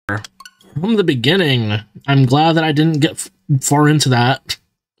From the beginning. I'm glad that I didn't get far into that.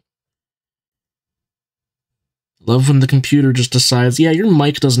 Love when the computer just decides, yeah, your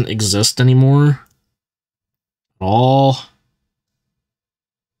mic doesn't exist anymore. At all.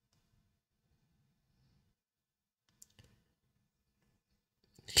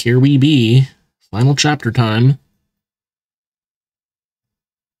 Here we be. Final chapter time.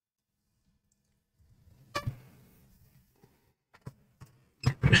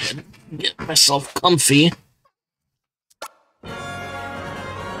 Get myself comfy.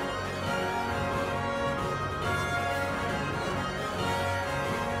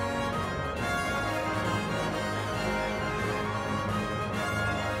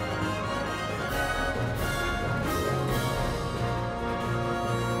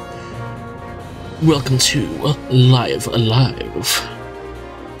 Welcome to Live Alive.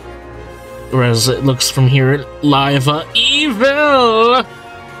 Or as it looks from here, Live Evil!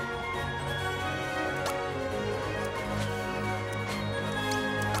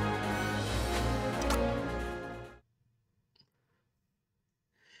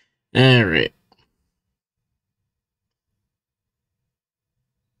 Alright.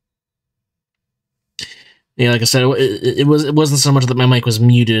 Yeah, like I said, it wasn't so much that my mic was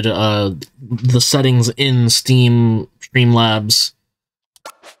muted. The settings in Steam Streamlabs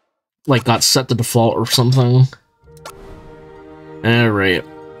like got set to default or something. Alright.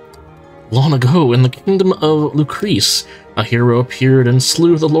 Long ago, in the kingdom of Lucrece, a hero appeared and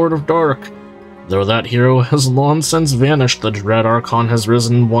slew the Lord of Dark. Though that hero has long since vanished, the dread Archon has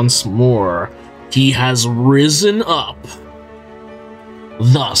risen once more. He has risen up.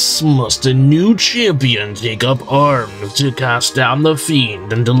 Thus must a new champion take up arms to cast down the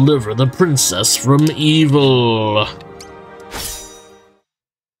fiend and deliver the princess from evil.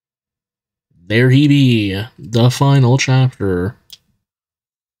 There he be, the final chapter.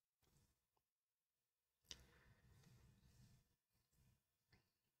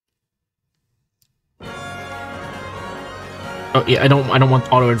 Oh yeah, I don't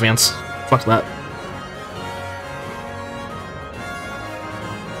want auto advance. Fuck that.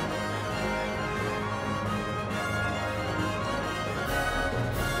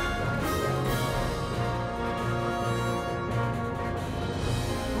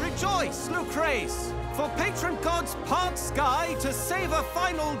 Rejoice, Lucrece! For patron gods part sky to save a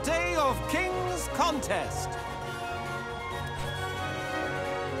final day of King's Contest.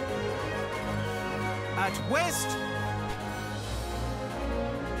 At West,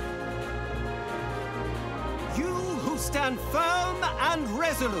 you who stand firm and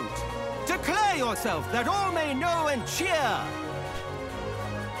resolute, declare yourself that all may know and cheer.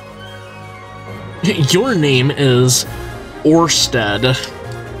 Your name is Orsted.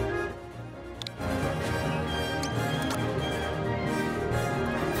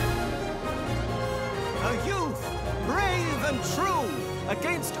 A youth, brave and true,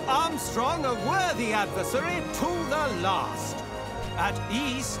 against Armstrong, a worthy adversary to the last. At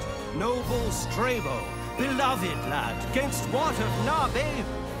East, noble Strabo, beloved lad, against Wat of Nabe,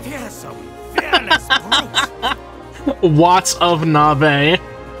 fearsome, fearless brute. Watts of Nabe.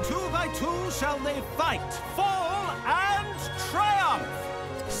 2 by 2 shall they fight, fall, and triumph.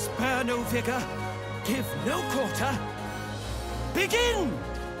 Spare no vigor, give no quarter. Begin!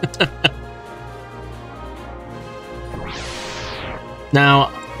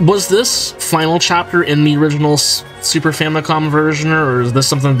 Now, was this final chapter in the original Super Famicom version, or is this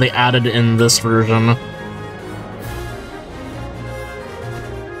something they added in this version?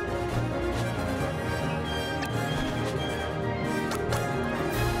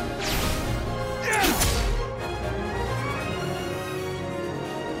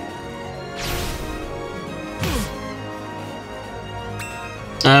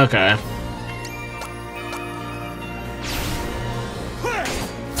 Okay.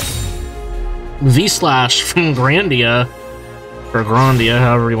 V-Slash from Grandia, or Grandia,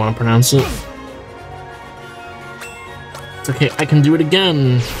 however you want to pronounce it. It's okay, I can do it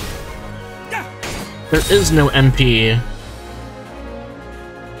again. There is no MP.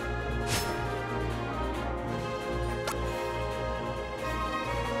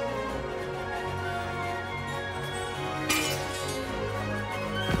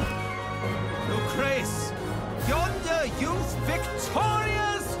 Lucrece, yonder youth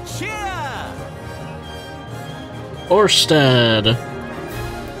victorious cheer! Orsted.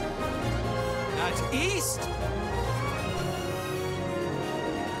 At East,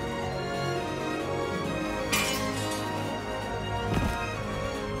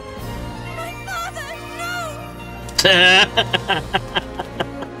 my father, no!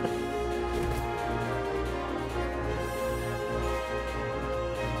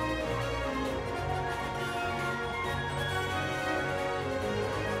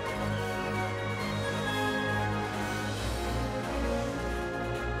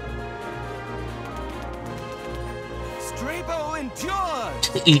 Strabo endured!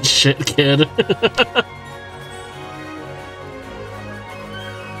 Eat shit, kid. Before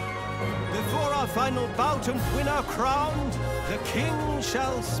our final bout and winner crowned, the king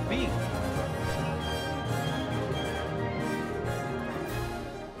shall speak.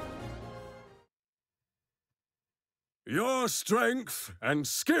 Your strength and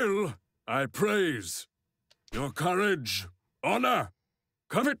skill I praise. Your courage, honor,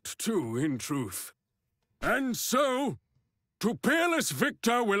 covet too, in truth. And so, to peerless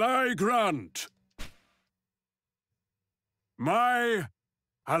victor will I grant my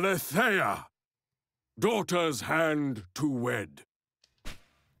Alethea, daughter's hand to wed.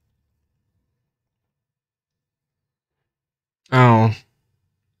 Oh,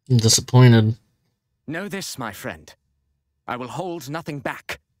 I'm disappointed. Know this, my friend. I will hold nothing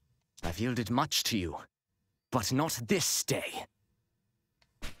back. I've yielded much to you, but not this day.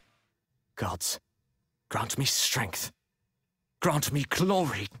 Gods, grant me strength. Grant me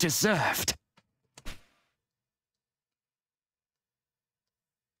glory deserved.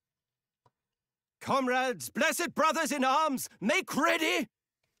 Comrades, blessed brothers in arms, make ready!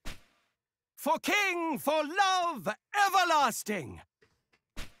 For king, for love everlasting!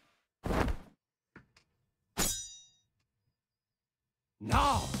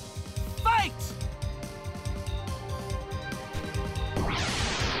 Now, fight!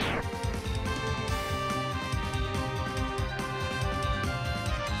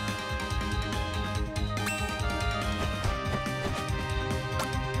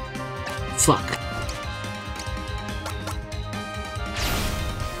 Fuck.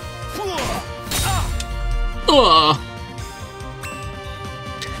 Ugh.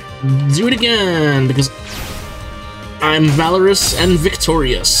 Do it again, because I'm valorous and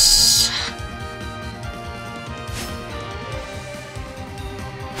victorious.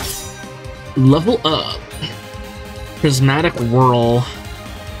 Level up. Prismatic Whirl.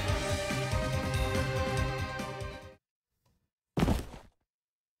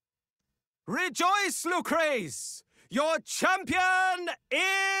 Rejoice, Lucrece! Your champion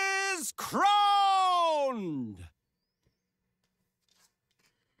is crowned!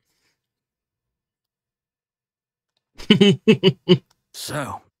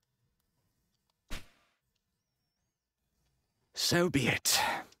 So be it.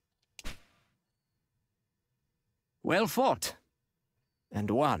 Well fought.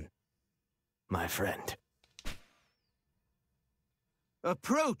 And won, my friend.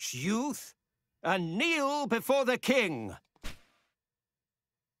 Approach, youth, and kneel before the king.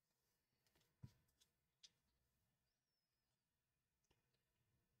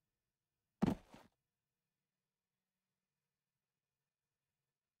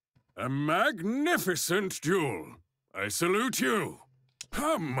 A magnificent duel. I salute you.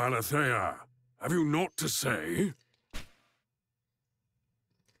 Come, Alethea. Have you naught to say?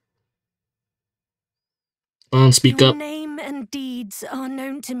 Speak Your up. name and deeds are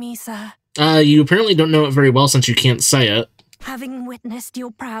known to me, sir. You apparently don't know it very well since you can't say it. Having witnessed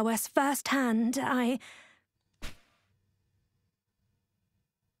your prowess firsthand, I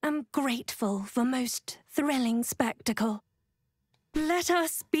am grateful for most thrilling spectacle. Let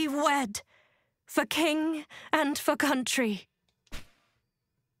us be wed, for king and for country.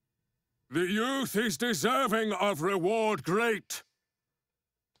 The youth is deserving of reward great.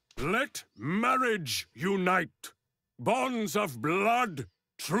 Let marriage unite, bonds of blood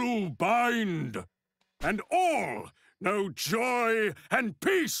true bind, and all know joy and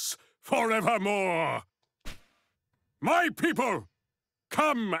peace forevermore. My people,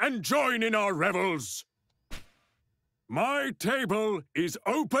 come and join in our revels. My table is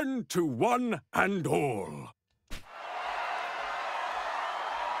open to one and all.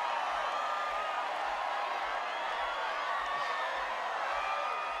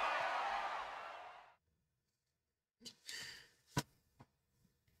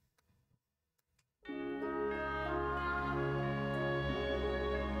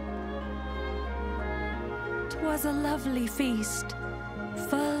 Was a lovely feast,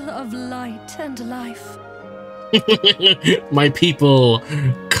 full of light and life. My people,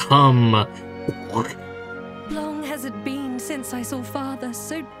 come. Long has it been since I saw father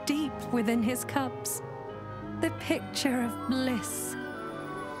so deep within his cups. The picture of bliss.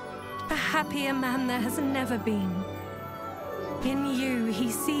 A happier man there has never been. In you he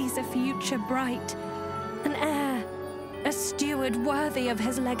sees a future bright, an heir, a steward worthy of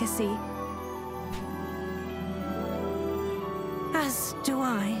his legacy. As do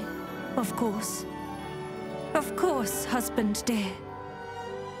I, of course. Of course, husband dear.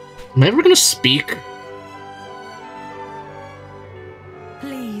 Am I ever gonna speak?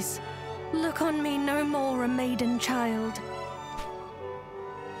 Please, look Look on me no more a maiden child.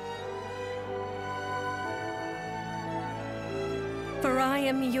 For I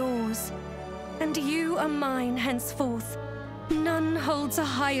am yours, and you are mine henceforth. None holds a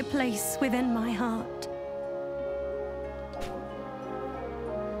higher place within my heart.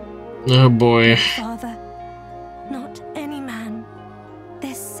 Oh boy. Father, not any man.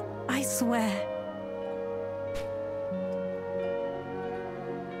 This I swear.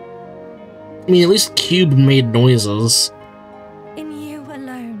 I mean, at least Cube made noises. In you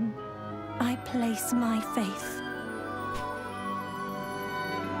alone, I place my faith.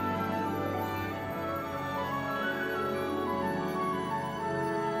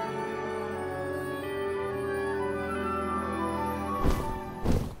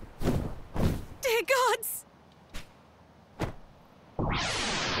 Dear gods!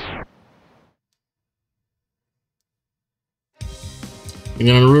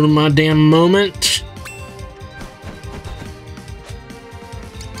 You're gonna ruin my damn moment.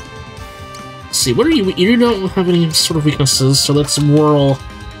 Let's see, what are you? You don't have any sort of weaknesses, so let's whirl.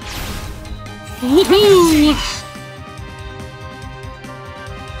 Woohoo!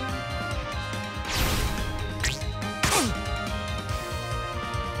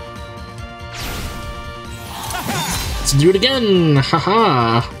 Let's do it again!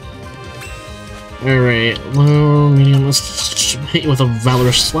 Haha! Alright, low, medium, let's hit you with a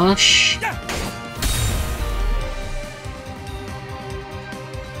Valorous Slash.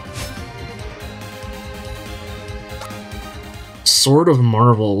 Sword of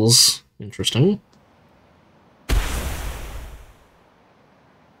Marvels. Interesting.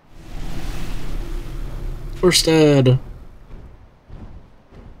 First Ed.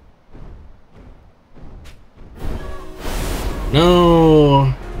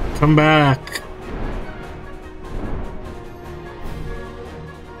 No! Come back.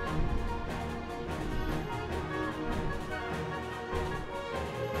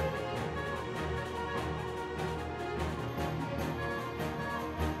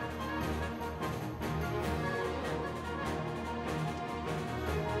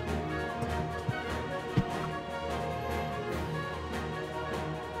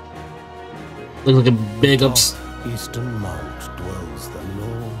 Look like a big ups. Eastern Mount dwells the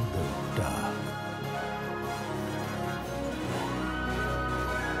Lord of Dark.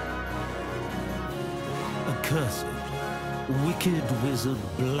 Accursed, wicked wizard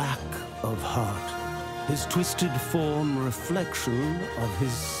black of heart, his twisted form reflection of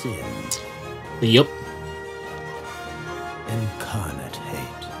his sin. Yup. Incarnate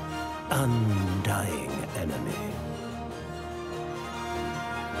hate, undying enemy.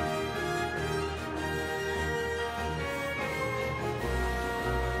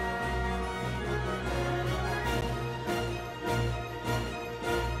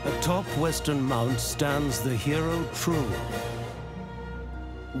 Atop Western Mount stands the hero true.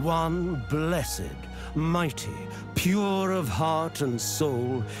 One blessed, mighty, pure of heart and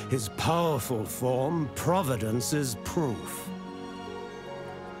soul, his powerful form, Providence's proof.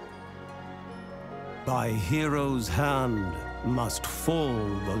 By hero's hand must fall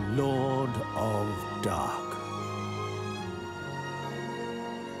the Lord of Dark.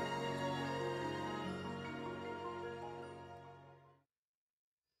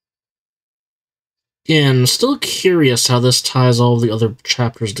 Again, still curious how this ties all the other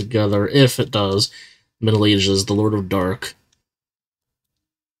chapters together, if it does. Middle Ages, the Lord of Dark.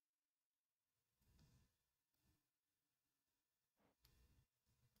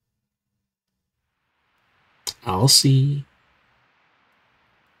 I'll see.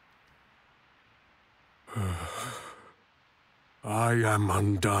 I am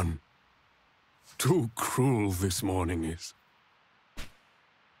undone. Too cruel this morning is.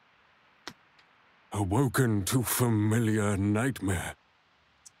 Awoken to familiar nightmare.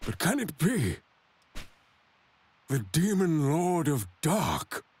 But can it be? The demon Lord of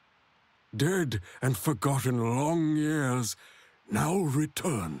Dark, dead and forgotten long years, now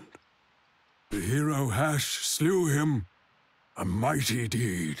returned. The hero Hash slew him, a mighty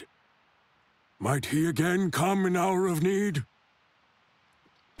deed. Might he again come in hour of need?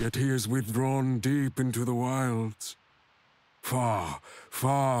 Yet he is withdrawn deep into the wilds, far,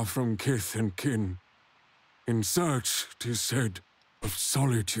 far from kith and kin, in search, 'tis said, of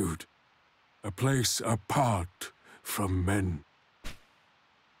solitude, a place apart from men.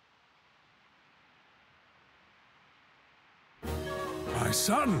 My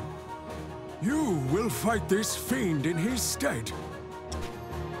son, you will fight this fiend in his stead.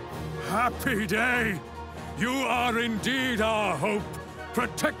 Happy day! You are indeed our hope,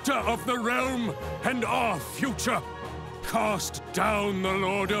 protector of the realm and our future. Cast down the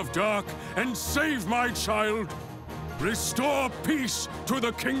Lord of Dark and save my child. Restore peace to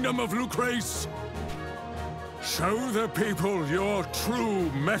the kingdom of Lucrece. Show the people your true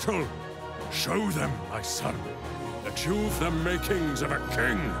mettle. Show them, my son, that you've the makings of a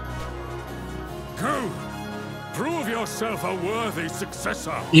king. Go! Prove yourself a worthy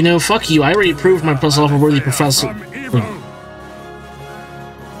successor. You know, fuck you. I already proved myself a worthy professor.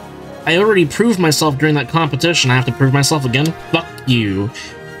 I already proved myself during that competition. I have to prove myself again? Fuck you.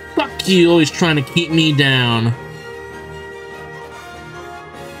 Fuck you, always trying to keep me down.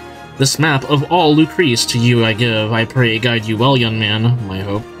 This map of all Lucrece to you I give. I pray it guide you well, young man, my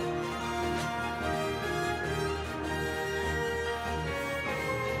hope.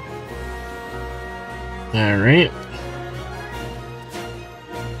 Alright.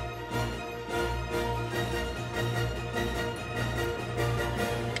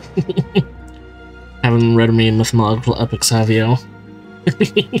 Haven't read any mythological epics, have you?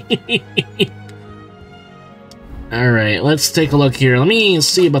 Alright, let's take a look here. Let me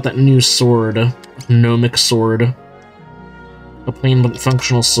see about that new sword. Gnomic sword. A plain but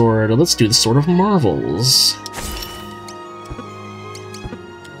functional sword. Let's do the Sword of Marvels.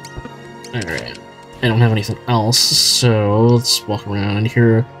 Alright. I don't have anything else, so let's walk around and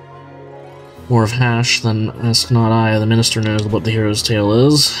hear more of Hash than Ask Not I. The minister knows what the hero's tale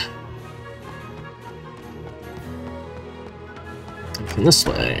is. From this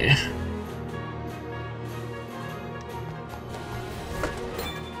way.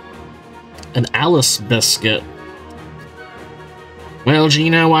 An Alice biscuit. Well,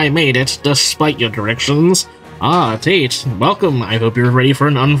 Gino, I made it, despite your directions. Ah, Tate, welcome. I hope you're ready for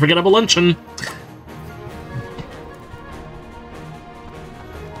an unforgettable luncheon.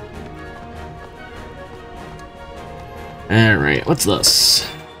 Alright, what's this?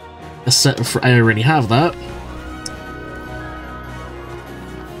 A set for I already have that.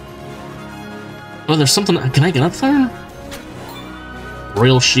 Oh, there's something. Can I get up there?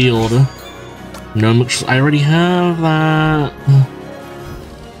 Royal Shield. No, I already have that.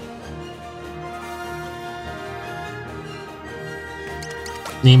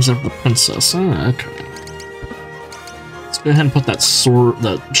 Names of the princess. Oh, okay. Let's go ahead and put that sword,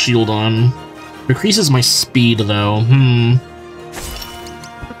 that shield on. Decreases my speed, though.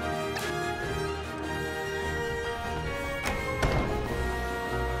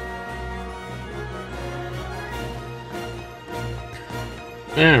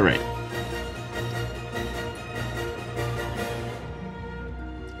 Alright.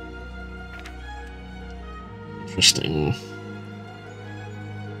 Interesting.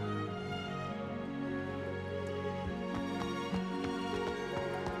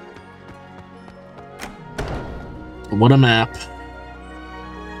 What a map.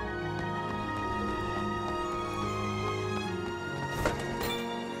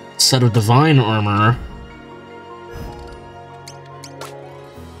 Set of divine armor.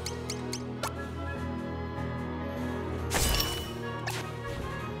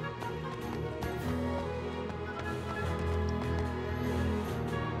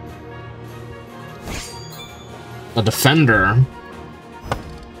 A defender.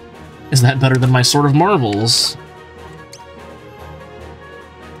 Is that better than my Sword of Marvels?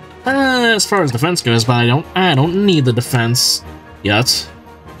 As far as defense goes, but I don't need the defense yet.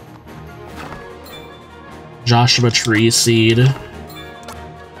 Joshua Tree Seed.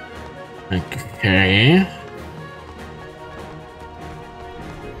 Okay.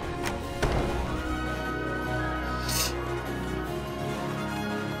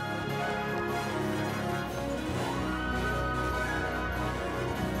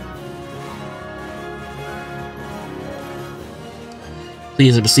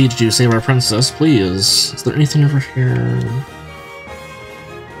 Please, I beseech you, save our princess, please. Is there anything over here?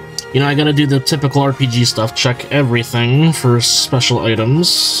 You know, I gotta do the typical RPG stuff. Check everything for special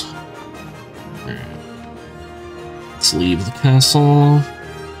items. Let's leave the castle.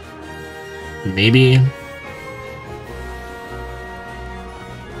 Maybe.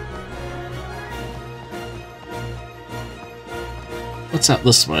 What's out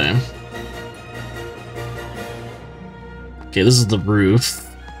this way? Okay, this is the roof.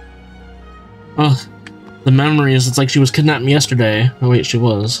 Oh, the memories. It's like she was kidnapping me yesterday. Oh wait, she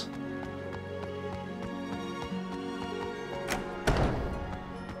was.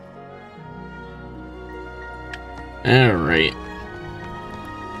 Alright.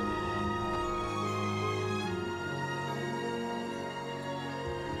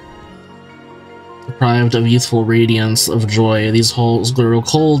 Deprived of youthful radiance of joy, these halls grow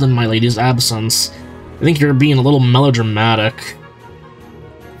cold in my lady's absence. I think you're being a little melodramatic.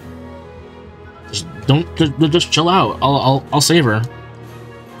 Just Don't just chill out. I'll save her.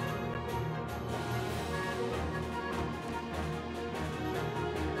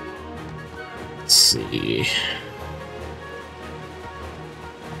 Let's see.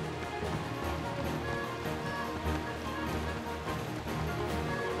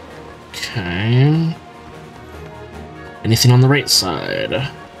 Okay. Anything on the right side?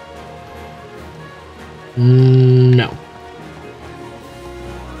 No.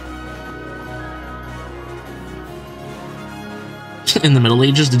 In the Middle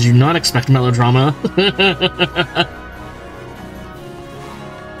Ages, did you not expect melodrama?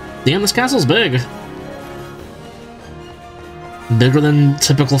 Damn, this castle's big. Bigger than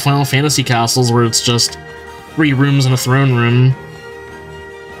typical Final Fantasy castles where it's just 3 rooms and a throne room.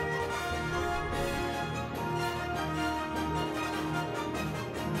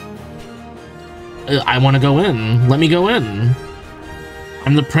 I want to go in. Let me go in.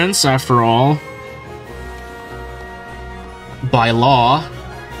 I'm the prince, after all. By law.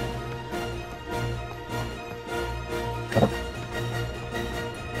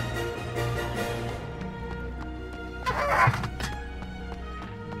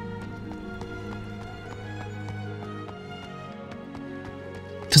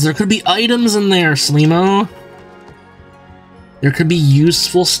 Because there could be items in there, Slimo. There could be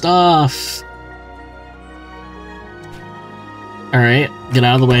useful stuff. Alright, get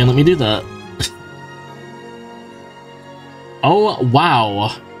out of the way and let me do that. Oh,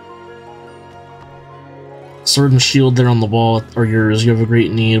 wow. Sword and shield there on the wall are yours. You have a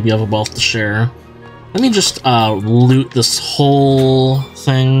great need. We have a wealth to share. Let me just loot this whole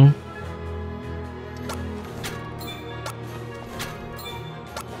thing.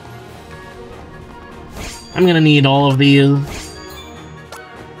 I'm gonna need all of these.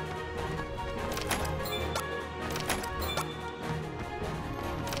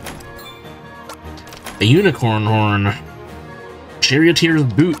 A unicorn horn. Charioteer's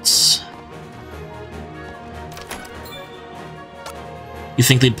boots. You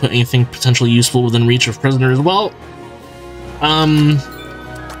think they'd put anything potentially useful within reach of prisoners? Well,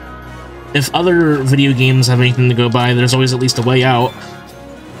 if other video games have anything to go by, there's always at least a way out.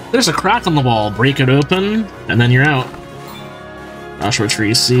 There's a crack on the wall. Break it open, and then you're out. Joshua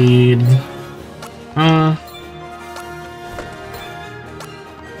Tree Seed.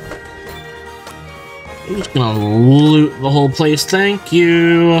 I'm just gonna loot the whole place, thank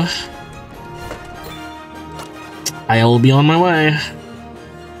you. I'll be on my way.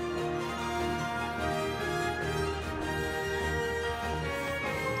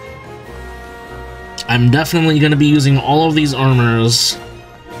 I'm definitely gonna be using all of these armors.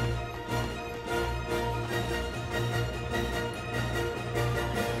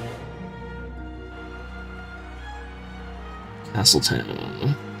 Castletown.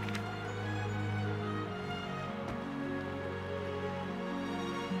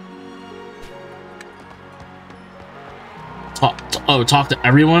 Talk to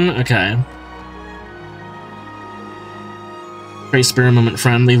everyone? Okay. Pray spare a moment,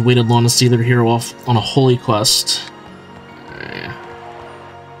 friend. They've waited long to see their hero off on a holy quest. Okay.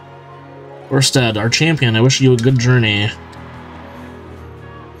 Orsted, our champion, I wish you a good journey.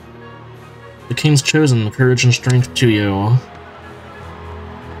 The king's chosen, courage and strength to you.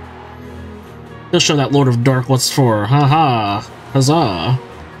 He'll show that Lord of Dark what's for. Ha-ha. Huzzah.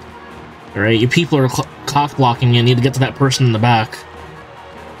 Alright, you people are cock-blocking me. I need to get to that person in the back.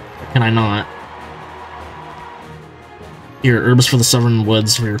 Or can I not? Here, herbs for the Southern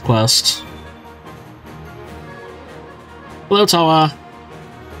Woods for your quest. Hello, Tawa.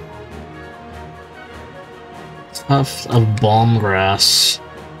 Tuft of balm grass.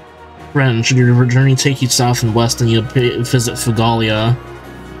 Friend, should your journey take you south and west and you visit Fugalia?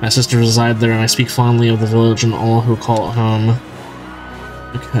 My sisters reside there and I speak fondly of the village and all who call it home.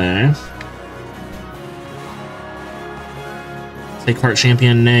 Okay. Take heart,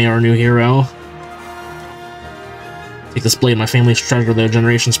 champion, nay, our new hero. Take this blade, my family's treasure, though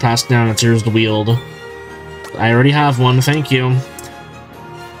generations passed down, it's yours to wield. I already have one, thank you.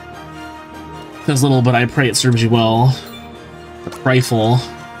 Says little, but I pray it serves you well. The rifle.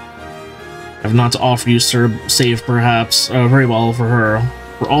 I have not to offer you, sir, save perhaps. Oh, very well for her.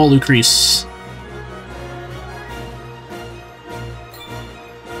 For all Lucrece.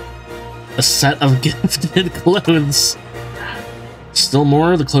 A set of gifted clothes. Still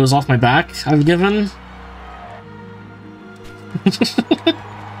more? The clothes off my back I've given?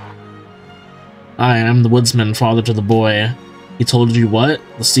 I am the woodsman, father to the boy. He told you what?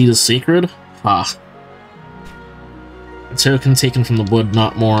 The seed is sacred? Ah. A token taken from the wood,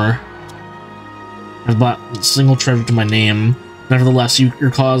 not more. I've brought a single treasure to my name. Nevertheless,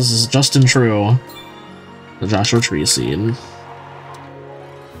 your cause is just and true. The Joshua Tree Seed.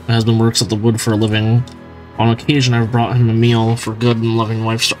 My husband works at the wood for a living. On occasion, I've brought him a meal for good and loving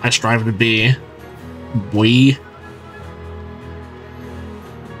wife I strive to be. Boy.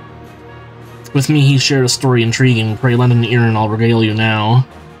 With me, he shared a story intriguing. Pray lend an ear and I'll regale you now.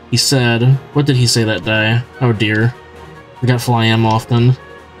 He said, what did he say that day? Oh dear. Forgetful I am often.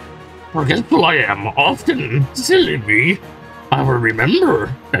 Forgetful I am often? Silly me. I will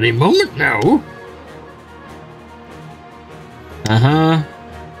remember any moment now. Uh-huh.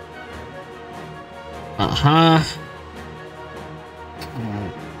 Uh-huh.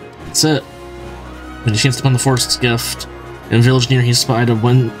 That's it. When he chanced upon the forest's gift, in a village near he spied a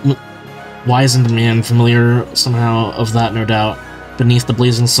wizened man, familiar somehow of that, no doubt. Beneath the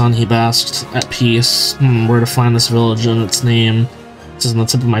blazing sun he basked at peace. Where to find this village and its name? This is on the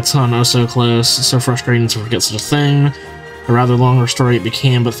tip of my tongue, oh so close. It's so frustrating to forget such a thing. A rather longer story it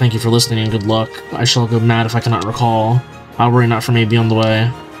became, but thank you for listening and good luck. I shall go mad if I cannot recall. I'll worry not for me beyond the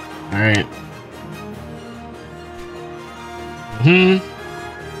way. Alright.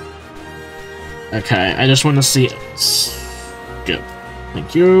 Okay, I just want to see it. Good.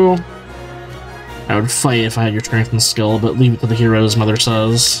 Thank you. I would fight if I had your strength and skill, but leave it to the heroes, Mother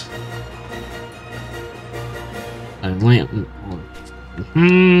says.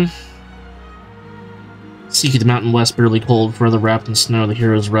 Seek the mountain west, bitterly cold, further wrapped in snow, the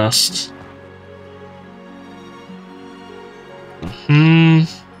heroes rest.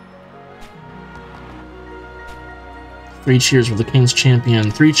 3 cheers for the King's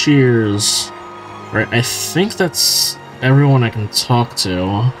Champion. 3 cheers! Right, I think that's everyone I can talk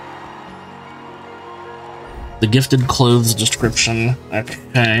to. The gifted clothes description.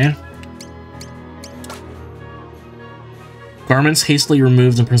 Okay. Garments hastily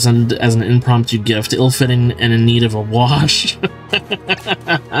removed and presented as an impromptu gift, ill-fitting and in need of a wash.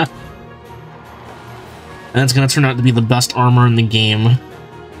 And it's gonna turn out to be the best armor in the game.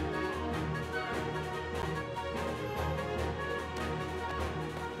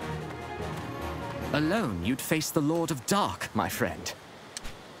 Alone, you'd face the Lord of Dark, my friend.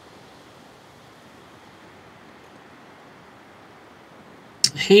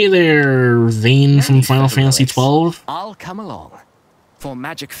 Hey there, Vayne from Final Fantasy XII. I'll come along. For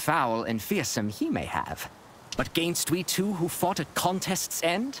magic foul and fearsome he may have. But gainst we two who fought at contest's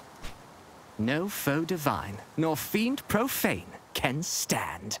end? No foe divine, nor fiend profane can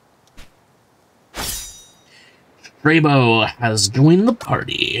stand. Strabo has joined the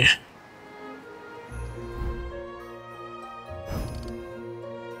party.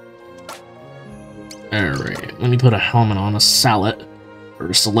 Alright, let me put a helmet on a Sallet.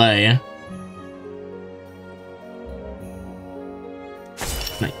 Or Soleil.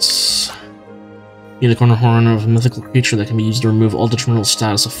 Nice. Unicorn horn of a mythical creature that can be used to remove all detrimental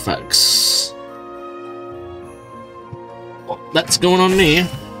status effects. Well, that's going on me.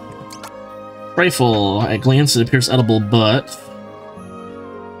 Rifle. At glance, it appears edible, but...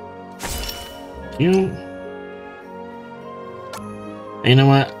 You know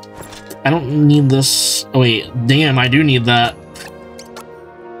what? I don't need this. Oh wait, damn, I do need that.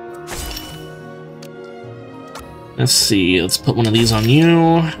 Let's see, let's put one of these on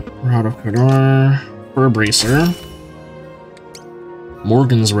you. Rod of Kadar. Fur bracer.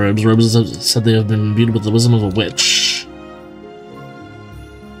 Morgan's robes. Robes have said they have been imbued with the wisdom of a witch.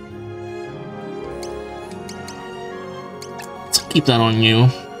 Let's keep that on you.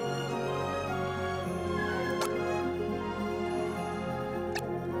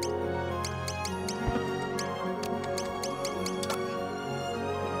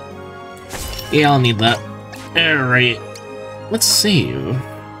 Yeah, I'll need that. Alright. Let's save.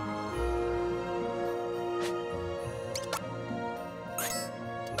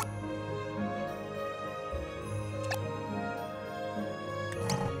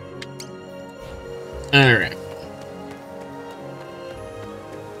 Alright.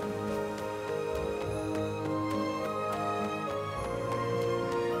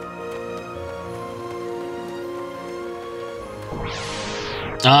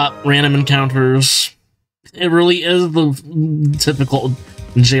 Random encounters. It really is the typical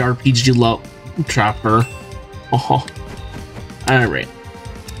JRPG low chapter. Oh. Alright.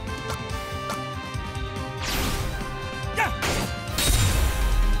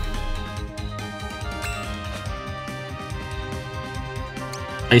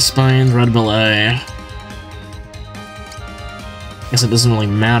 Icebind, Red Ballet. Guess it doesn't really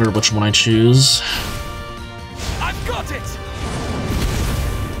matter which one I choose. I've got it!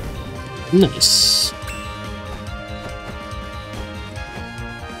 Nice.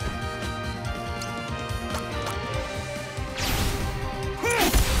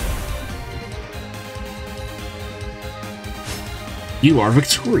 You are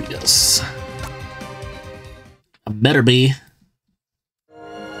victorious. I better be.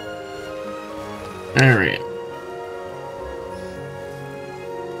 Alright.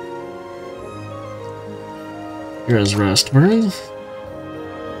 Here's Restburn.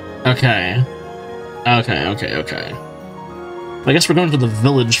 Okay. Okay. I guess we're going to the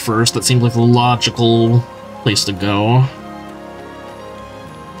village first. That seems like the logical place to go.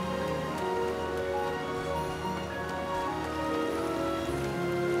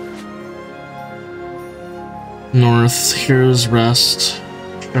 North, Hero's Rest,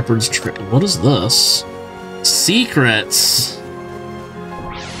 Shepherd's Trail. What is this? Secrets!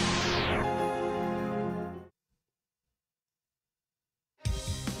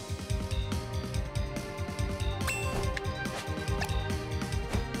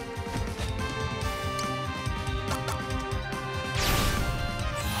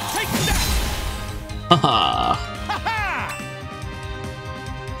 Haha!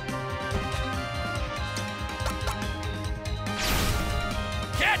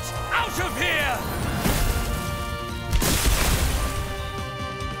 Get out of here!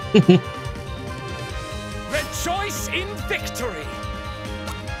 Rejoice in victory!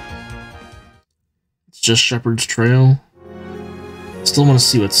 It's just Shepherd's Trail. Still want to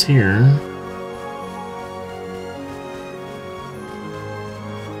see what's here.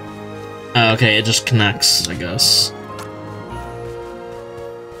 Okay, it just connects, I guess.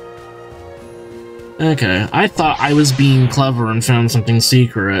 Okay, I thought I was being clever and found something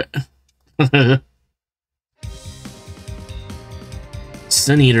secret.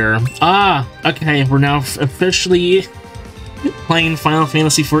 Sin Eater. Ah, okay, we're now officially playing Final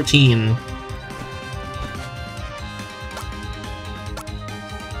Fantasy XIV.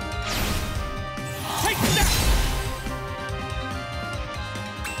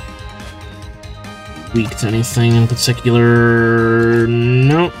 Weak to anything in particular?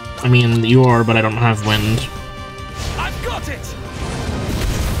 Nope. I mean, you are, but I don't have wind. I've got it!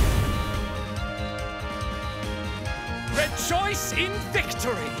 Rejoice in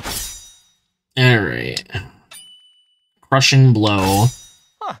victory! Alright. Crushing Blow.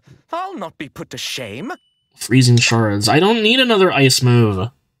 Huh, I'll not be put to shame. Freezing Shards. I don't need another ice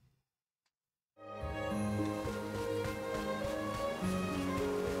move.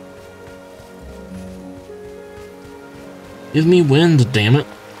 Give me wind, damn it.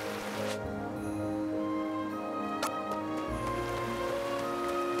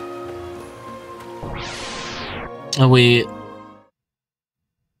 Oh, wait.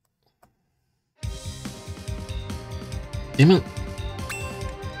 Damn it.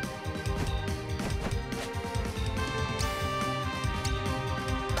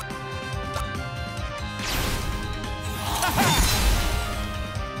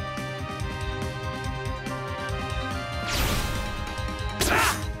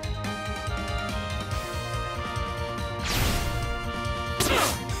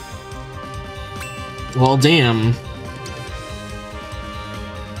 Well, damn.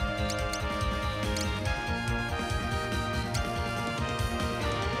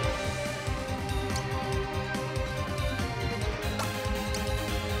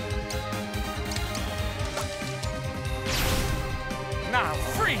 Now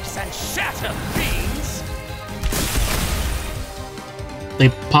freeze and shatter, fiends! They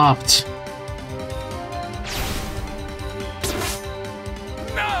popped.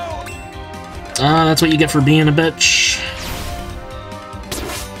 That's what you get for being a bitch.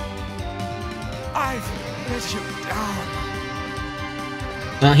 I've let you down.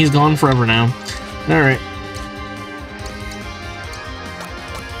 Well, he's gone forever now. Alright.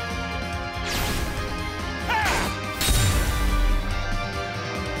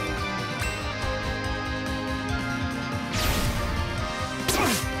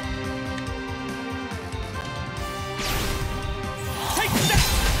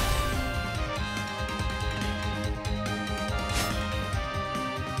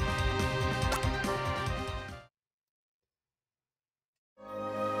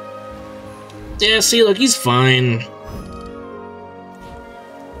 Yeah, see, look, he's fine.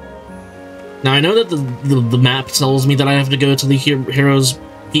 Now, I know that the map tells me that I have to go to the Hero's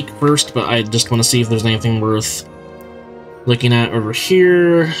Peak first, but I just want to see if there's anything worth looking at over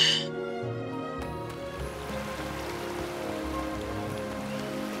here.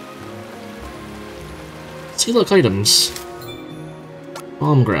 See, look, items.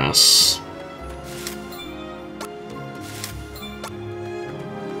 Palm grass.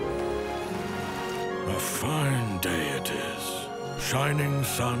 Shining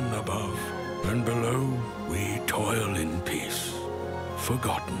sun above, and below we toil in peace,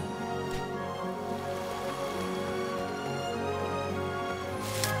 forgotten.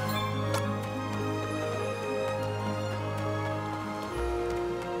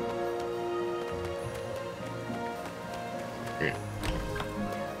 Right.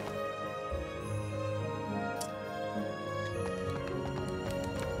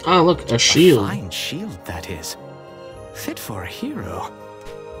 Oh, look, a shield. A fine shield, that is. Fit for a hero.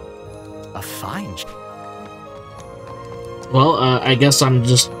 A fine... Well, I guess I'm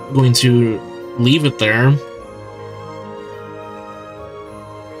just going to leave it there.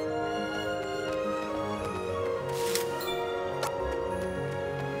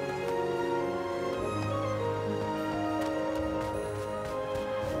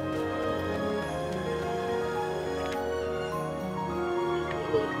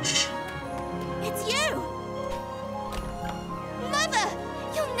 It's you! Mother!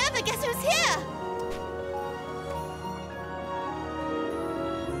 You'll never guess who's here!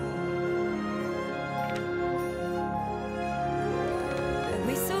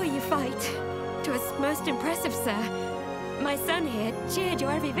 We saw you fight. It was most impressive, sir. My son here cheered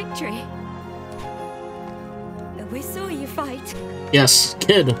your every victory. We saw you fight. Yes,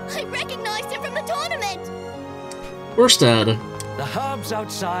 kid. I recognized him from the tournament! Worstad. The herbs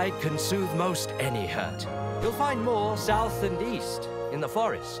outside can soothe most any hurt. You'll find more south and east, in the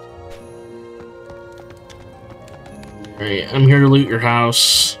forest. Alright, I'm here to loot your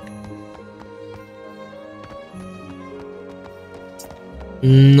house.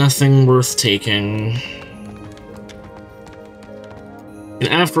 Nothing worth taking. And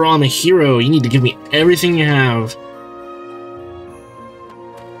after all, I'm a hero. You need to give me everything you have.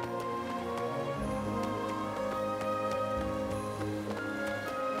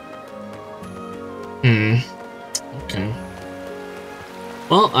 Okay.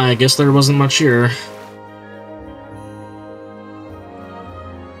 Well, I guess there wasn't much here.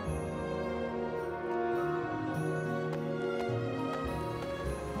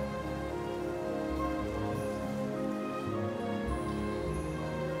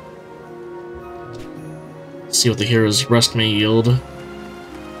 See what the hero's rest may yield.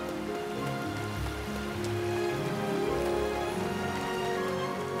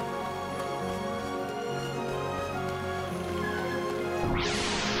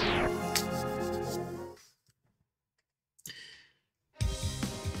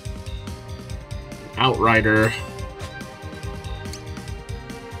 Outrider.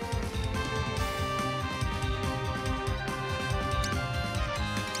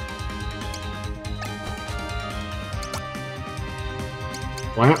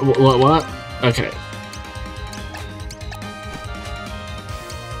 What? Okay.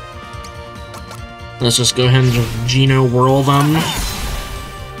 Let's just go ahead and just Geno whirl them.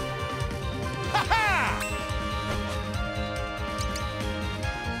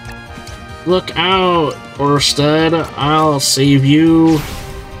 Look out, Orsted. I'll save you.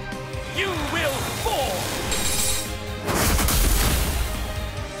 You will fall!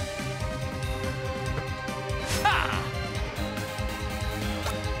 Ha!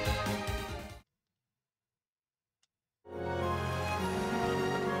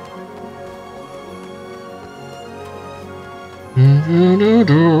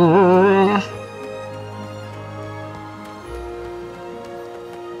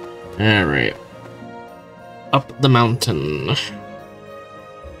 Alright. Up the mountain.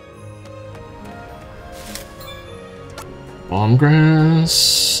 Bomb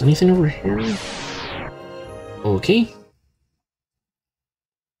grass. Anything over here? Okay.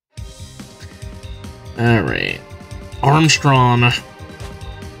 Alright. Armstrong.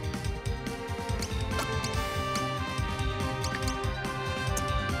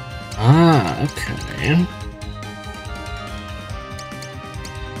 Ah, okay.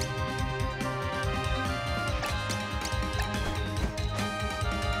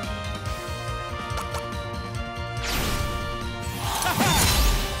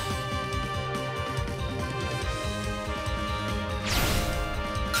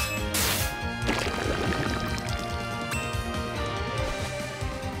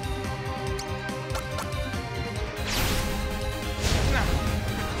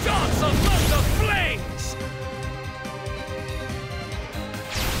 Dance among the flames!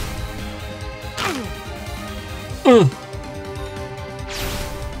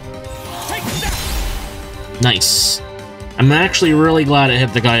 Take that! Nice. I'm actually really glad it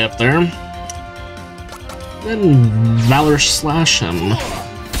hit the guy up there. Then Valor slash him.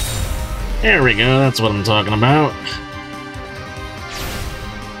 There we go, that's what I'm talking about.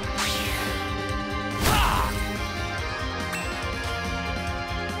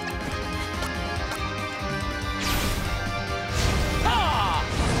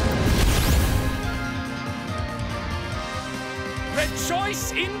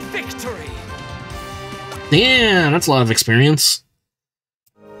 Rejoice in victory! Damn, that's a lot of experience.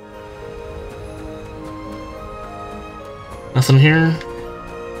 Nothing here?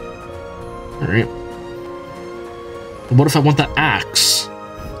 Alright. What if I want the axe?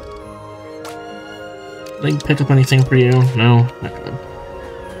 Did I pick up anything for you? No? Not good.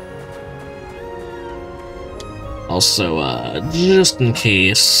 Also, just in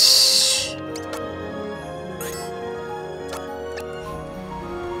case...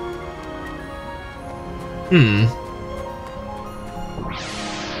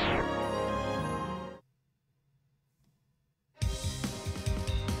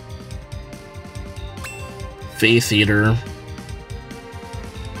 Faith Eater.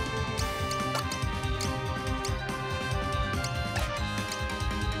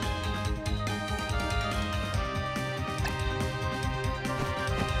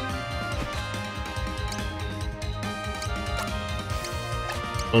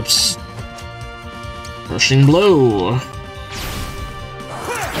 Oops. Rushing blow.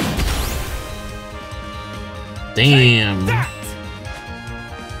 Damn.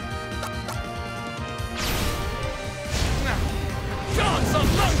 Dance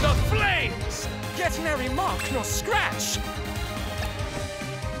among the flames! Get nary mark nor scratch!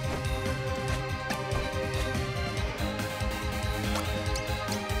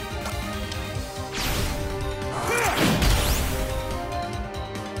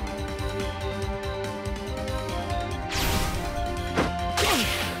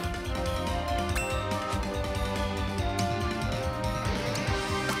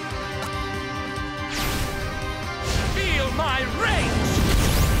 Feel my rage!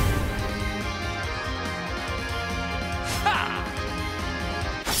 Ha!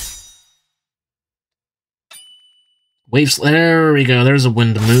 Waves. There we go. There's a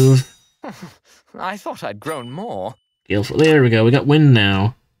wind move. I thought I'd grown more. Gale. There we go. We got wind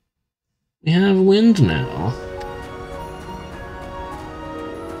now. We have wind now.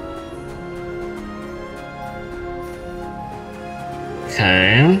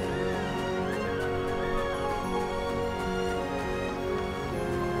 Okay.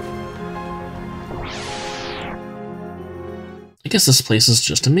 I guess this place is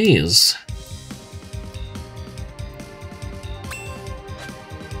just a maze.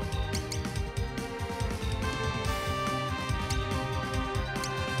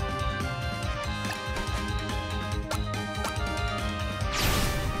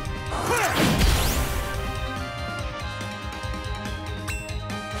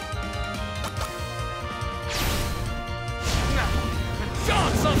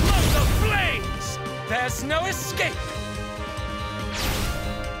 Dance among the flames! There's no escape!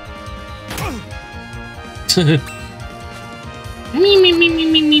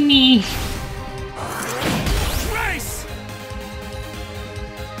 Me. Trace!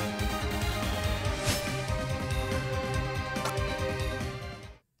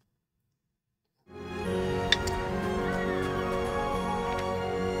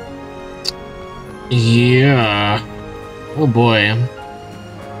 Yeah. Oh boy.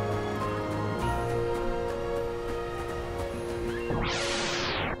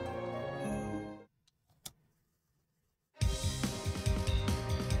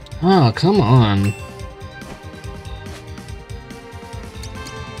 Oh, come on.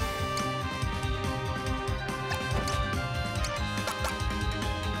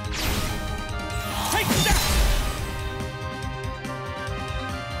 Take that!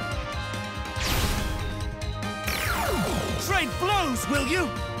 Trade blows, will you?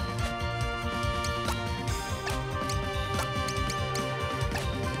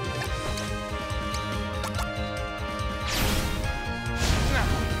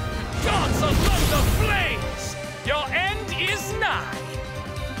 Dance among the flames! Your end is nigh!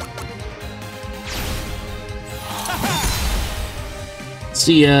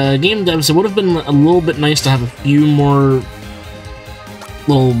 See, game devs, it would have been a little bit nice to have a few more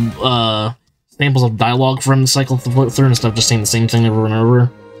little, samples of dialogue for him to cycle through instead of just saying the same thing over and over.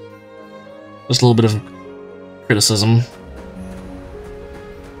 Just a little bit of criticism.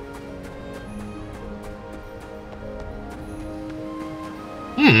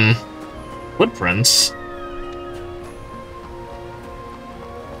 Footprints?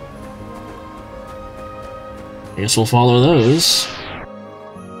 Guess we'll follow those.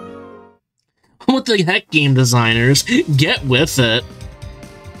 What the heck, game designers? Get with it!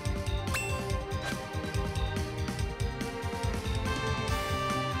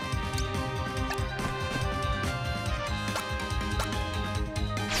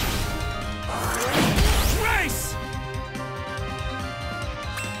 Trace!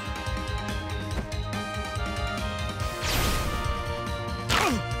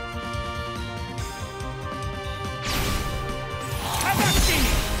 Habaki!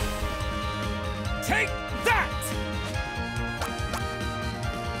 Take that!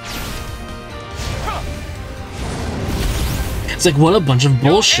 It's like, what a bunch of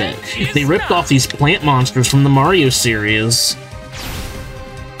bullshit. They ripped off these plant monsters from the Mario series.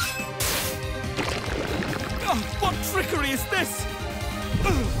 What trickery is this?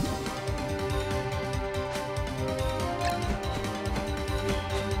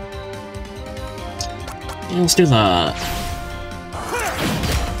 Yeah, let's do that.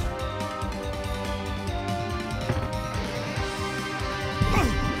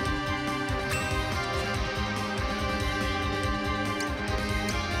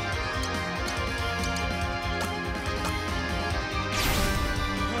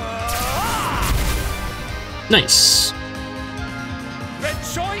 Nice.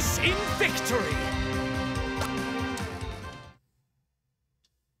 Rejoice in victory!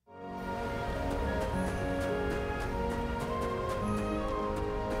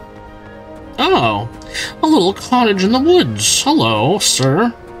 Oh, a little cottage in the woods. Hello,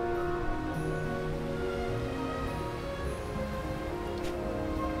 sir.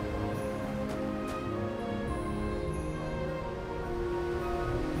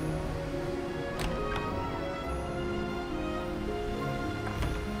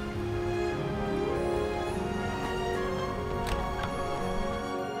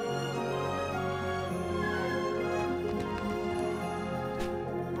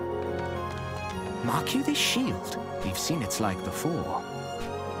 Mark you this shield. We've seen its like before.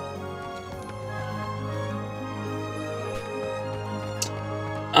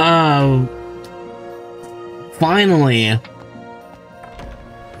 Finally.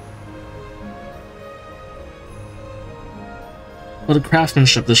 What a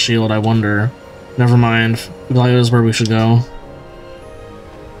craftsmanship, this shield, I wonder. Never mind. Galio is where we should go.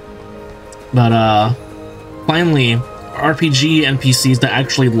 But, finally, RPG NPCs that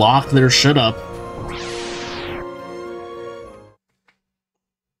actually lock their shit up.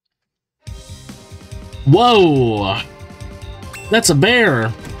 Whoa! That's a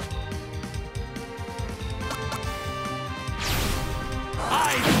bear!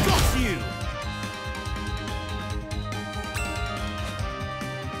 I got you!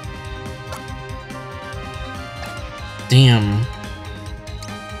 Damn.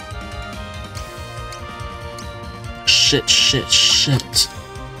 Shit, shit, shit.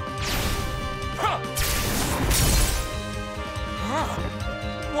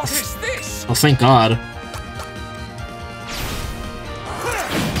 What is this? Oh, thank God.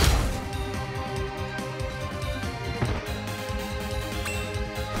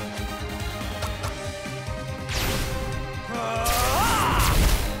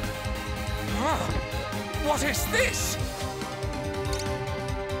 What is this?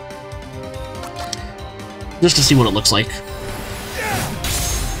 Just to see what it looks like.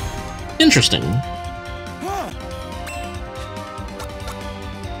 Interesting.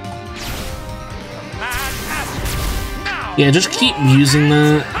 Yeah, just keep using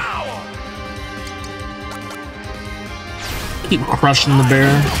that. Keep crushing the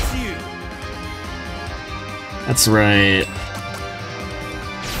bear. That's right.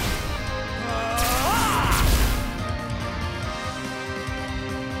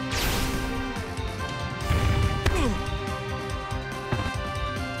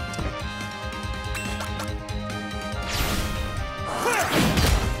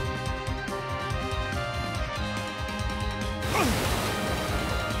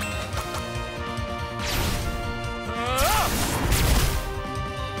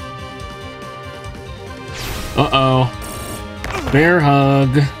 Uh-oh. Bear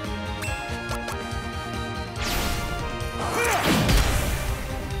hug.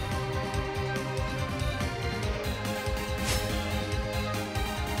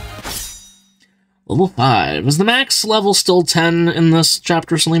 Level 5. Is the max level still 10 in this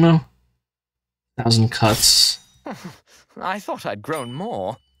chapter, Salimo? 1,000 cuts. I thought I'd grown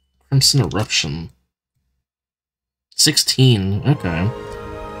more. Crimson Eruption. 16. Okay.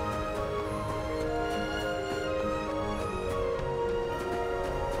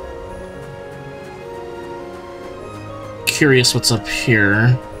 Curious what's up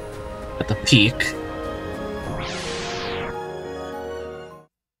here at the peak.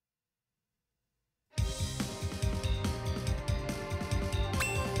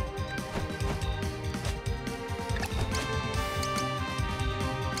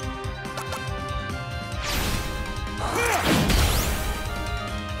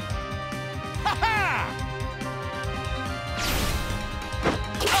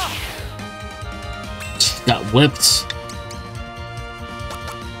 Got whipped.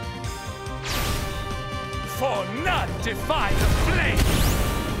 For none defy the flame.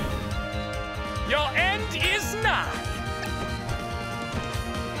 Your end is nigh.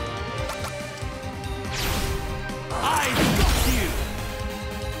 I got you.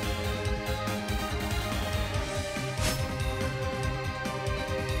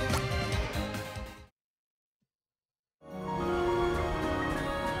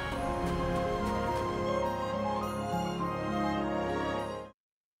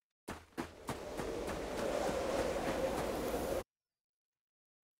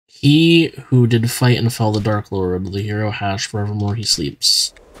 He who did fight and fell the Dark Lord, the hero hash forevermore he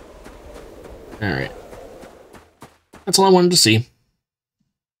sleeps. Alright. That's all I wanted to see.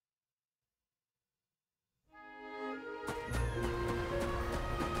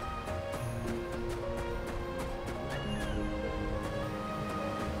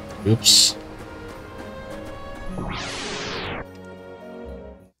 Oops.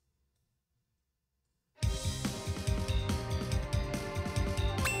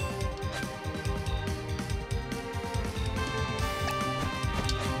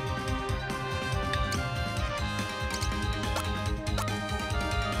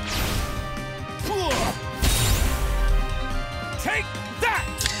 Take that!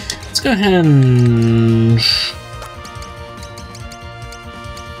 Let's go ahead and...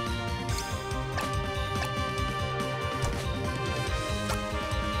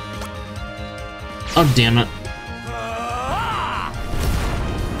 Oh, damn it.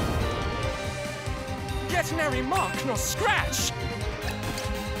 Get nary mark nor scratch!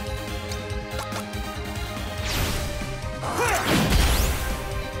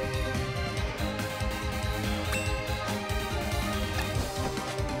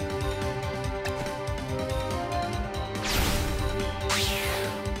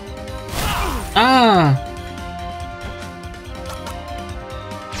 Ah!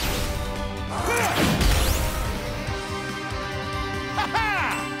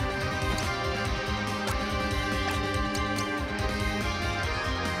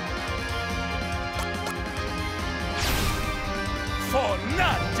 For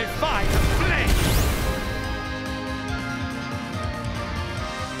none defy the flame!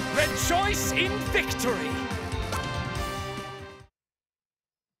 Rejoice in victory!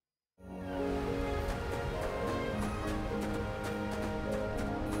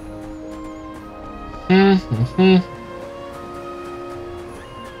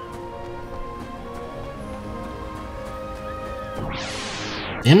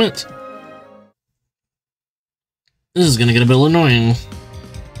 Damn it. This is gonna get a bit annoying.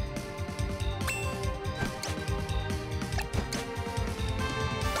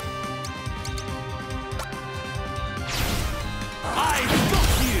 I've got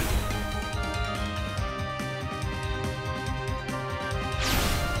you!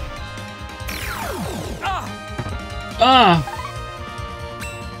 Ah!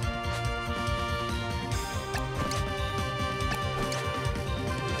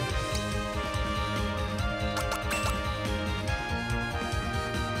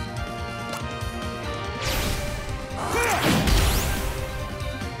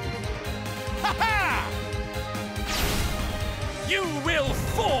 You will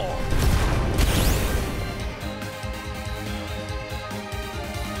fall!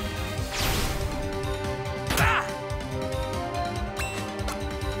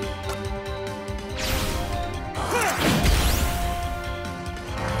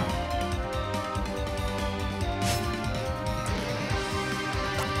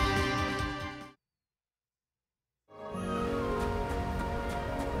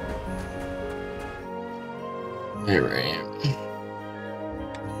 Alright.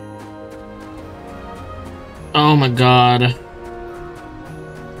 Oh my god.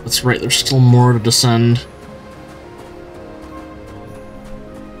 That's right, there's still more to descend.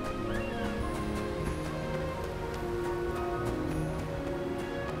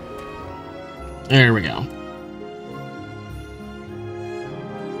 There we go.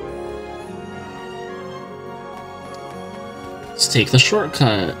 Let's take the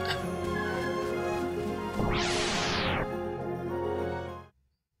shortcut.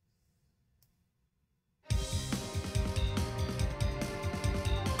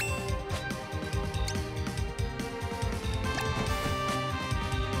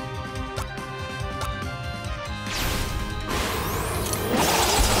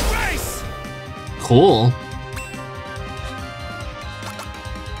 Cool.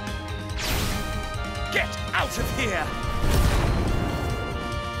 Get out of here!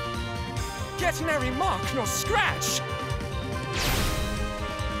 Get nary mark nor scratch!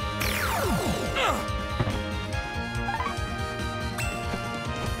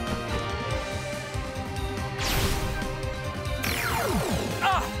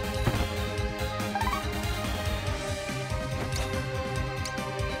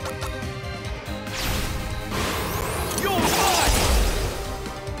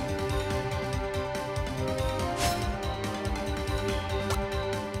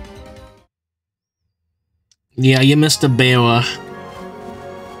 Yeah, you missed a Beowa.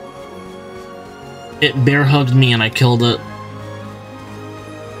 It bear hugged me and I killed it.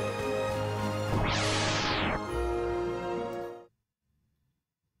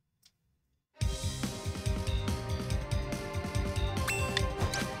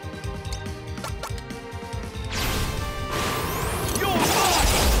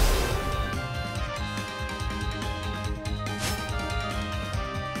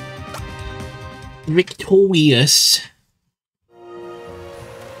 victorious.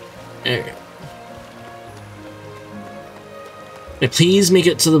 Alright. Please make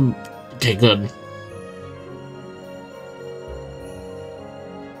it to the... Okay, good.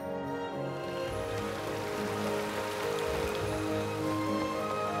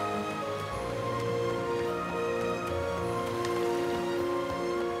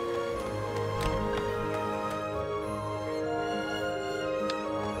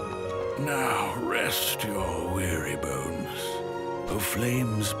 Now rest your weary bones. Of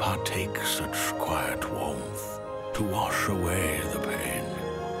flames partake such quiet warmth to wash away the pain.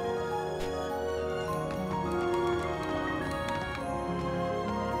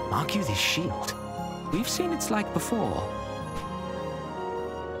 Mark you this shield. We've seen its like before.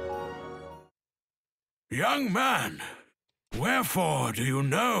 Young man, wherefore do you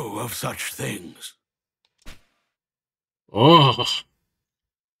know of such things? Oh.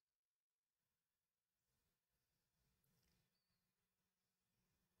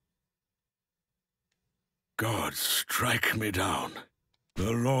 God strike me down.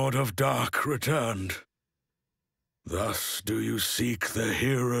 The Lord of Dark returned. Thus do you seek the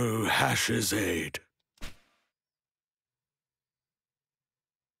hero Hash's aid.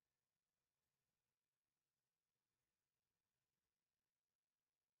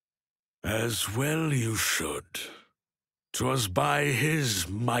 As well you should. 'Twas by his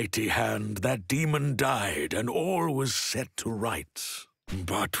mighty hand that demon died and all was set to rights.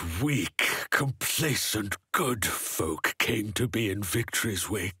 But weak, complacent, good folk came to be in victory's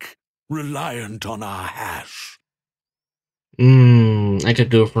wake, reliant on our hash. I could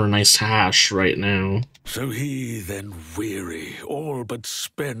go for a nice hash right now. So he, then weary, all but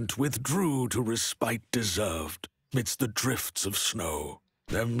spent, withdrew to respite deserved, midst the drifts of snow.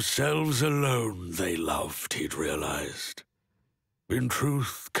 Themselves alone they loved, he'd realized. In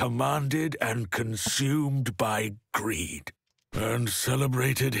truth, commanded and consumed by greed. And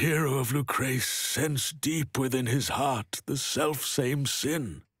celebrated hero of Lucrece sensed deep within his heart the self-same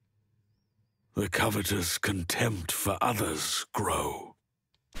sin. The covetous contempt for others grow.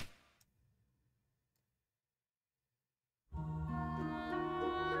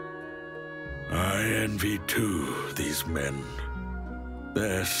 I envy too these men,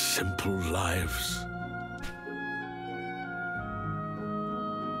 their simple lives.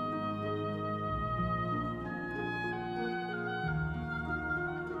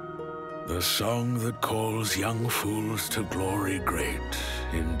 The song that calls young fools to glory great,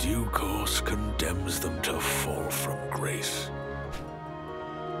 in due course condemns them to fall from grace.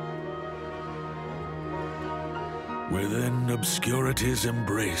 Within obscurity's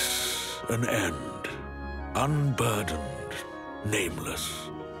embrace, an end, unburdened, nameless.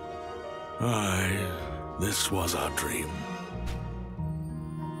 Aye, this was our dream.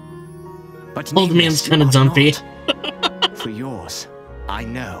 But Old man's kind of dumpy. For yours, I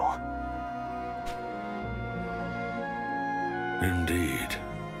know. Indeed.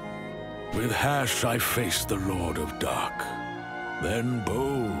 With Hash I faced the Lord of Dark, then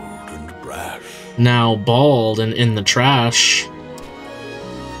bold and brash. Now bald and in the trash.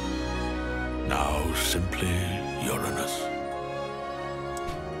 Now simply Uranus.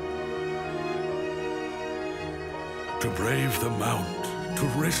 To brave the mount, to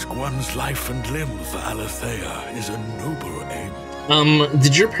risk one's life and limb for Alethea is a noble aim.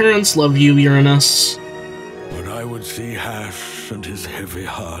 Did your parents love you, Uranus? But I would see Hash and his heavy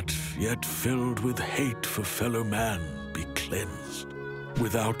heart, yet filled with hate for fellow man, be cleansed.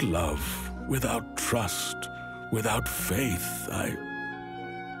 Without love, without trust, without faith,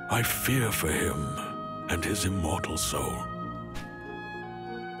 I fear for him and his immortal soul.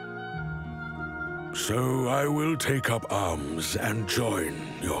 So I will take up arms and join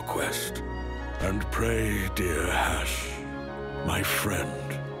your quest, and pray, dear Hash, my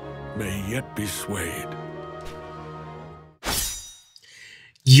friend, may yet be swayed.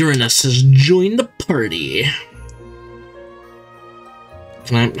 Uranus has joined the party.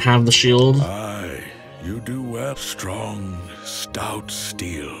 Can I have the shield? Aye, you do well. Strong, stout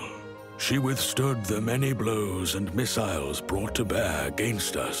steel. She withstood the many blows and missiles brought to bear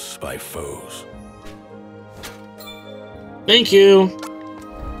against us by foes. Thank you.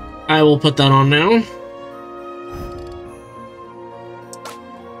 I will put that on now.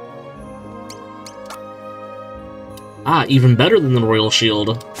 Ah, even better than the Royal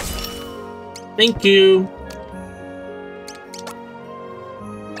Shield. Thank you.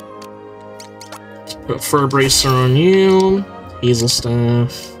 Put Fur Bracer on you. Hazel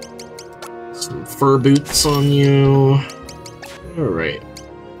Staff. Some Fur Boots on you. Alright.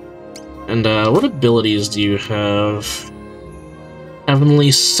 And, what abilities do you have? Heavenly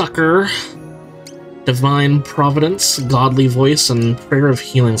Succor. Divine Providence, Godly Voice, and Prayer of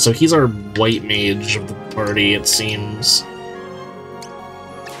Healing. So he's our white mage of the party, it seems.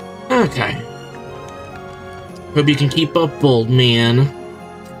 Okay. Hope you can keep up, old man.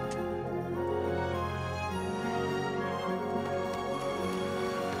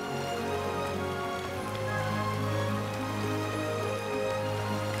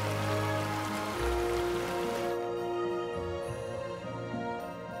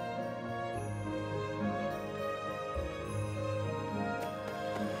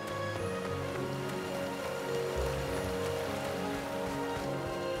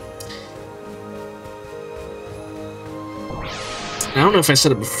 I don't know if I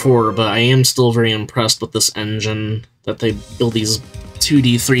said it before, but I am still very impressed with this engine that they build these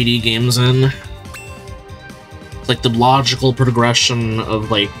 2D, 3D games in. It's like the logical progression of,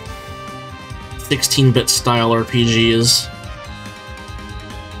 like, 16-bit style RPGs.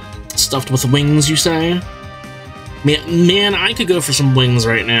 Stuffed with wings, you say? Man, I could go for some wings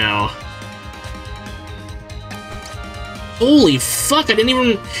right now. Holy fuck, I didn't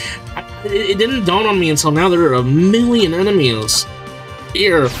even... It didn't dawn on me until now there are a million enemies.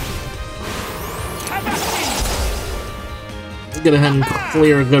 Here. Go ahead and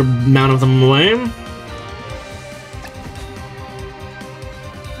clear a good amount of them away.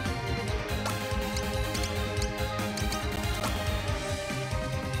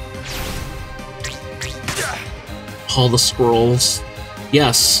 All the squirrels.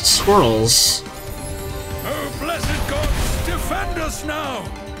 Yes, squirrels. Oh, blessed gods, defend us now!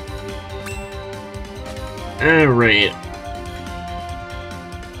 Alright.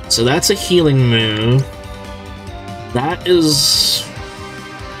 So that's a healing move. That is...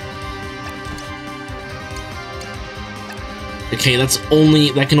 Okay, that's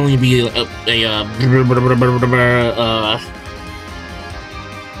only... That can only be a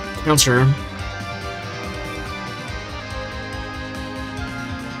counter.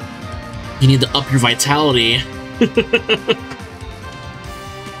 You need to up your vitality.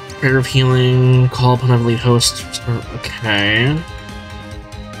 Prayer of Healing, call upon Heavenly Host. Okay.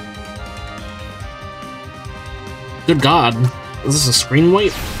 Good God. Is this a screen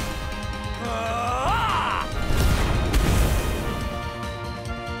wipe?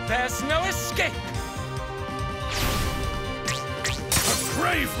 There's no escape. A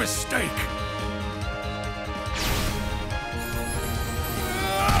grave mistake!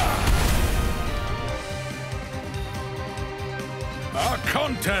 Our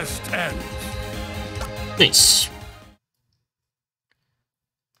contest ends. Nice.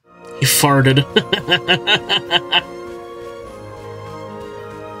 He farted.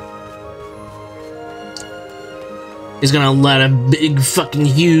 He's gonna let a big fucking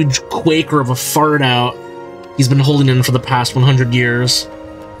huge quaker of a fart out. He's been holding in for the past 100 years.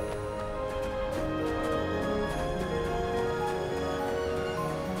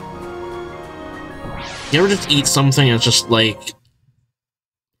 You ever just eat something and it's just like...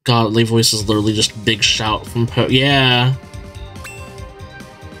 Godly Voice is literally just a big shout from yeah.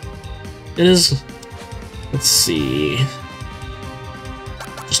 It is... Let's see...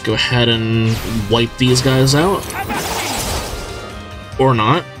 Just go ahead and wipe these guys out. Or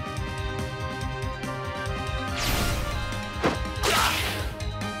not.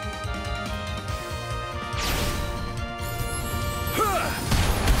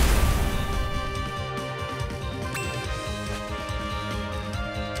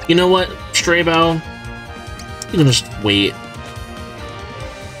 You know what, Straybow? You can just wait.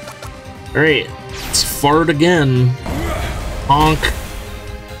 Alright, let's fart again. Honk.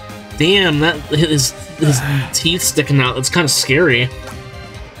 Damn, that his teeth sticking out. That's kind of scary.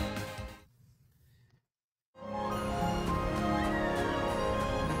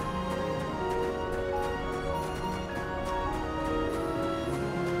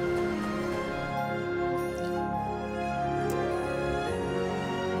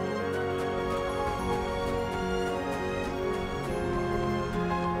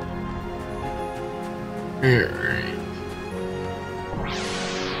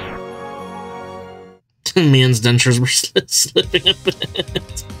 Man's dentures were slipping a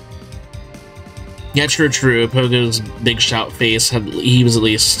bit. Yeah, true. Pogo's big shout face he was at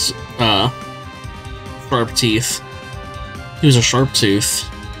least sharp teeth. He was a sharp tooth.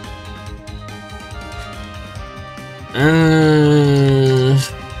 Yeah,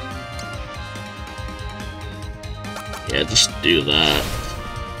 just do that.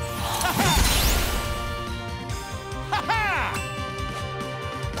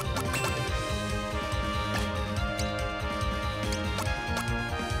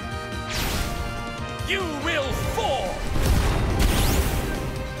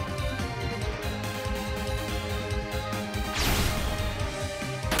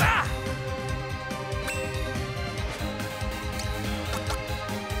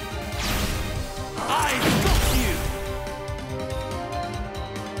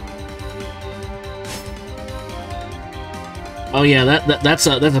 Oh yeah, that's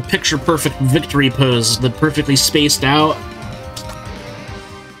a picture perfect victory pose. The perfectly spaced out.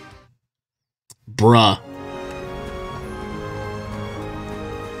 Bruh.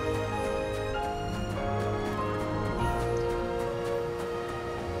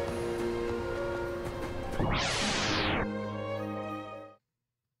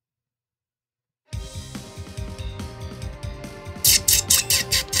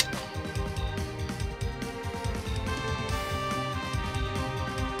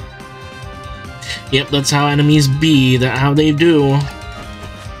 Yep, that's how enemies be. That's how they do.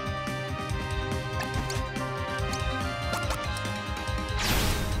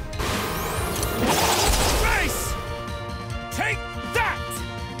 Race! Take that!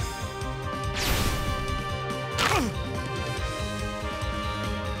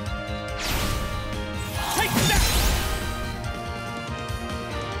 Take that!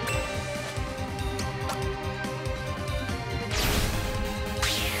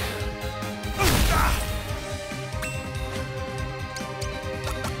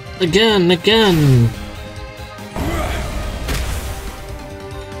 Again.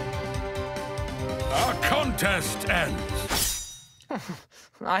 Our contest ends.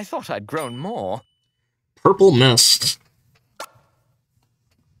 I thought I'd grown more. Purple mist.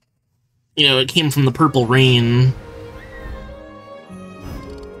 You know, it came from the purple rain.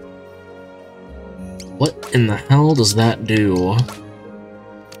 What in the hell does that do?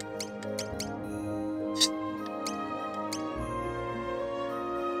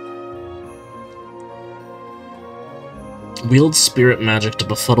 Wield spirit magic to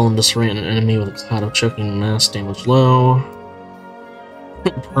befuddle and disarray an enemy with a cloud of choking mass, damage low.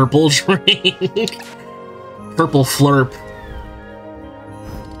 Purple drink. Purple flurp.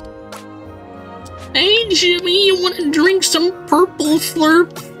 Hey Jimmy, you want to drink some purple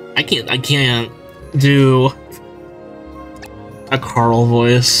flurp? I can't do a Carl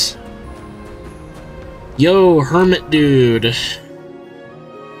voice. Yo, hermit dude.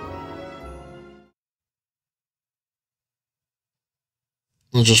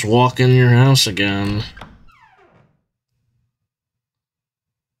 I'll just walk in your house again.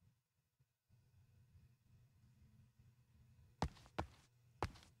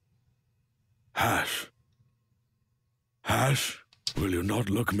 Hash. Hash, will you not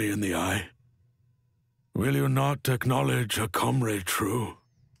look me in the eye? Will you not acknowledge a comrade true?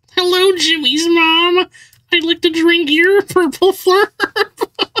 Hello, Jimmy's mom. I'd like to drink your purple flurp.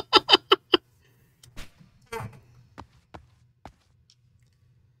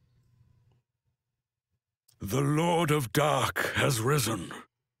 The Lord of Dark has risen.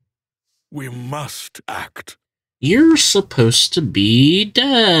 We must act. You're supposed to be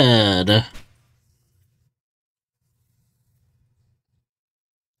dead.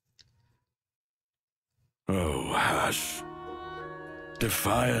 Oh, Hash.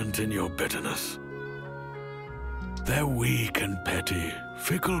 Defiant in your bitterness. They're weak and petty,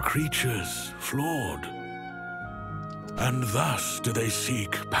 fickle creatures, flawed. And thus do they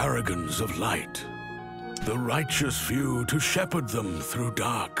seek paragons of light. The righteous few to shepherd them through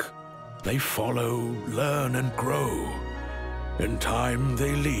dark. They follow, learn, and grow. In time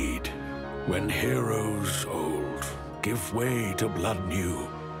they lead, when heroes old give way to blood new.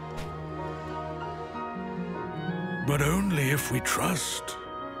 But only if we trust,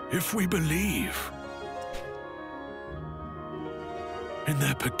 if we believe in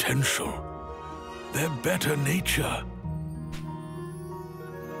their potential, their better nature.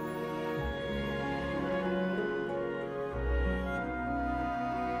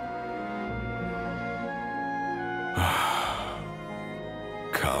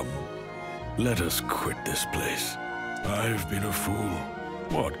 Come, let us quit this place. I've been a fool.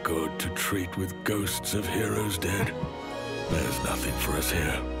 What good to treat with ghosts of heroes dead? There's nothing for us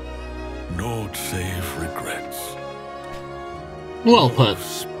here. Naught save regrets. Well put.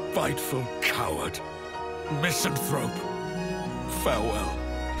 Spiteful coward. Misanthrope. Farewell.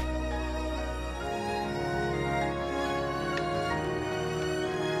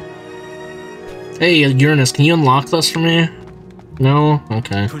 Hey, Uranus, can you unlock this for me? No?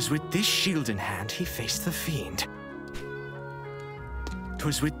 Okay. 'Twas with this shield in hand he faced the fiend.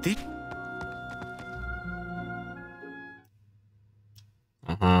 'Twas with this...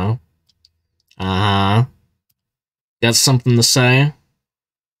 Uh-huh. Uh-huh. Got something to say?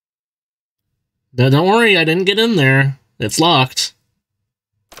 Don't worry, I didn't get in there. It's locked.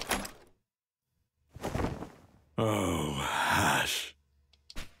 Oh, Hash.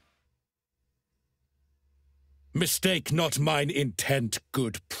 Mistake not mine intent,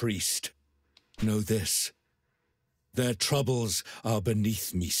 good priest. Know this. Their troubles are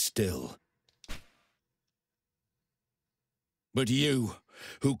beneath me still. But you,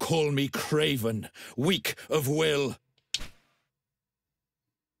 who call me craven, weak of will,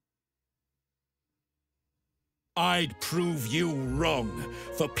 I'd prove you wrong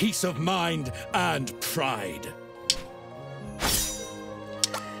for peace of mind and pride.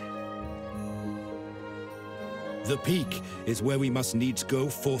 The peak is where we must needs go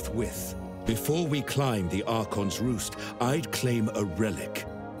forthwith. Before we climb the Archon's roost, I'd claim a relic,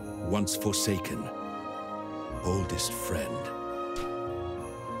 once forsaken. Oldest friend.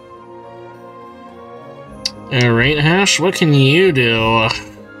 Alright, Hash, what can you do?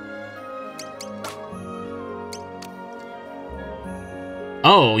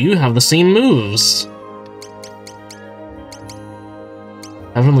 Oh, you have the same moves.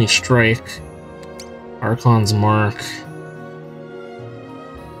 Heavenly Strike. Archon's Mark.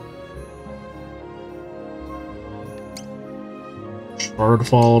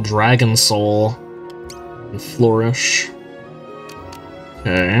 Shardfall, Dragon Soul, and Flourish.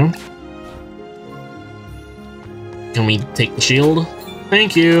 Okay. Can we take the shield?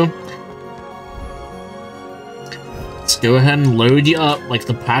 Thank you! Let's go ahead and load you up like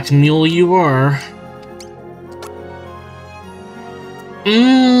the pack mule you are.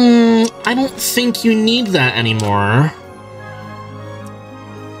 I don't think you need that anymore.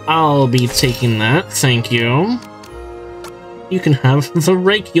 I'll be taking that, thank you. You can have the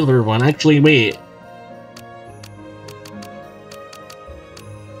regular one. Actually, wait.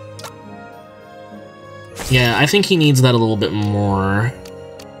 Yeah, I think he needs that a little bit more.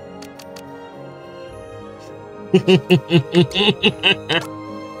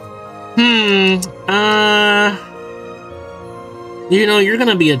 You know, you're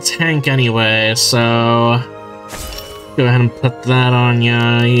gonna be a tank anyway, so... Go ahead and put that on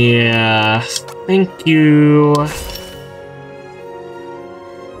ya. Yeah, thank you.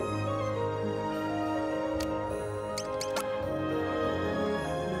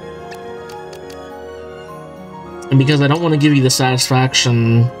 And because I don't want to give you the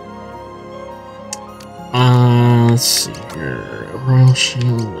satisfaction... let's see here... Royal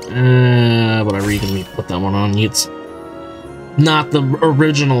Shield... whatever, you can put that one on. It's not the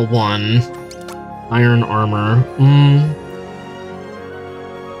original one. Iron Armor.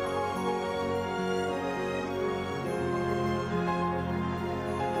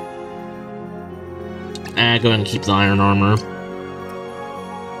 Go ahead and keep the Iron Armor.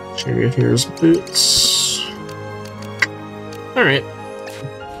 Charioteer's Boots. Alright.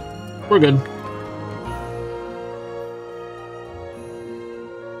 We're good.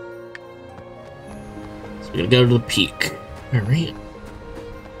 So we're gonna go to the peak. Alright.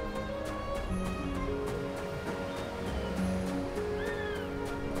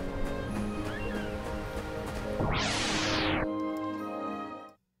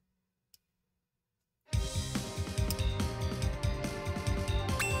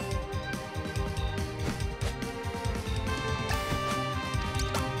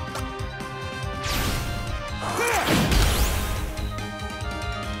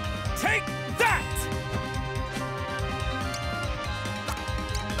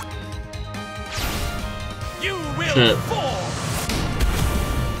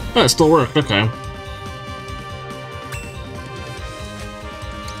 Oh, it still worked, okay.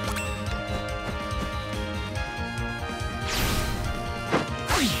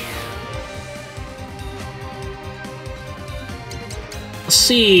 Let's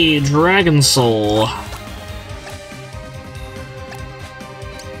see, Dragon Soul.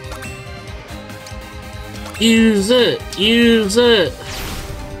 Use it! Use it!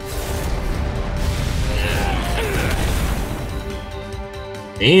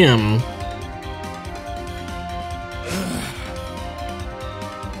 Damn.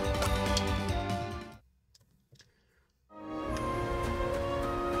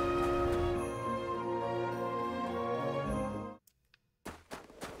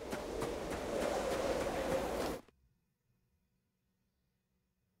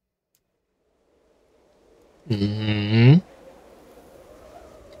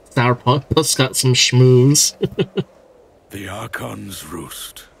 Sourpuss got some schmooze. The Archon's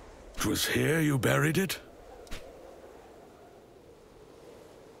roost. 'Twas here you buried it?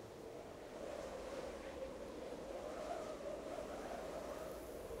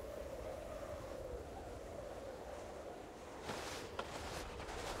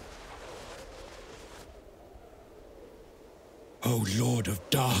 O Lord of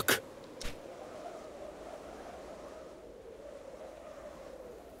Dark!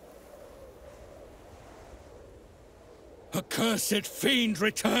 Accursed fiend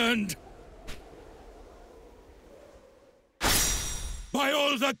returned! By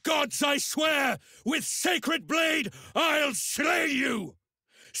all the gods I swear, with sacred blade, I'll slay you!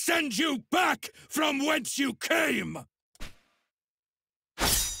 Send you back from whence you came!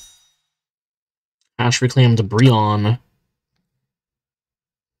 Ash reclaimed Brion.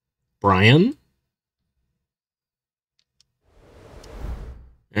 Brian?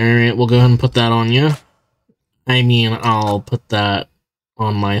 Alright, we'll go ahead and put that on you. I mean, I'll put that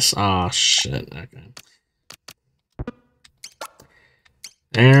on my... Ah, shit. Okay.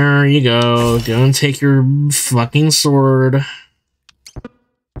 There you go. Go and take your fucking sword.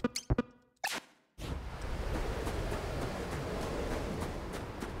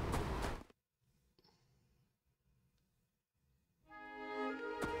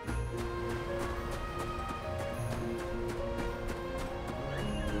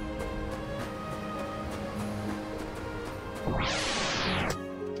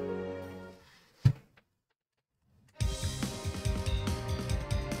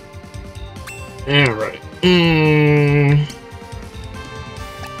 Alright.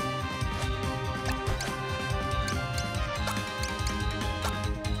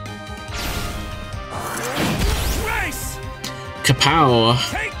 Grace! Kapow!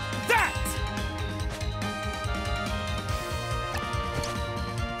 Take that!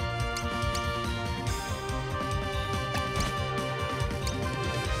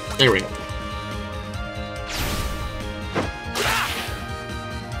 There we go.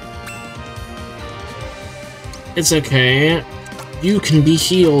 It's okay. You can be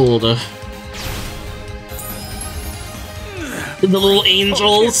healed. The little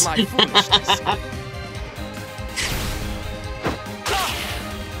angels. Forgive my foolishness.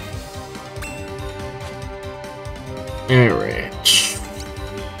 Alright.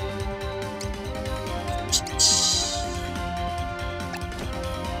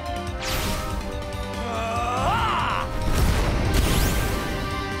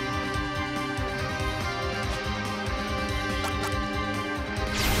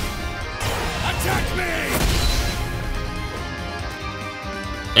 Attack me!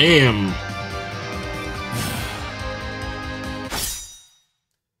 Damn.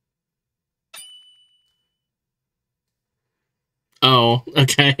 Oh,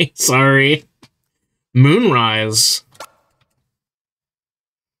 okay. Sorry. Moonrise.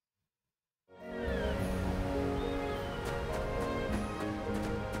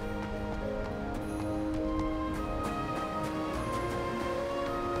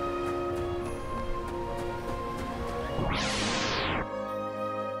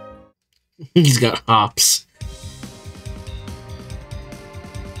 He's got hops.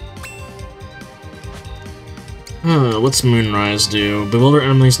 What's Moonrise do? Bewilder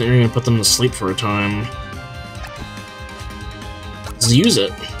enemies in the area and put them to sleep for a time. Let's use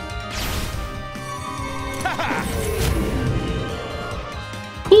it.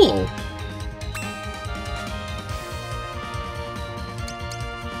 Cool.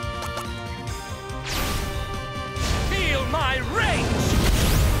 Feel my rage!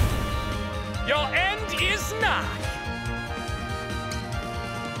 Your end is nigh!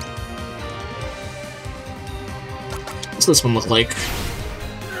 What's this one look like?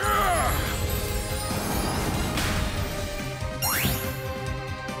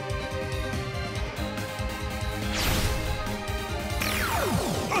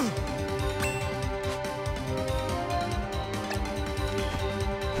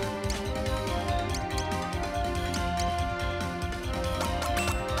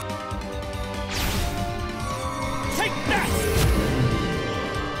 Take that!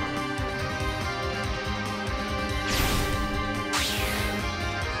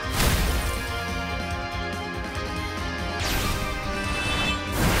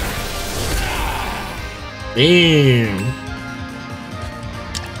 Damn.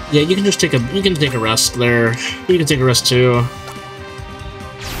 Yeah, you can just take a rest there. You can take a rest too.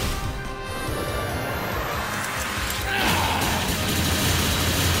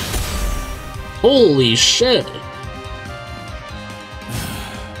 Holy shit.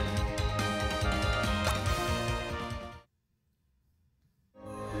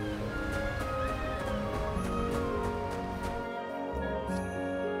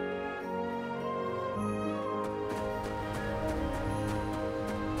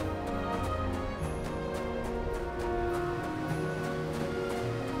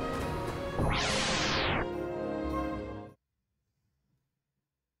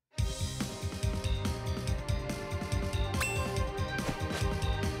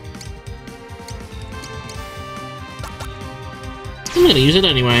 I'm gonna use it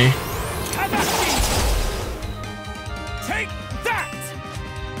anyway. Tadashi! Take that!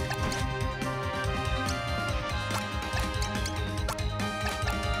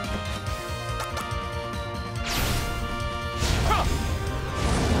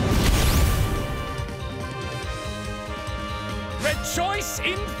 rejoice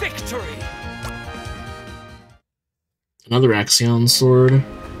in victory! Another Axion sword.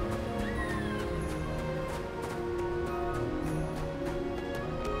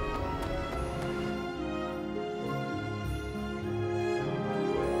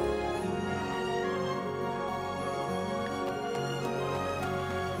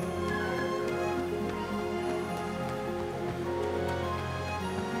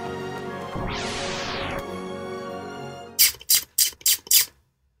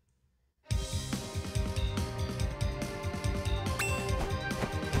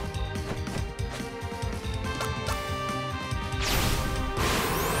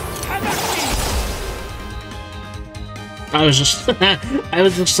 I was just I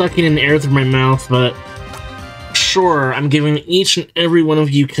was just sucking in air through my mouth, but sure, I'm giving each and every one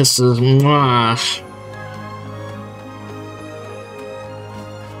of you kisses. Mwah.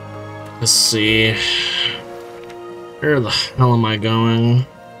 Let's see. Where the hell am I going?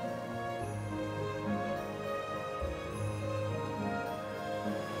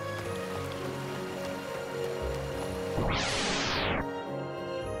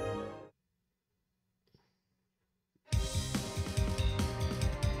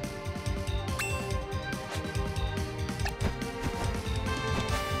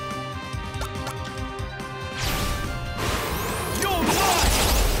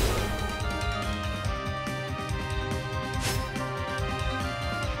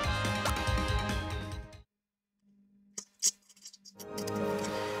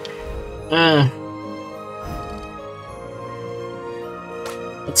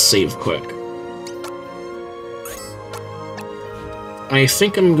 Let's save quick. I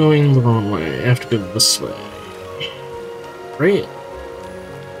think I'm going the wrong way. I have to go this way. Right?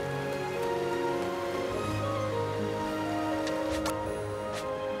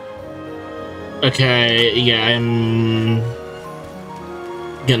 Okay, yeah, I'm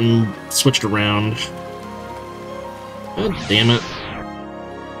getting switched around. God damn it.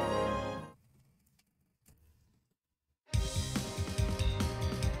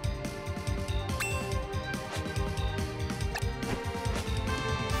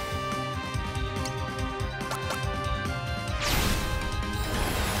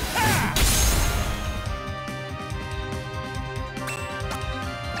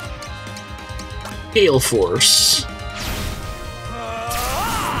 Gale Force.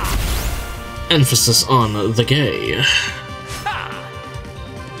 Emphasis on the gay.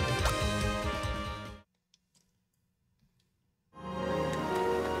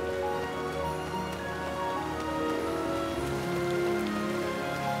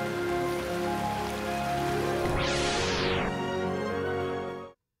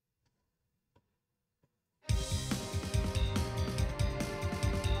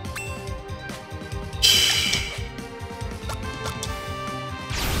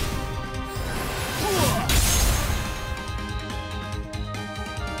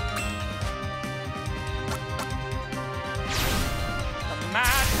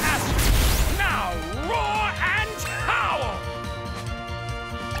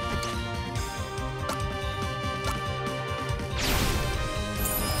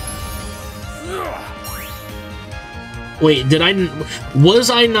 Wait,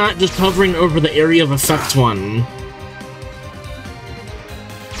 was I not just hovering over the area of effect one?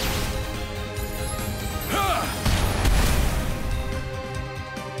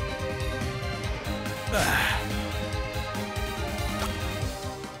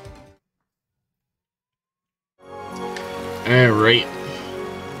 Alright.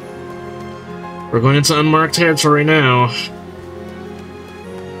 We're going into unmarked territory now.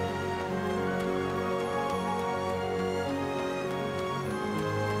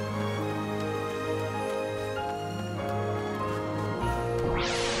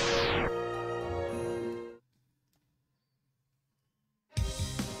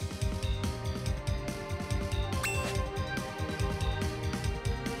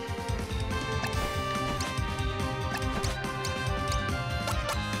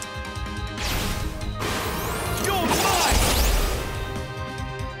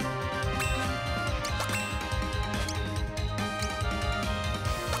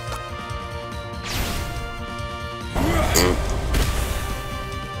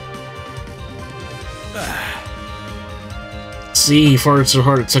 See, he farted so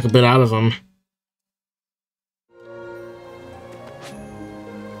hard it took a bit out of him.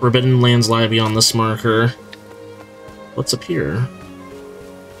 Forbidden lands lie beyond this marker. What's up here?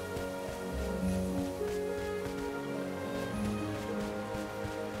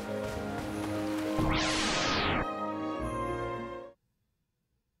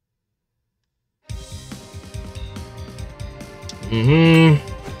 Mm-hmm.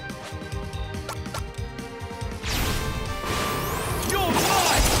 You're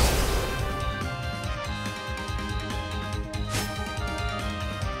mine!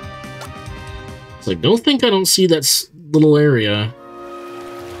 It's like, don't think I don't see that little area.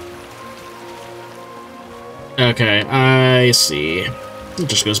 Okay, I see. It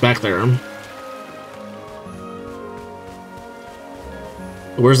just goes back there.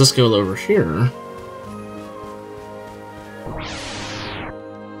 Where's this go over here?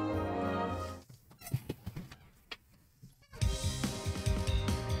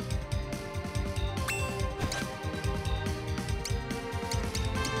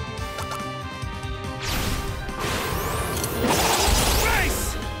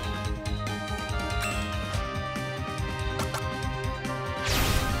 Race!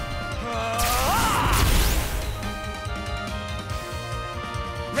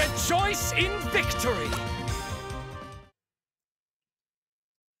 Rejoice in victory!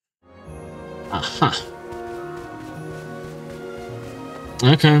 Aha.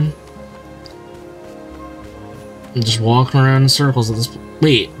 Okay. I'm just walking around in circles at this.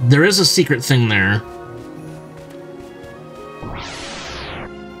 Wait, there is a secret thing there.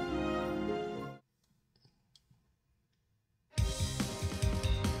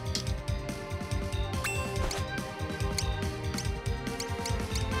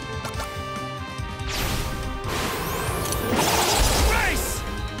 Race!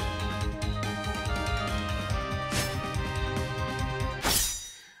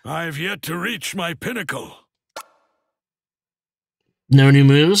 I've yet to reach my pinnacle. No new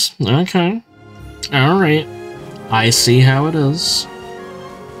moves? Okay. Alright. I see how it is.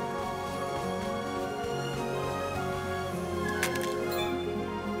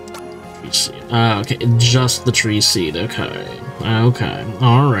 Tree seed. Okay, just the tree seed. Okay. Okay.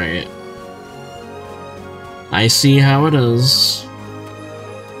 Alright. I see how it is.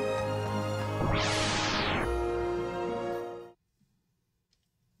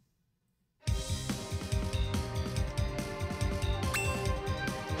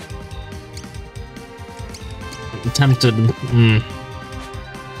 Tempted.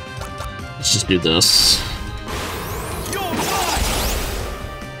 Let's just do this. You're mine!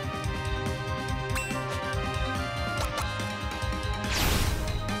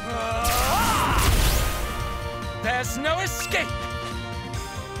 There's no escape!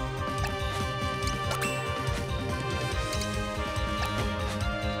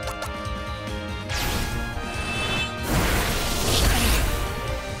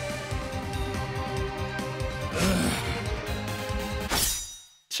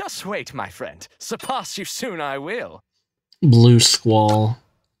 Just wait, my friend. Surpass you soon I will. Blue Squall.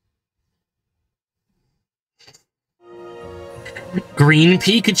 Green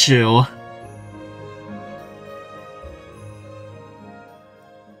Pikachu.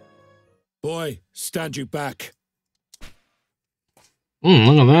 Boy, stand you back.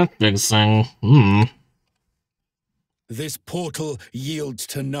 Look at that big thing. This portal yields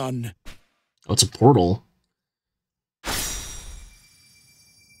to none. Oh, it's a portal.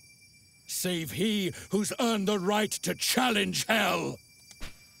 Save he who's earned the right to challenge hell.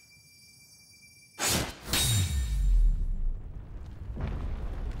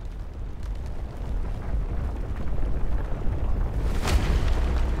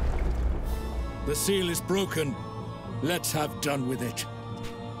 The seal is broken. Let's have done with it.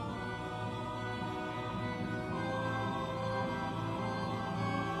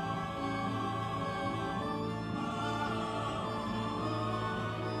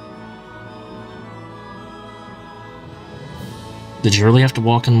 Did you really have to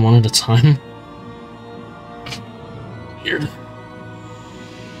walk in one at a time? Weird.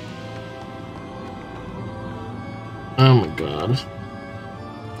 Oh my god.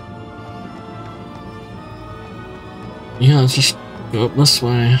 Yeah, let's just go up this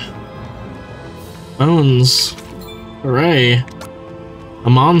way. Bones. Hooray.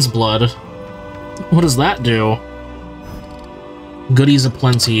 Amon's blood. What does that do? Goodies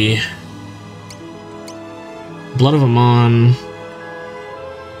aplenty. Blood of Amon.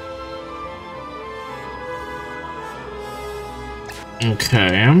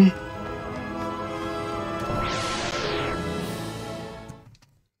 Okay.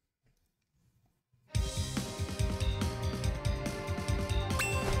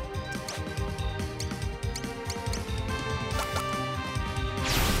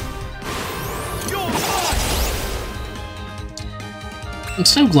 I'm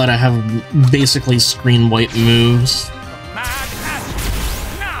so glad I have basically screen wipe moves. Mad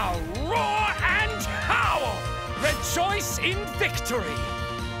Azure! Now roar and howl! Rejoice in victory!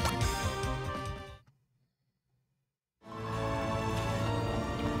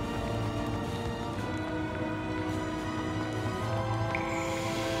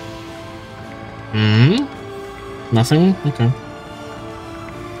 Hmm? Nothing? Okay.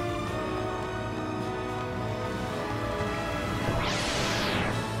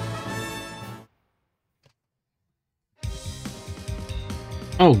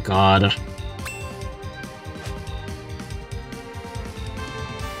 Oh god.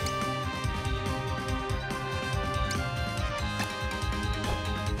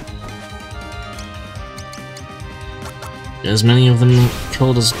 As many of them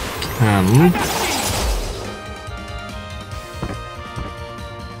killed as can.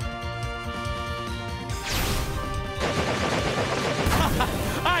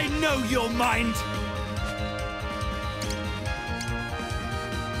 I know your mind!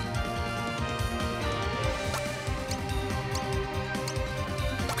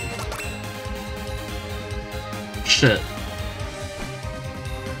 Shit.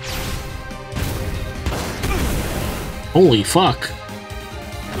 Holy fuck.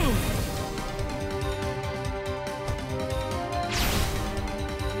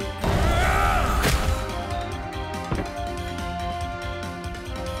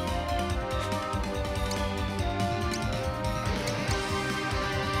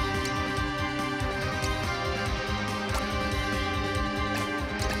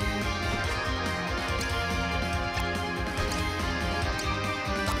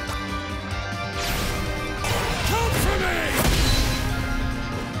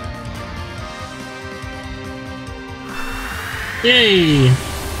 Yay!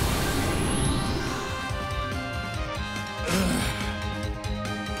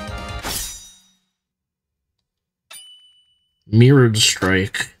 Mirrored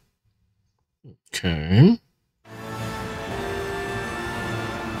strike. Okay.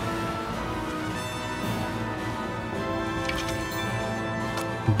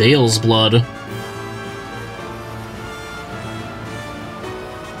 Bale's blood.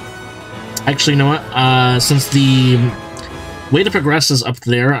 Actually, you know what? Since the way to progress is up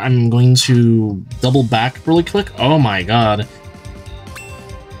there, I'm going to double back really quick. Oh my god.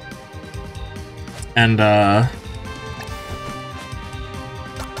 And,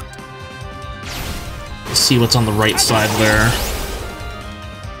 see what's on the right side there.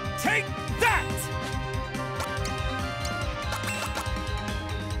 Take that!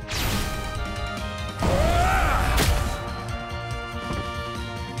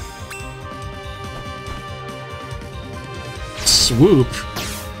 Swoop.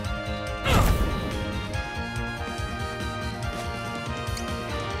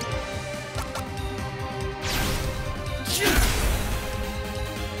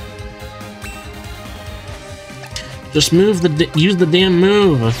 Just move use the damn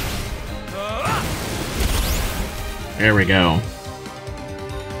move. There we go.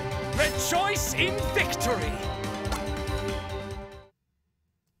 Rejoice in victory!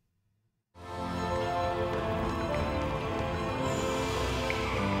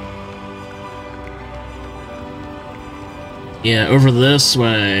 Yeah, over this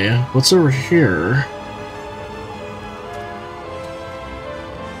way. What's over here?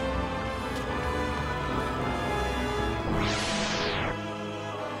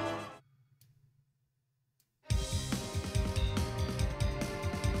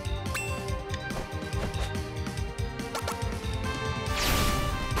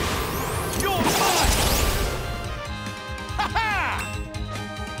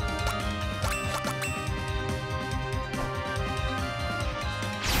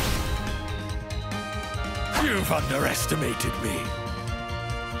 You've underestimated me.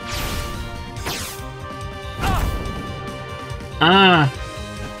 Ah!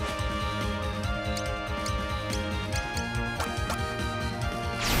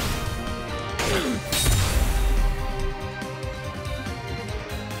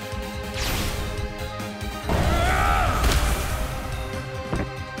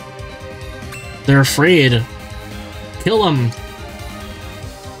 They're afraid. Kill them.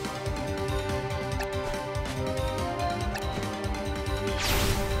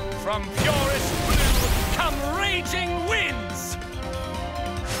 From purest blue come raging winds!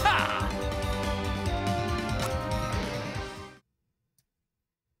 Ha!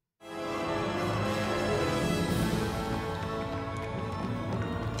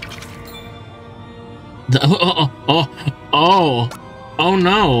 Oh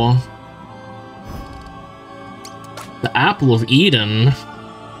no. The Apple of Eden.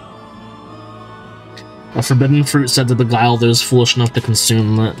 A forbidden fruit said to beguile those foolish enough to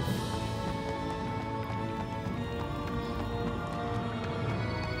consume it.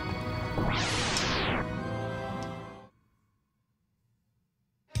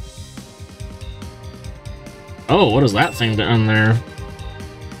 Oh, what is that thing down there?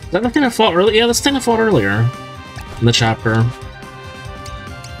 that the thing I fought earlier? Yeah, that's the thing I fought earlier in the chapter.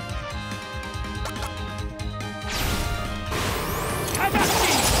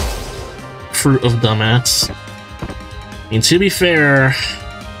 Fruit of dumbass. I mean, to be fair,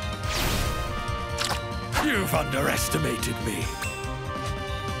 You've underestimated me.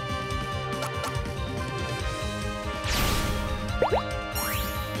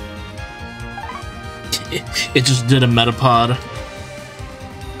 it just did a metapod.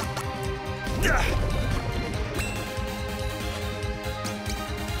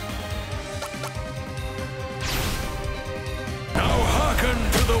 Now hearken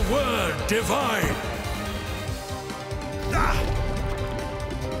to the word divine.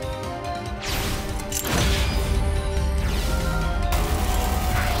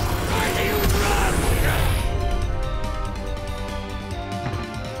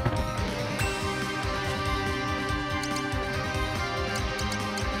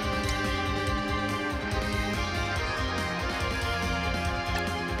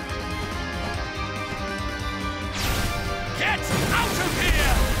 Get out of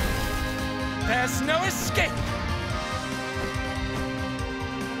here! There's no escape!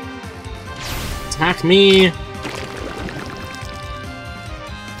 Attack me!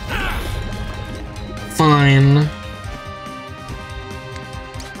 Fine.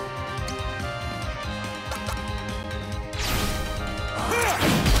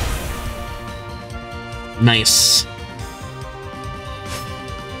 Nice.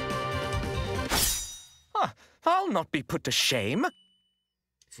 I'll not be put to shame.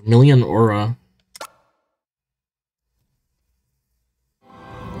 Vermilion Aura.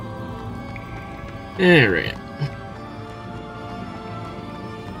 Alright.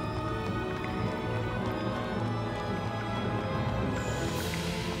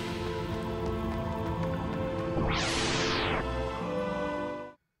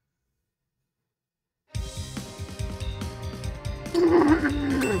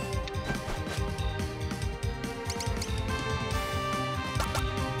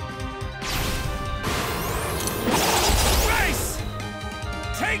 Grace!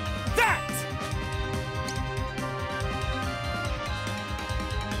 Take that!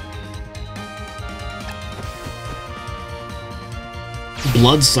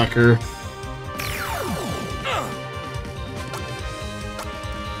 Bloodsucker.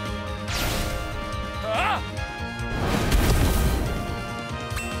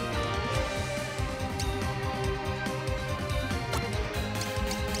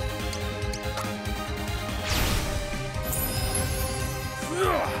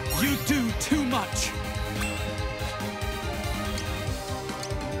 You do too much.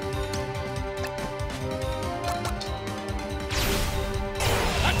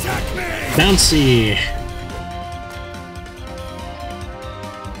 Attack me! Bouncy.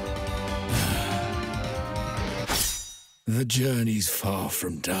 The journey's far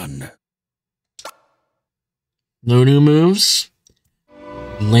from done. No new moves?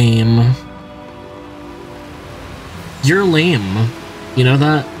 Lame. You're lame. You know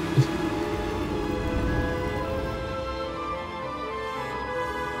that?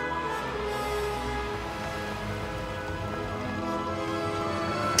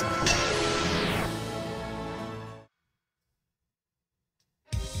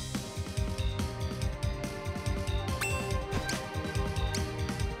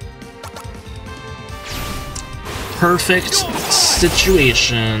 Perfect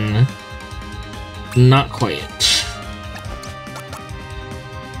situation. Not quite.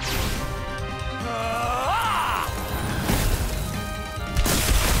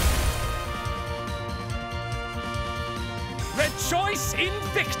 Rejoice in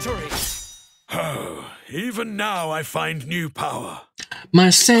victory! Oh, even now I find new power.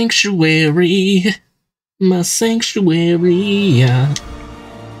 My sanctuary. My sanctuary. Yeah.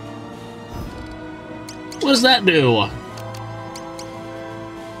 What does that do?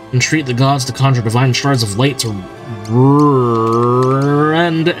 Entreat the gods to conjure divine shards of light to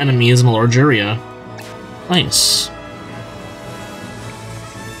rend enemies in a large area. Nice.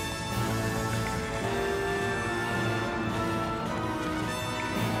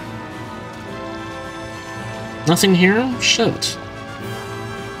 Nothing here? Shoot.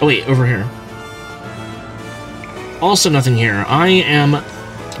 Oh wait, over here. Also nothing here.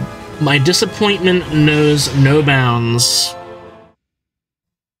 My disappointment knows no bounds.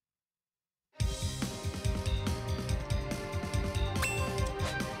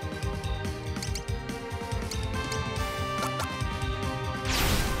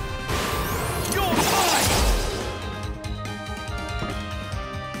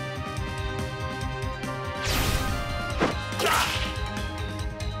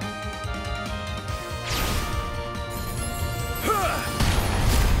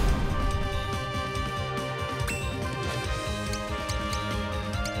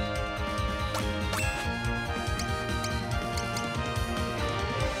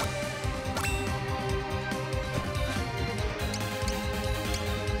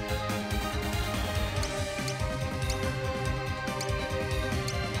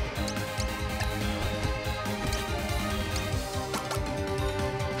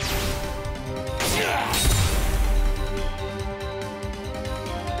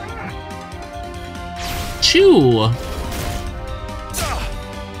 Shoo!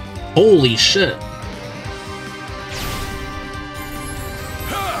 Holy shit.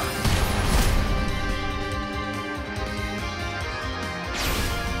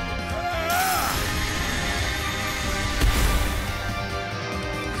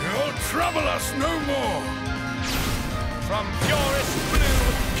 You'll trouble us no more. From purest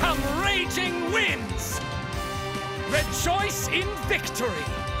blue come raging winds. Rejoice in victory.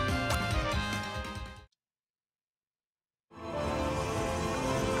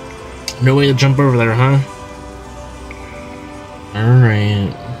 No way to jump over there, huh?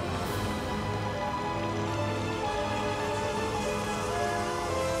 Alright.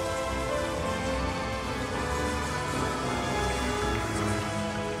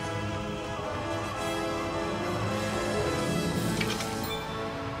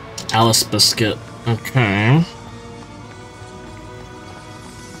 Alice Biscuit. Okay.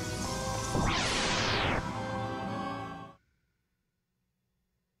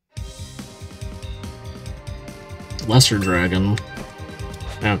 Lesser Dragon.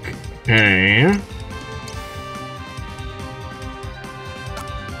 Okay.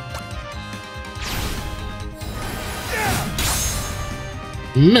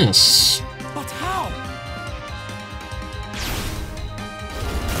 Miss. But how?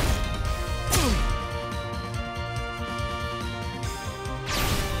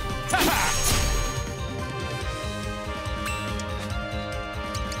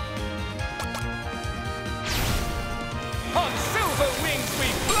 On silver wings we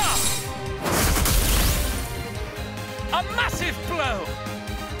fly! A massive blow!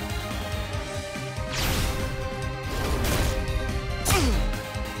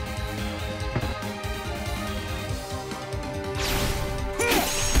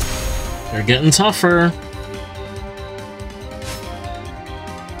 They're getting tougher.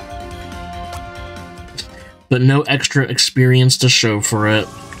 But no extra experience to show for it.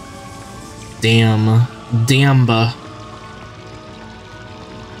 Damn. Damba.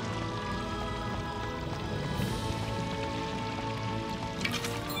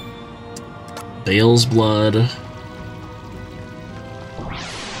 Bale's Blood.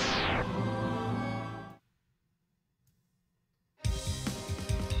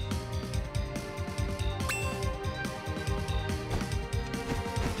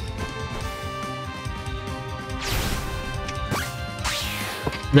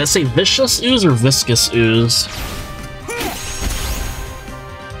 Did I say Vicious Ooze or Viscous Ooze?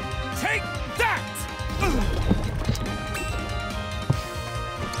 Take that!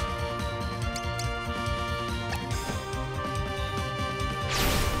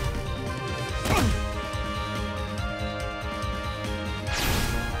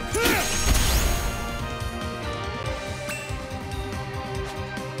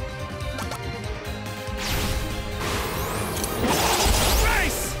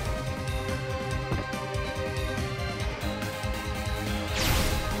 Race!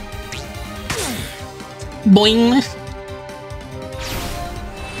 Boing!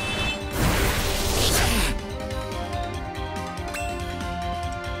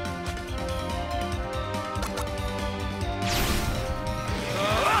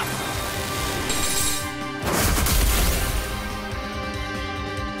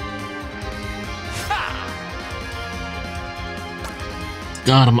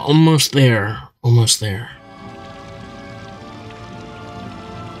 God, I'm almost there. Almost there.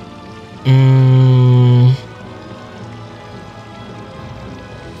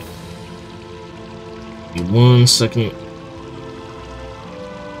 Give me 1 second.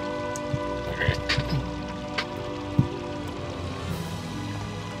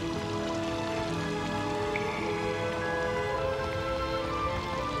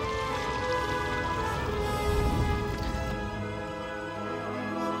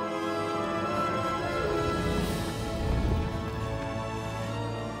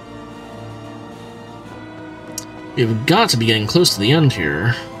 We've got to be getting close to the end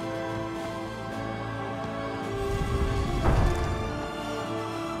here.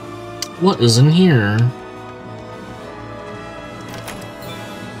 What is in here?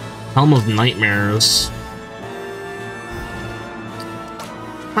 Helm of Nightmares.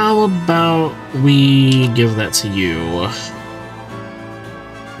 How about we give that to you?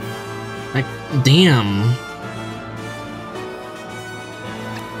 Like, damn.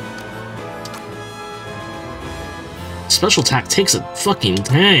 Special attack takes a fucking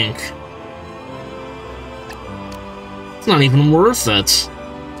tank. It's not even worth it.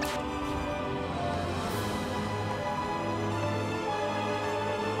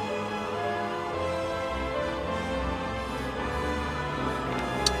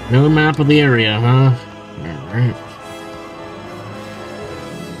 No map of the area, huh? Alright.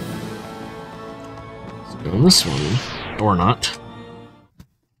 Let's go on this one. Or not.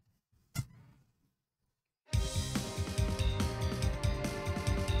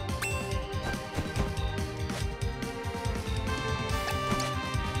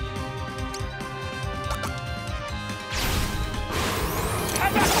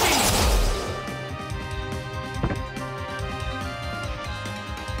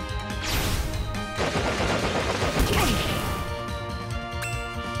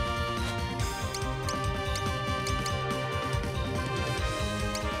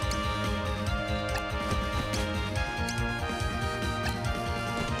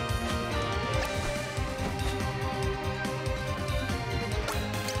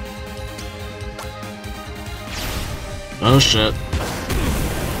 Oh shit.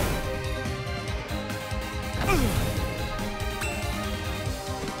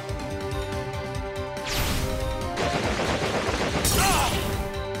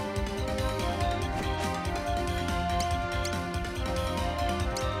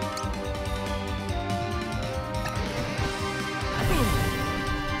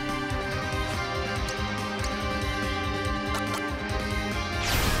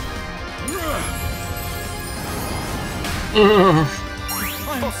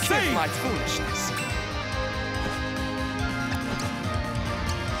 Forgive my foolishness.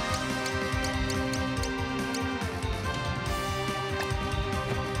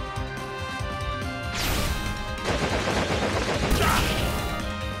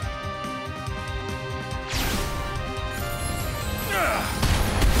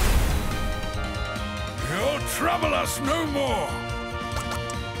 You'll trouble us no more.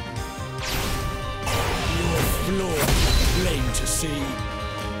 Your floor, plain to see.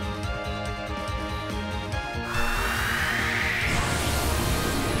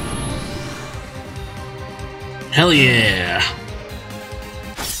 Hell yeah!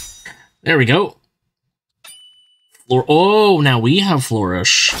 There we go. Oh, now we have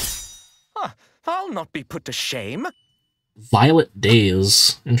Flourish. Huh, I'll not be put to shame. Violet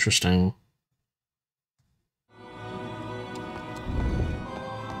Days. Interesting.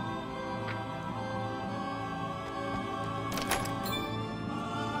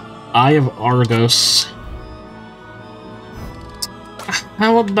 Eye of Argos.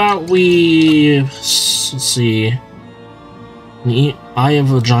 How about we... Let's see. The Eye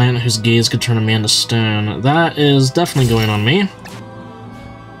of a Giant whose gaze could turn a man to stone. That is definitely going on me.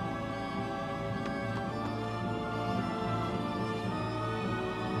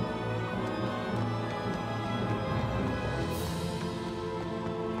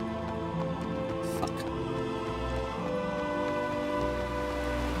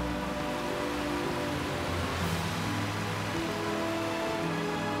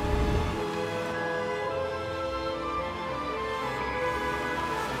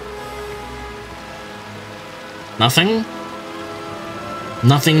 Nothing?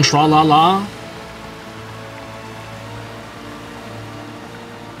 Nothing tra-la-la?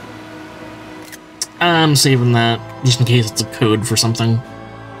 I'm saving that, just in case it's a code for something.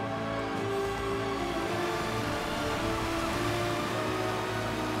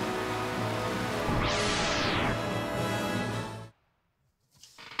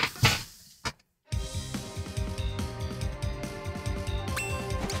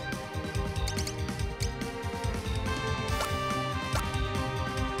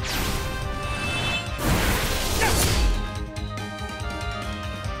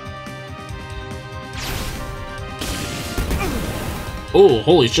 Oh,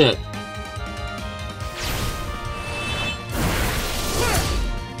 holy shit.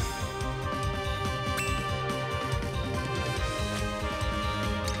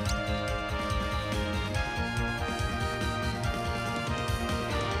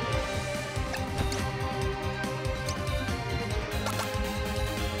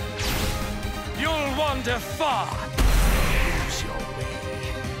 You'll wander far. Lose your way.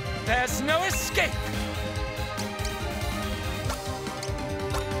 There's no escape.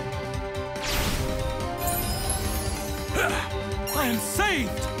 I am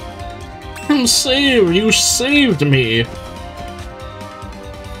saved! I'm saved! You saved me!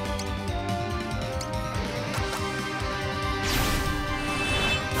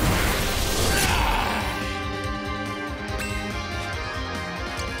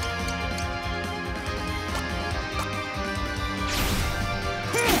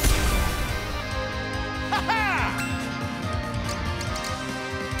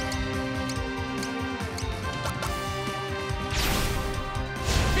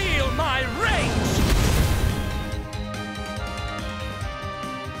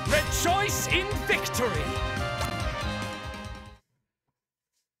 rejoice in victory!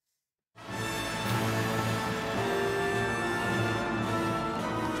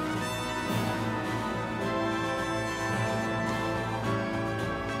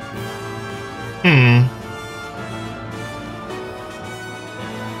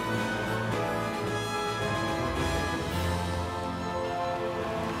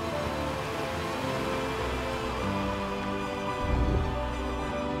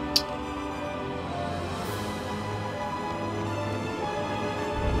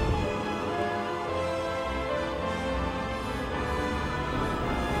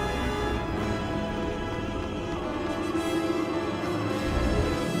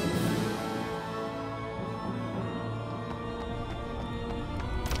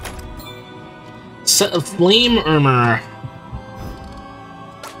 Set of flame armor.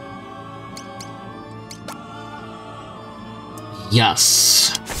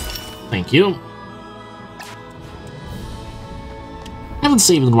 Yes. Thank you. I haven't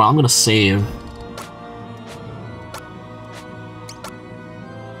saved in a while. I'm gonna save.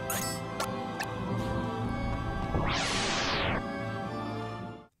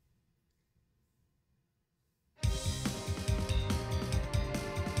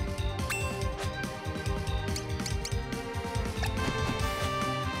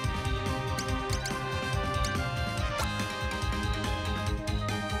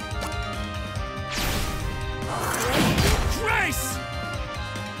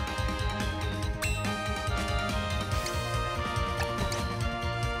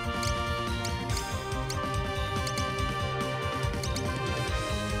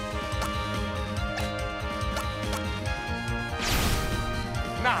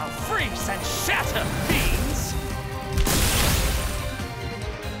 Now freeze and shatter, fiends!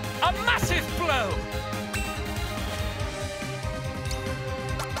 A massive blow!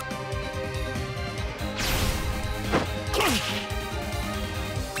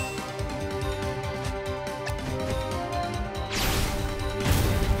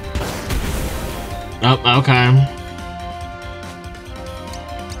 Oh, okay.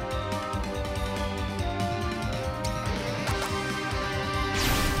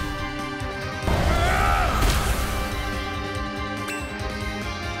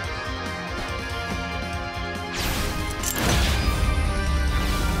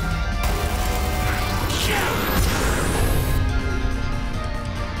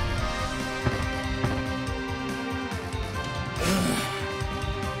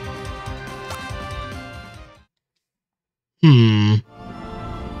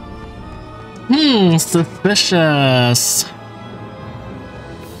 Suspicious.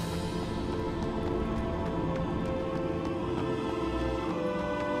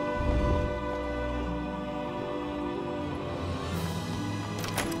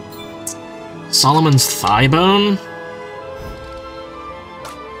 Solomon's thigh bone?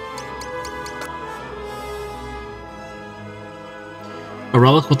 A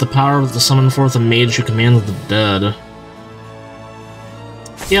relic with the power to summon forth a mage who commands the dead.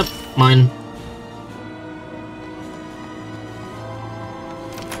 Yep, mine.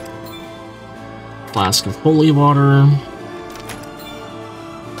 Flask of holy water.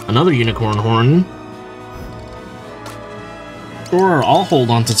 Another unicorn horn. Sure, I'll hold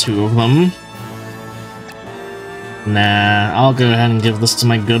on to 2 of them. Nah, I'll go ahead and give this to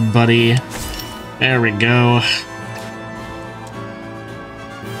my good buddy. There we go.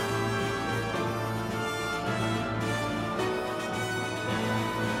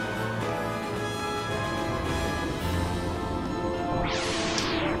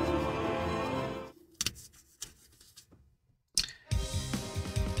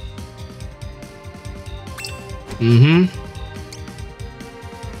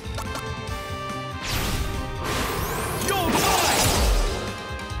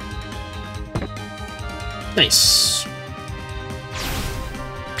 Nice.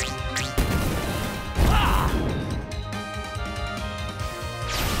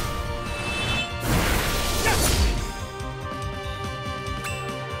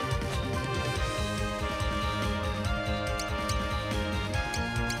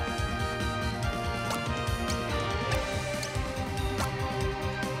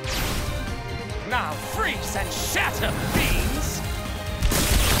 Now freeze and shatter, fiends!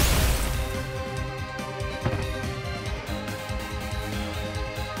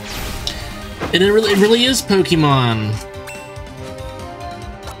 And it really is Pokemon.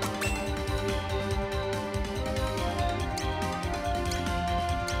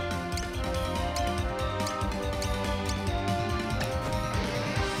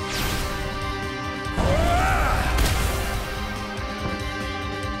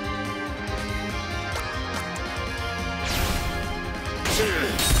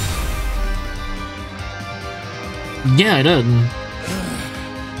 Yeah, I did.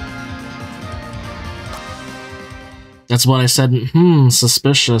 That's what I said,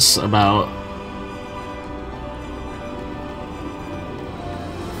 suspicious about.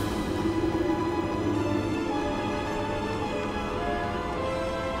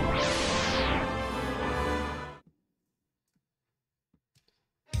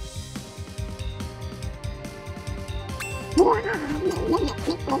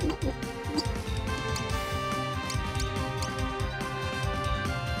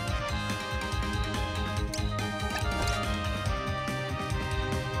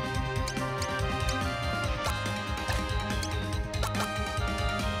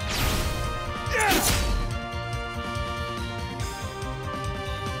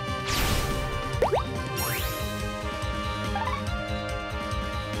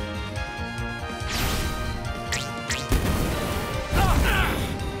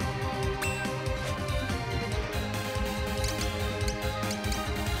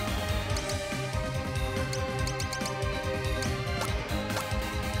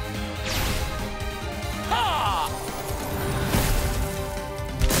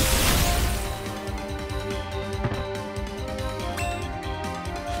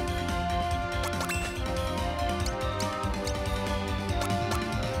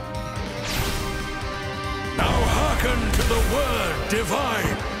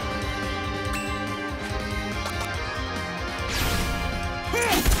 Divine!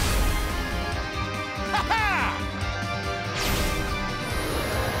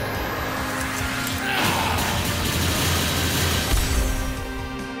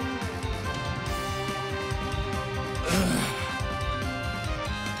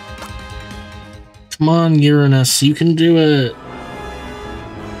 Come on, Uranus, you can do it.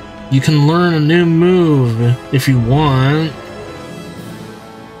 You can learn a new move if you want.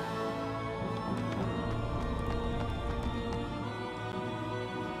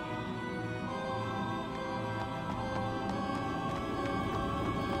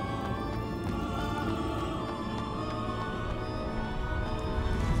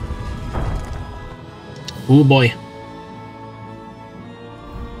 Oh boy.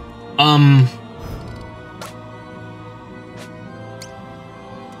 I'm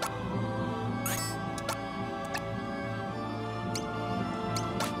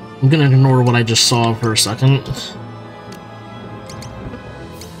gonna ignore what I just saw for a second.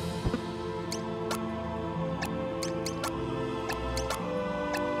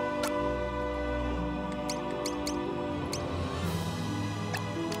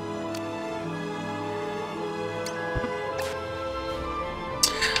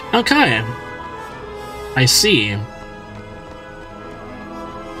 Okay. I see.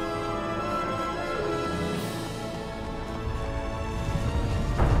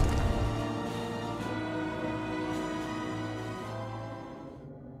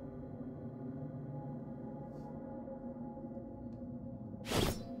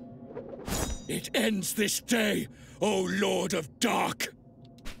 It ends this day, O Lord of Dark!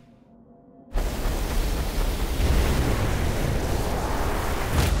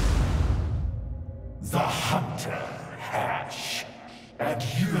 The hunter, Hash, and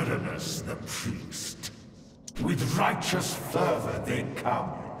Uranus the priest. With righteous fervor they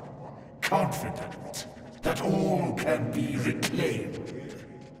come, confident that all can be reclaimed,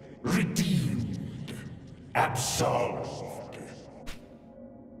 redeemed, absolved.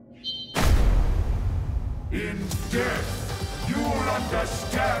 In death, you'll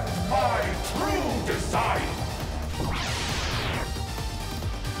understand my true design!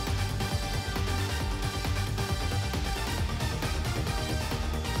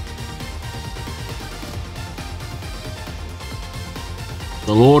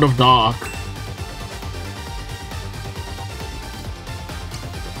 The Lord of Dark.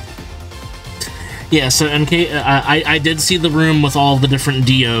 Yeah, so in case, I did see the room with all the different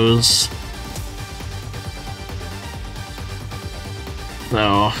DOs.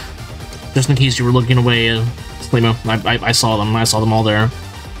 So, just in case you were looking away, Slimo, I saw them. I saw them all there.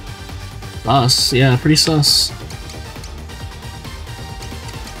 Sus, yeah, pretty sus.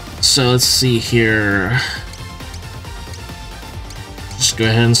 So let's see here. Just go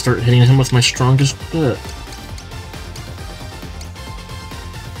ahead and start hitting him with my strongest bit.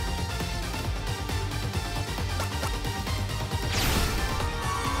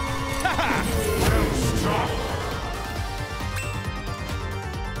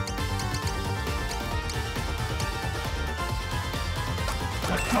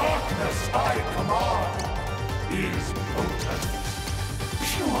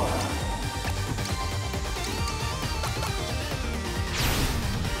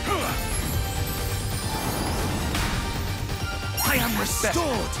 I am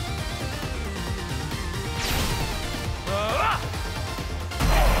restored!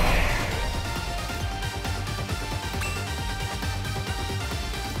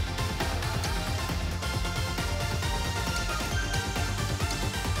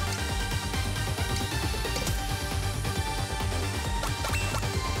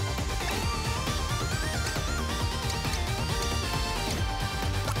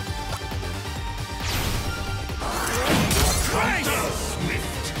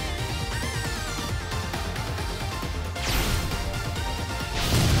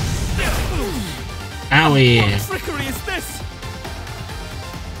 Owie. What trickery is this?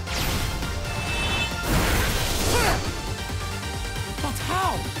 But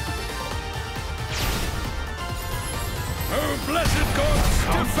how? Oh, blessed gods,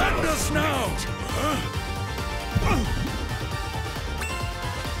 defend us now!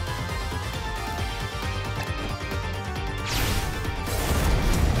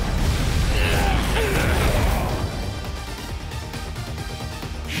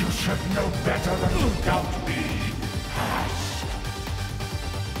 You should know better than to doubt me, Ash.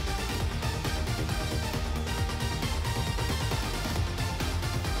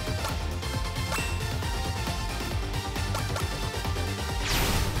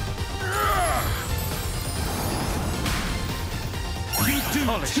 You do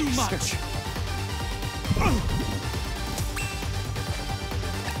too much!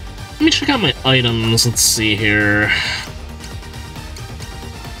 Let me check out my items. Let's see here.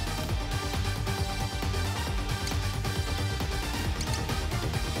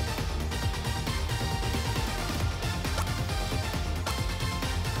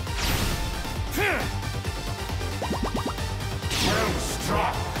 Well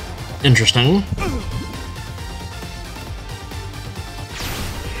struck. Interesting.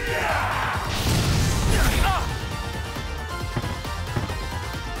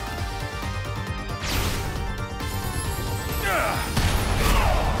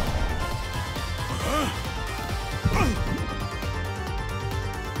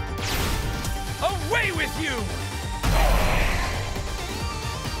 Away with you!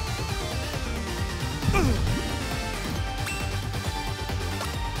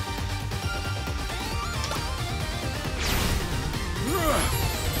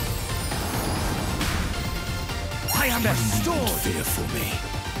 I am restored! Fear for me.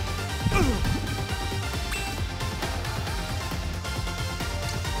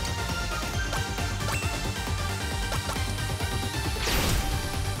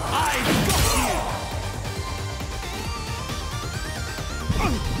 I've got you!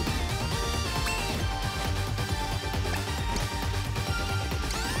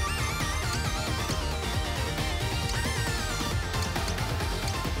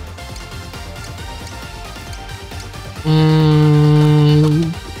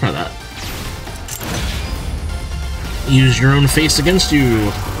 Try that. Use your own face against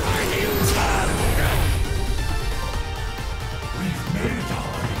you. We've made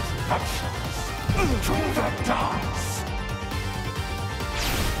our introductions to the dance.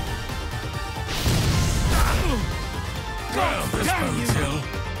 Well, this bodes ill.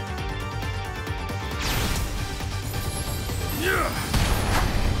 Yeah.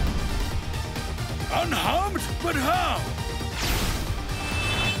 Unharmed? But how?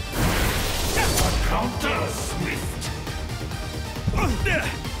 A counter swift.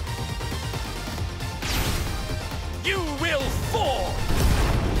 You will fall!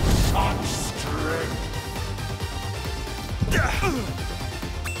 Such strength.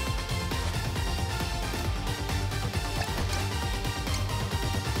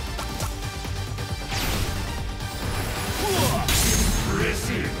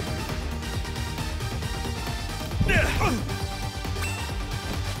 Impressive.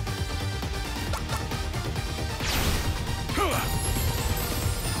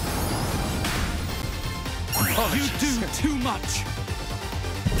 You do too much!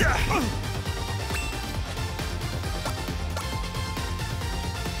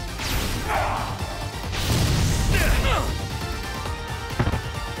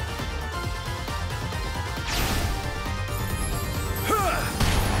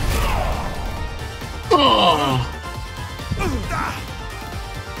 Oh.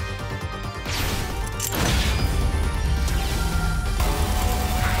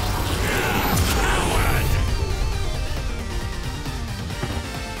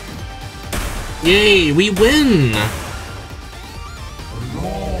 Yay, we win!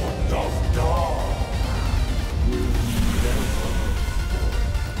 Lord of Dawn.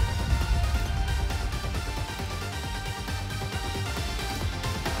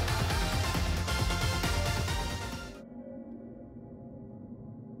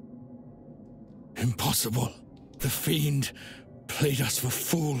 Impossible. The fiend played us for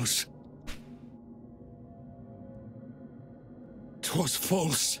fools. 'Twas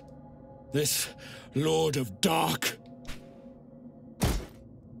false. This Lord of Dark.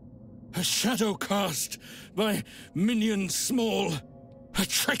 A shadow cast by minion small. A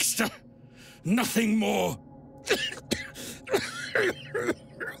trickster. Nothing more.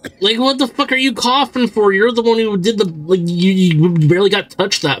 Like, what the fuck are you coughing for? You're the one who did the... Like, you barely got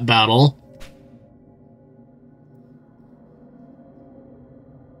touched that battle.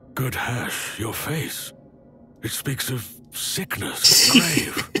 Good Hash, your face. It speaks of sickness,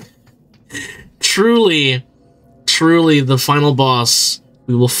 grave. Truly, the final boss.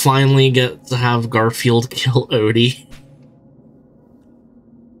 We will finally get to have Garfield kill Odie.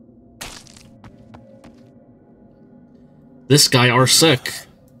 This guy are sick.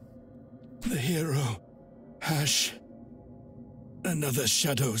 The hero, Hash. Another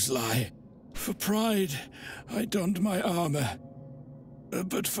shadow's lie. For pride, I donned my armor.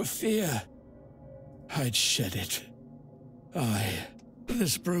 But for fear, I'd shed it.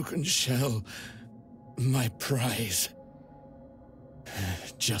 This broken shell, my prize.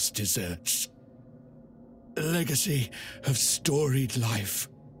 Just deserts. A legacy of storied life.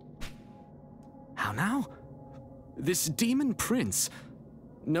 How now? This demon prince,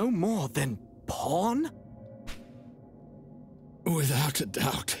 no more than pawn? Without a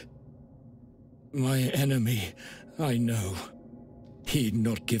doubt. My enemy, I know. He'd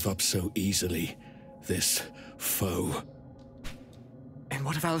not give up so easily, this foe. And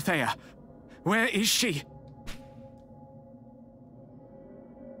what of Althea? Where is she?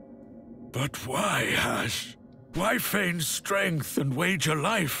 But why, Hash? Why feign strength and wager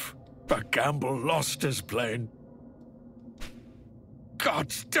life? A gamble lost is plain.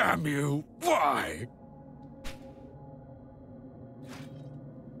 God damn you, why?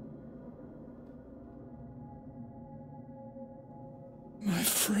 My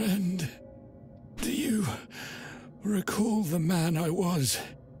friend, do you recall the man I was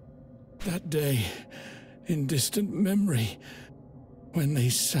that day in distant memory when they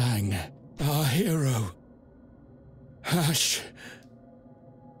sang our hero? Hash,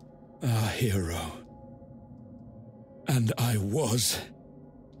 our hero. And I was.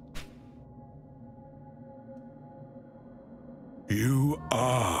 You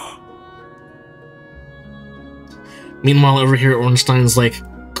are. Meanwhile, over here, Ornstein's like,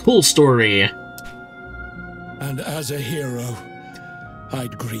 cool story. And as a hero,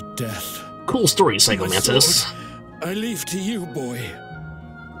 I'd greet death. Cool story, Psycho Mantis. I leave to you, boy.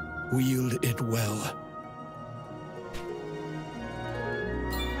 Wield it well.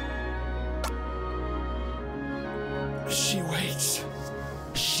 She waits.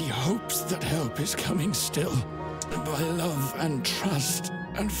 She hopes that help is coming still. By love and trust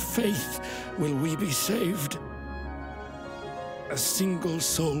and faith will we be saved. A single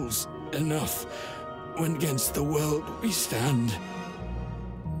soul's enough when against the world we stand.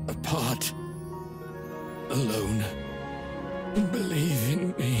 Apart. Alone. Believe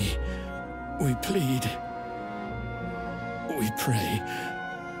in me. We plead. We pray.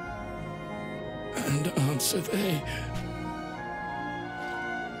 And answer they.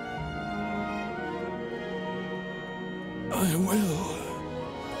 I will.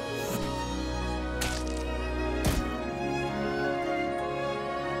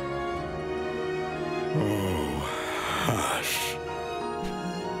 Oh, hush.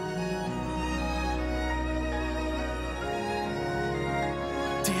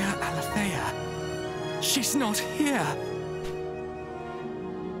 Dear Alethea, she's not here.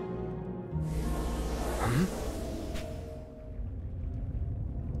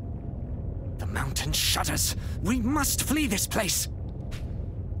 The mountain shudders. We must flee this place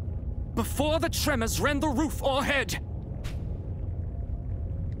before the tremors rend the roof o'erhead.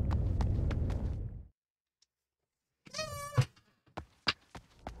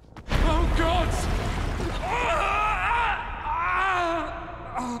 Oh, gods!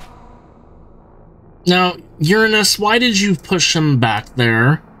 Now, Uranus, why did you push him back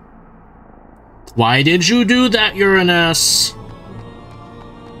there? Why did you do that, Uranus?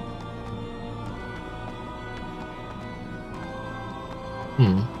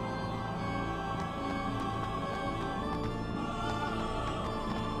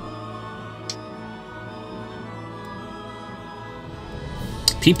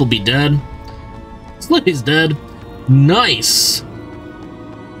 People be dead. Slippy's dead. Nice!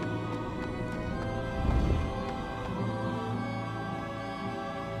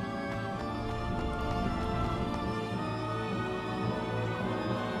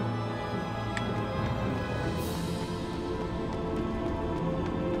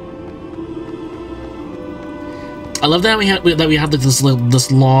 I love that we had like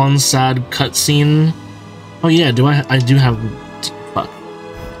this long, sad cutscene. Oh yeah, I do have. Fuck.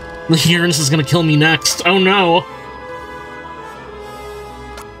 The Uranus is gonna kill me next. Oh no.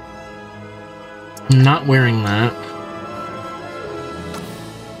 I'm not wearing that.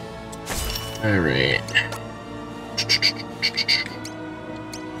 Alright.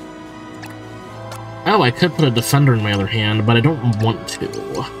 Oh, I could put a defender in my other hand, but I don't want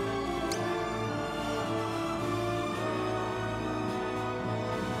to.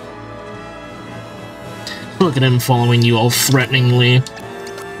 Look at him following you all threateningly.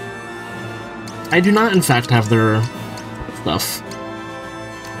 I do not, in fact, have their stuff.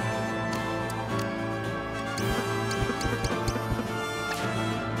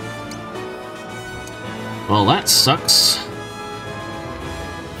 Well, that sucks.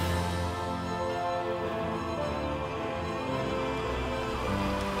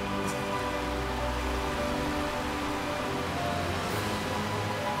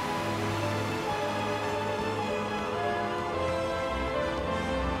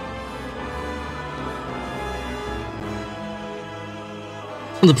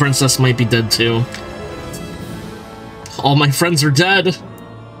 The princess might be dead too. All my friends are dead.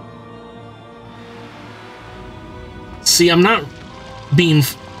 See, I'm not being...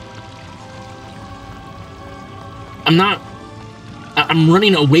 I'm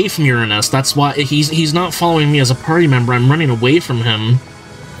running away from Uranus. That's why he's not following me as a party member. I'm running away from him.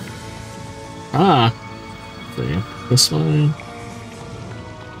 Ah. See, this one...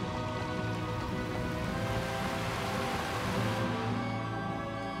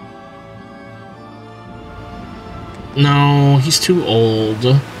 No, he's too old.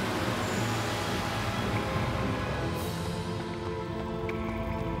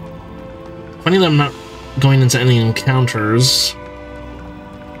 Funny that I'm not going into any encounters.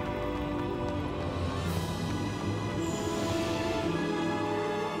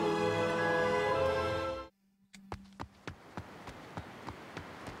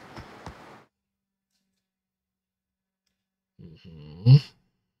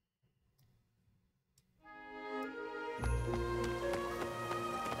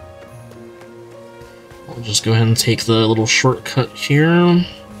 I'll just go ahead and take the little shortcut here.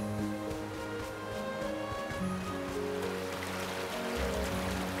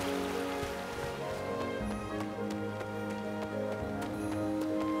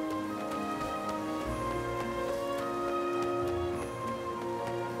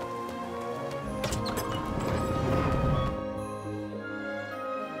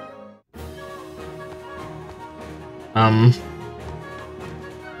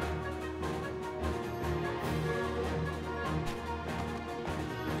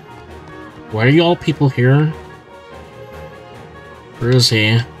 Why are you all people here? Where is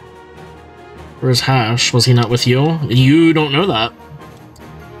he? Where's Hash? Was he not with you? You don't know that.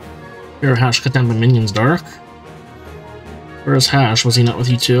 Here, Hash, cut down the minions, Dark. Where's Hash? Was he not with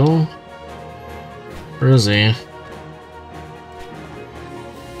you too? Where is he?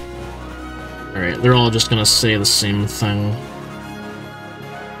 Alright, they're all just gonna say the same thing.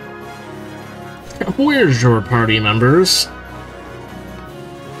 Where's your party members?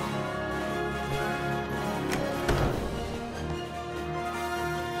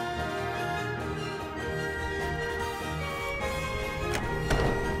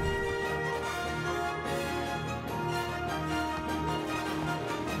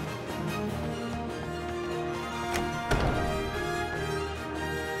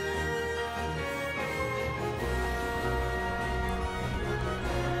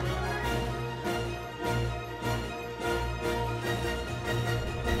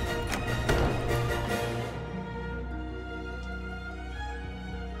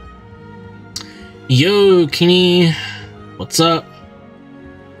 Yo, Kenny, what's up?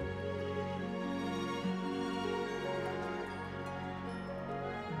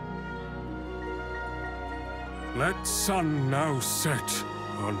 Let sun now set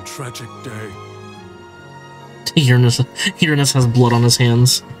on tragic day. Uranus has blood on his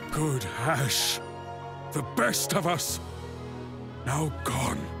hands. Good Hash, the best of us, now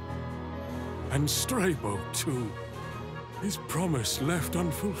gone. And Strabo too, his promise left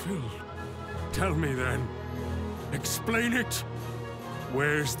unfulfilled. Tell me then, explain it.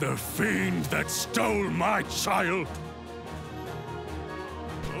 Where's the fiend that stole my child?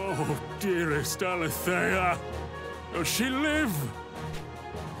 Oh, dearest Alethea, does she live?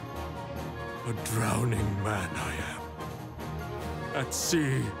 A drowning man I am. At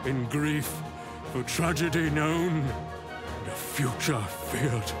sea, in grief, for tragedy known, and a future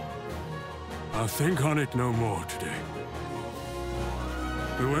feared. I'll think on it no more today.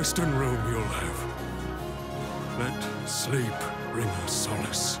 The western room you'll have. Let sleep bring us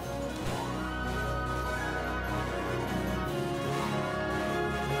solace.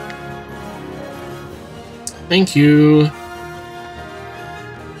 Thank you.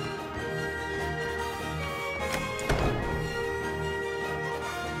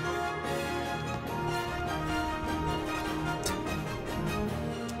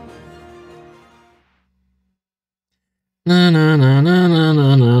 Na na na na na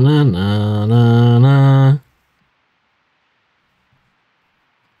na na na na na.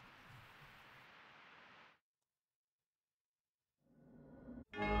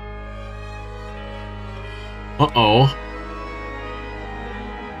 Uh-oh.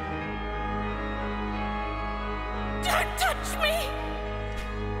 Don't touch me!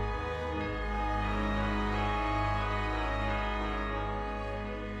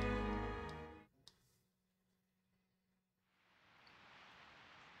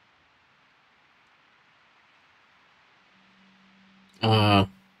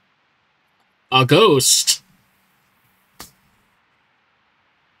 A ghost.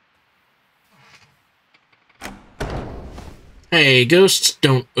 Hey, ghosts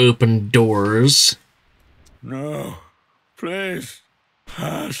don't open doors. No, please,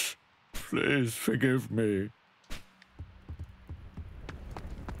 Hash, please forgive me.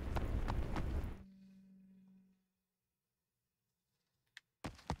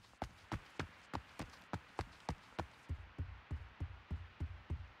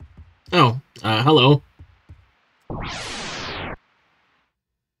 Oh, hello.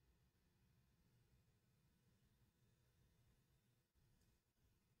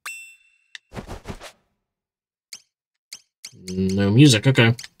 No music,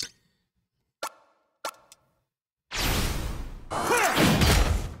 okay.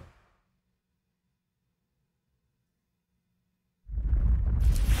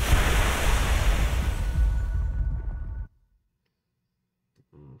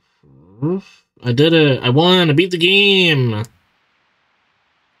 I did it. I won. I beat the game.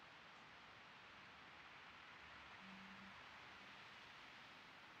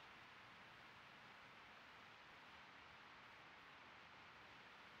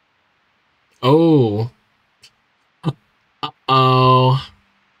 Oh. Uh-oh.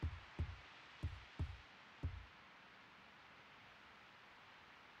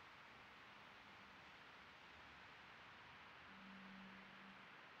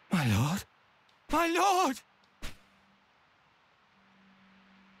 My lord? My lord!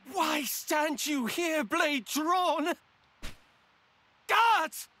 Why stand you here, blade drawn?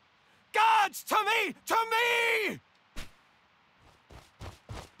 Guards! Guards! To me! To me!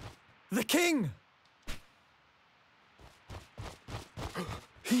 The king!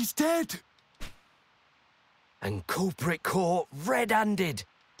 He's dead! And culprit caught red-handed.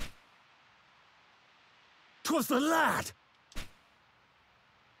 'Twas the lad!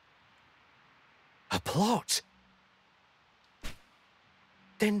 A plot?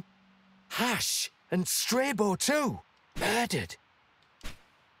 Then Hash and Strabo too, murdered.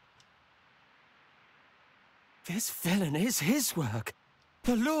 This villain is his work.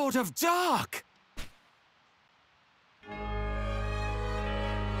 The Lord of Dark!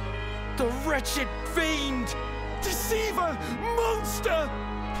 The wretched fiend! Deceiver! Monster!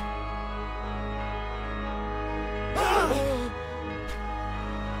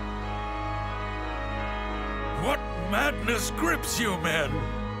 What madness grips you, men?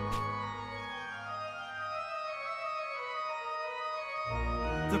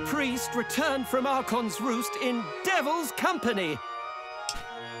 The priest returned from Archon's roost in devil's company.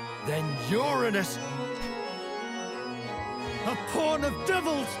 Then Uranus... A pawn of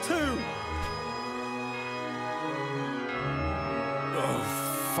devils, too! Oh,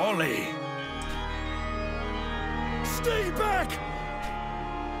 folly! Stay back!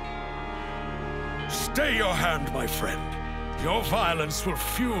 Stay your hand, my friend. Your violence will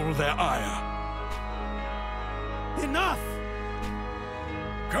fuel their ire. Enough!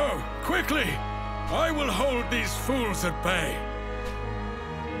 Go, quickly! I will hold these fools at bay.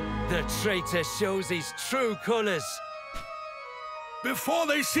 The traitor shows his true colors. Before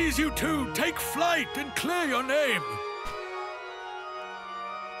they seize you too, take flight and clear your name.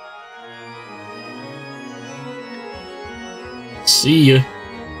 See ya.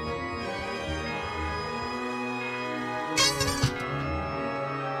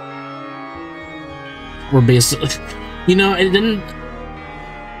 We're basically... You know, it didn't...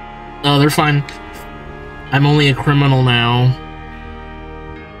 Oh, they're fine. I'm only a criminal now.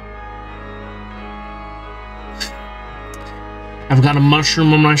 I've got a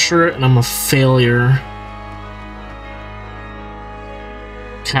mushroom on my shirt, and I'm a failure.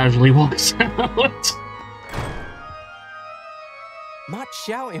 Casually walks out. Much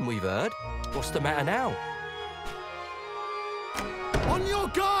shouting we've heard. What's the matter now? On your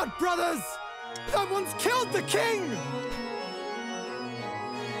guard, brothers! Someone's killed the king!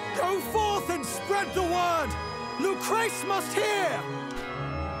 Go forth and spread the word! Lucrece must hear!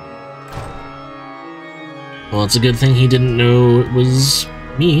 Well, it's a good thing he didn't know it was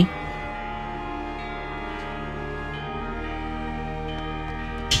me.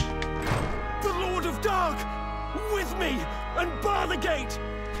 The Lord of Dark! With me! And bar the gate!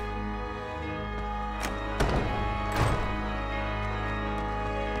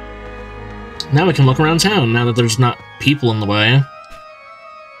 Now we can look around town, now that there's not people in the way.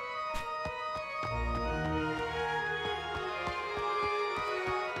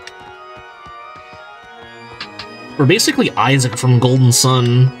 We're basically Isaac from Golden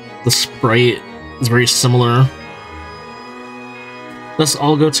Sun. The sprite is very similar. Let's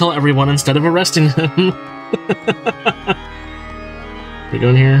all go tell everyone instead of arresting him. We go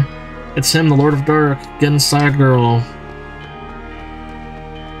in here. It's him, the Lord of Dark. Get inside, girl.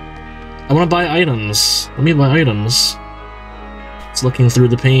 I want to buy items. Let me buy items. It's looking through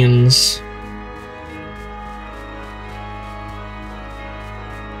the panes.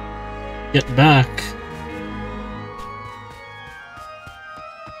 Get back.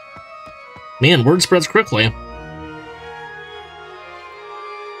 Man, word spreads quickly.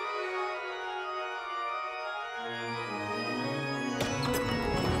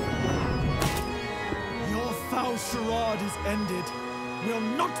 Your foul charade is ended. Will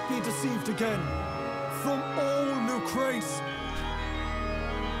not be deceived again. From all Lucrece.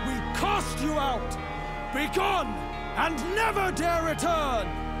 We cast you out. Begone, and never dare return.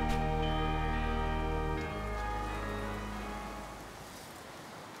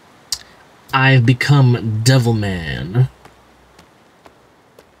 I've become Devilman.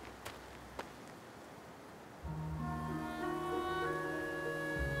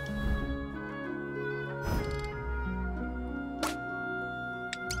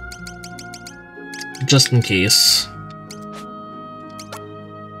 Just in case.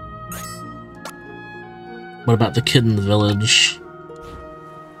 What about the kid in the village?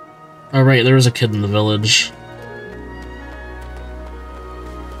 Oh right, there is a kid in the village.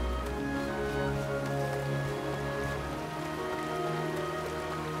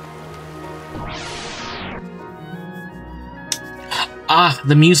 Ah,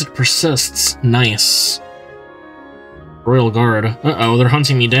 the music persists. Nice. Royal Guard. Uh-oh, they're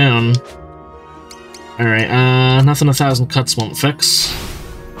hunting me down. Alright, nothing 1,000 cuts won't fix.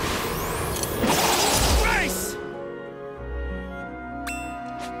 Race!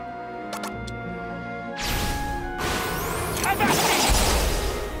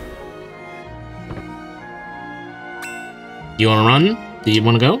 You wanna run? Do you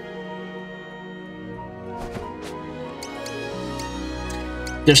wanna go?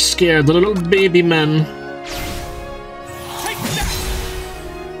 They're scared, the little baby men. Take that!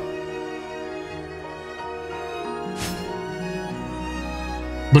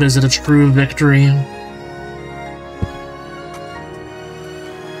 But is it a true victory?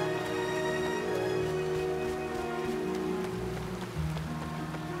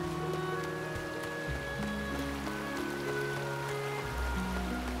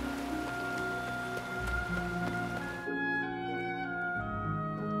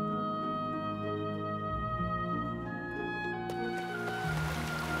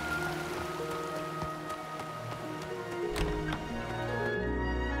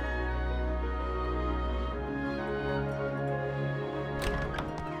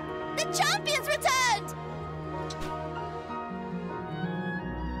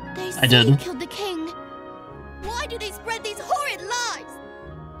 I did. You killed the king. Why do they spread these horrid lies?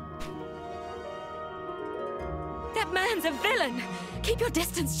 That man's a villain. Keep your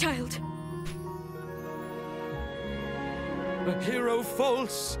distance, child. A hero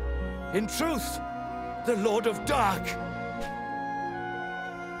false. In truth, the Lord of Dark.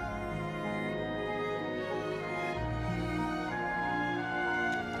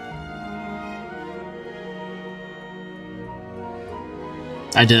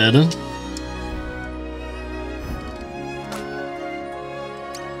 I did.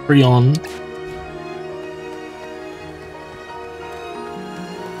 Free on.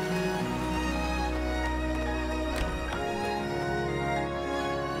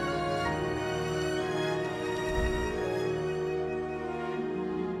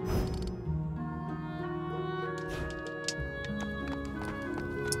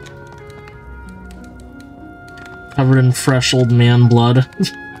 Covered in fresh old man blood.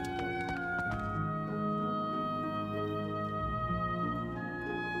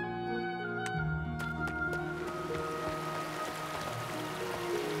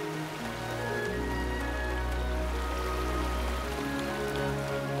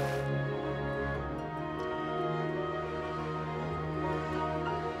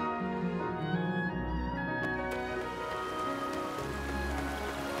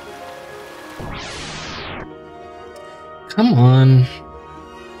 Come on.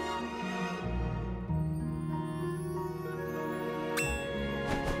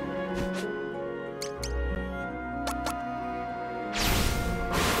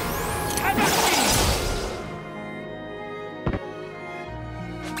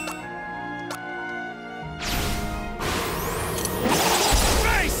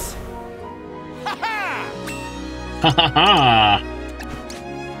 Ha ha ha!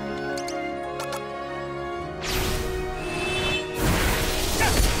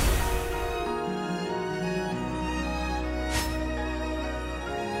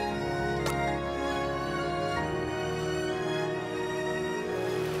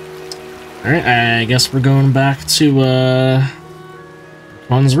 Alright, I guess we're going back to,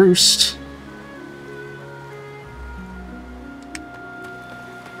 Khan's Roost.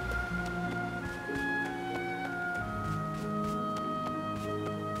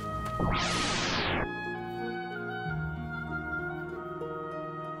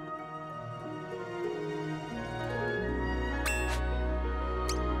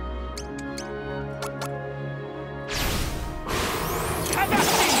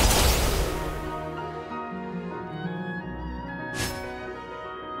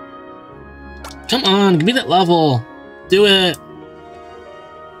 Come on, give me that level. Do it.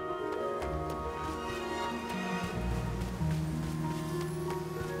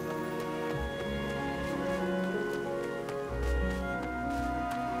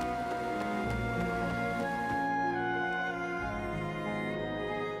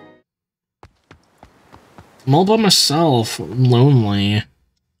 I'm all by myself. I'm lonely.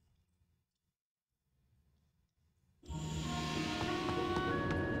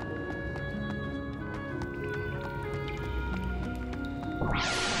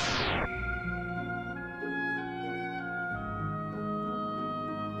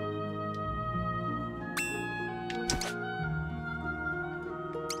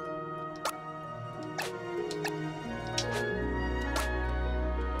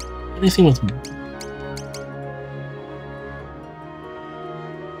 Anything with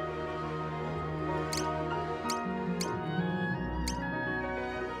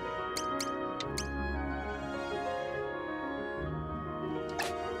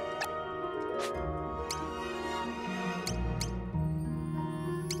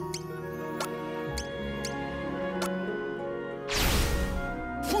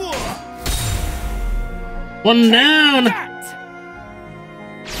one down.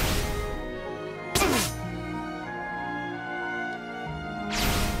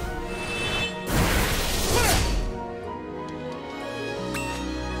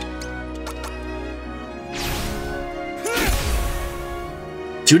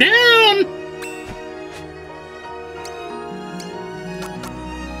 Two down!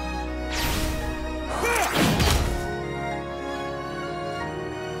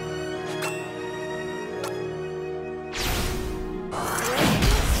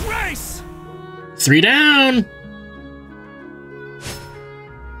 Race! Three down!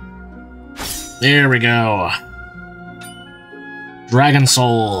 There we go. Dragon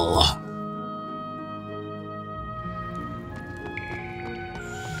Soul.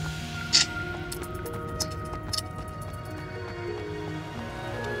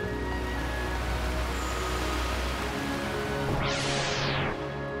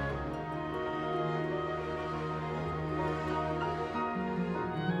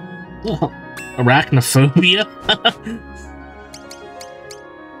 Oh, arachnophobia?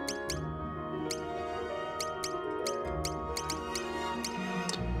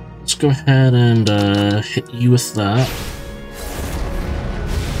 Let's go ahead and hit you with that.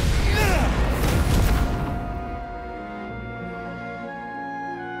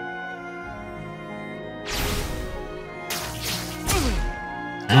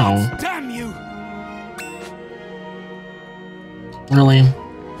 Ow. Damn you! Really?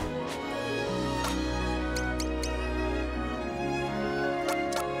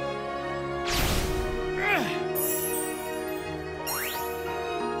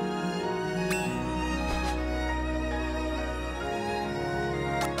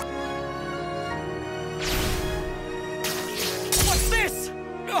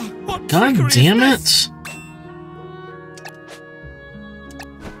 God damn it!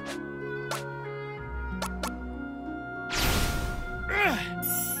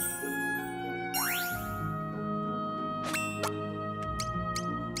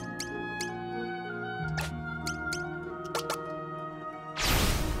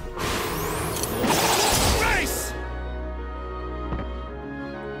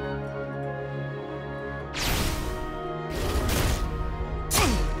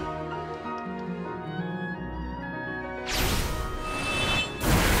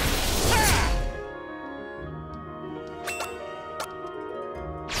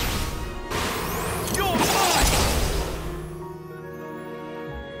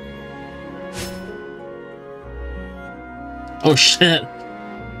 Oh shit.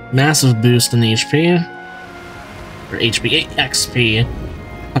 Massive boost in HP. Or HP, XP.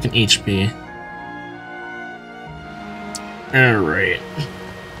 Fucking HP. Alright.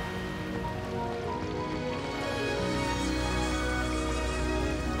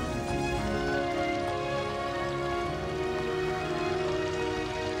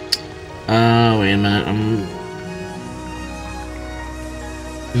 Wait a minute, I'm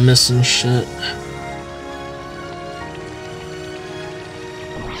missing shit.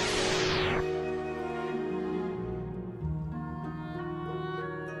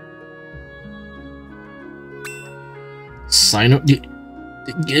 Sign up.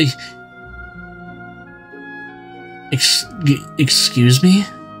 Excuse me?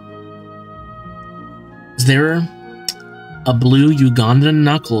 Is there a blue Ugandan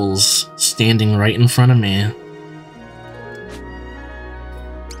Knuckles standing right in front of me?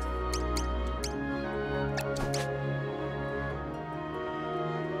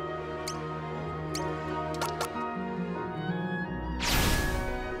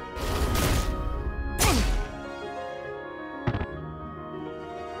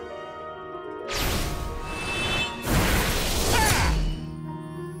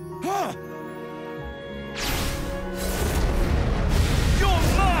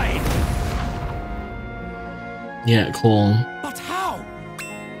 Yeah, cool. But how?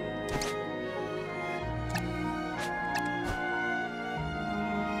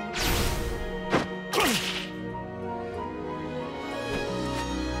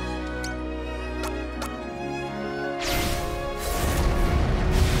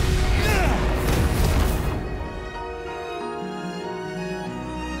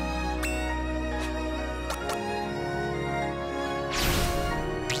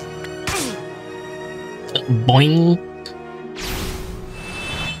 Boing.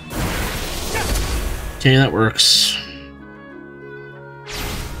 Okay, that works.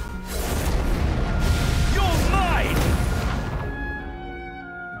 You're mine!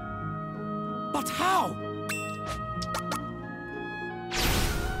 But how?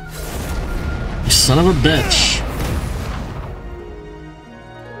 You son of a bitch.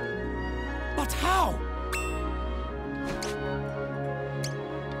 But how?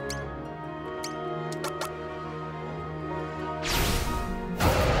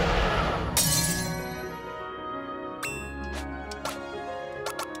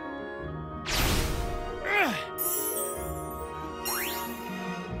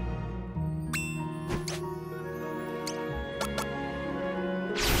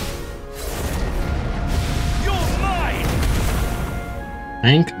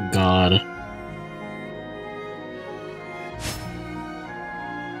 Thank God.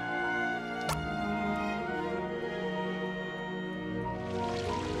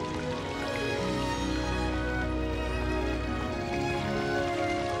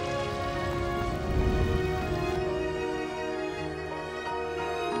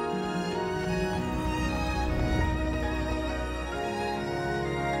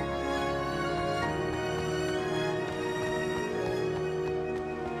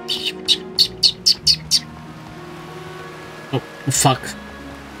 Oh, fuck.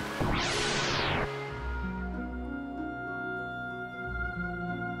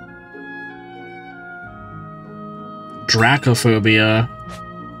 Dracophobia.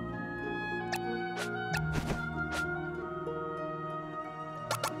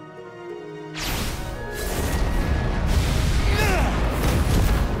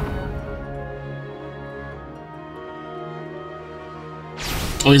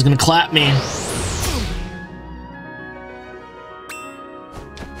 Oh, he's gonna clap me.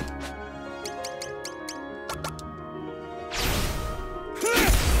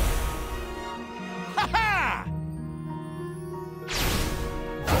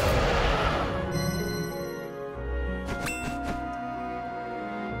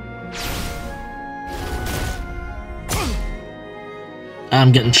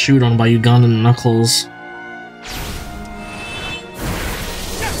 I'm getting chewed on by Ugandan Knuckles.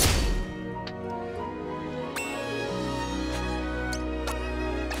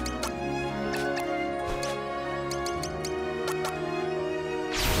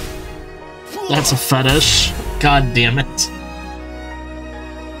 That's a fetish. God damn it.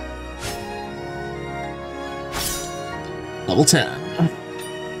 Level 10.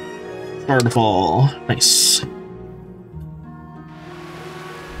 Starfall. Nice.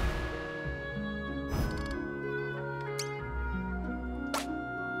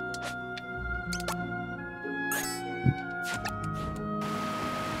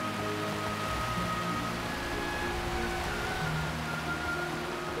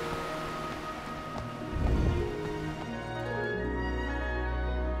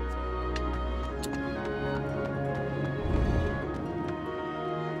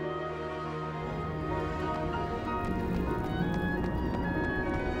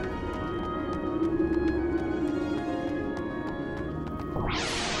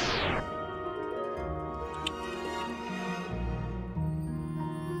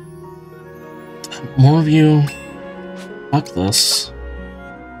 more of you. Fuck this.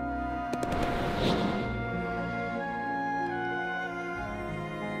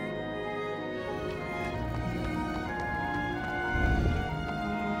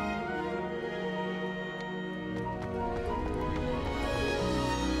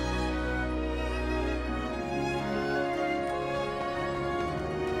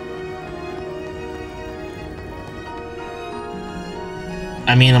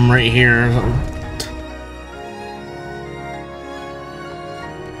 I mean, I'm right here.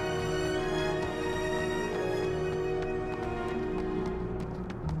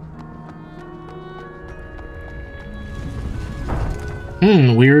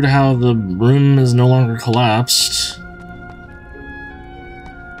 Weird how the room is no longer collapsed.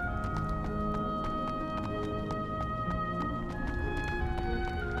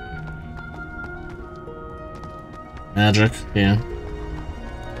 Magic, yeah.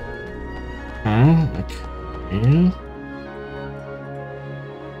 Okay.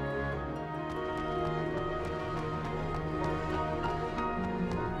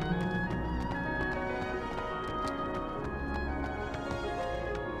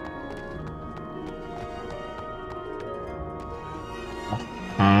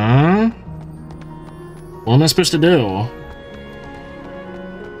 What am I supposed to do?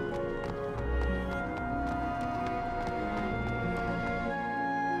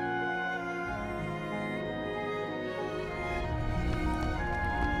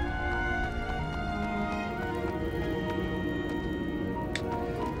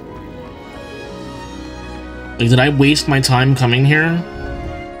 Like, did I waste my time coming here?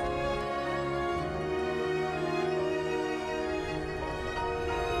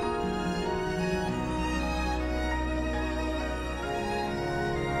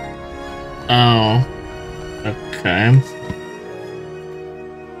 Oh. Okay.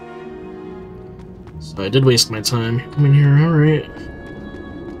 So I did waste my time coming here, alright.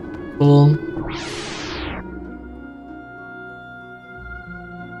 Cool.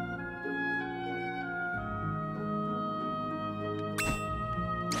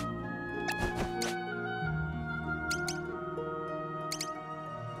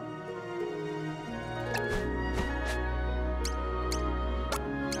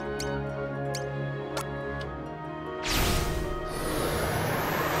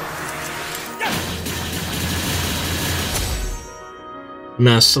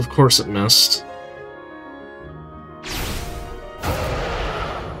 Mess, of course it missed.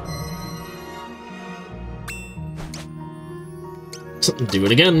 Do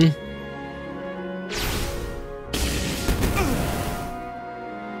it again.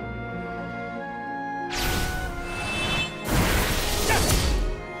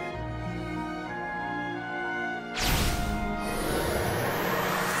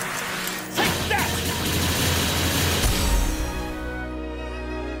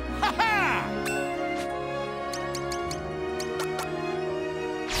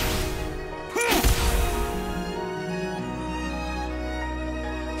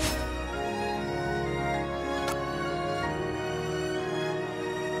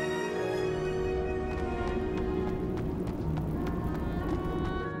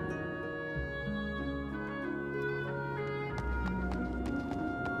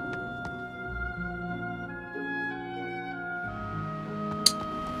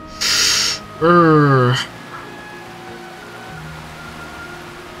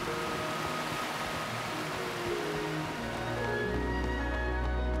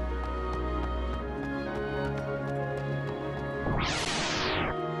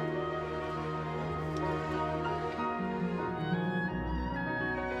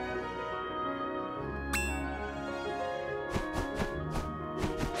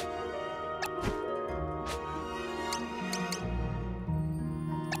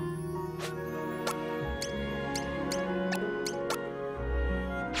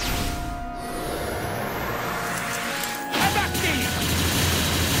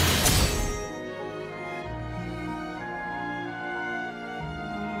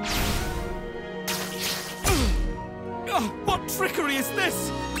 What trickery is this?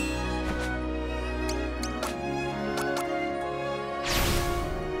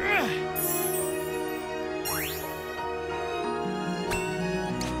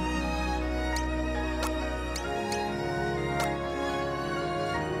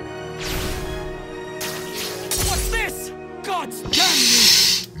 What's this? Gods damn you!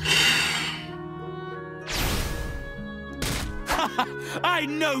 I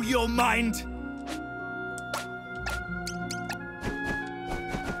know your mind!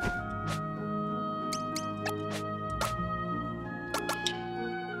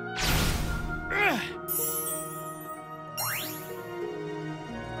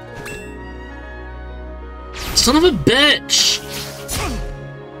 Son of a bitch!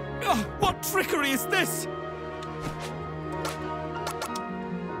 What trickery is this?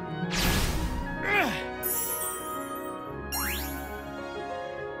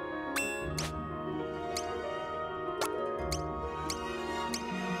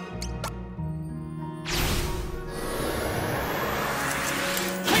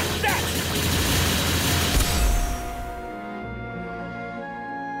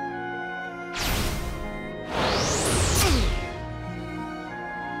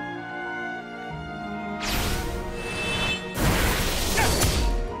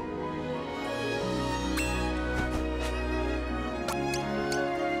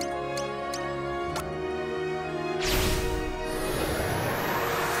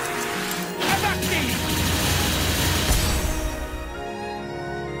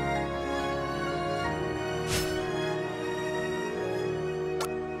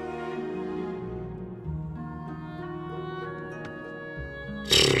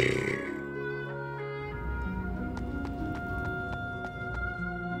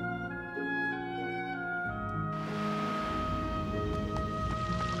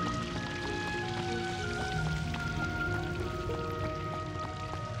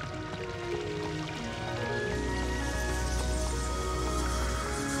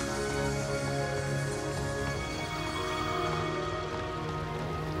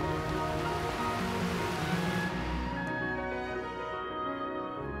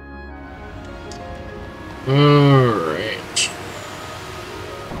 Alright.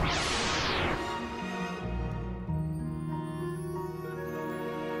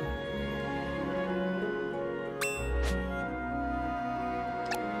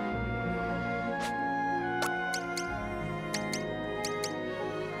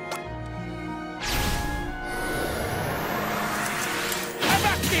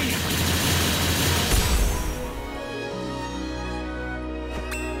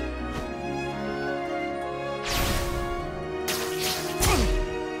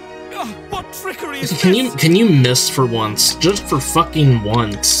 What trickery is this? Can you miss for once? Just for fucking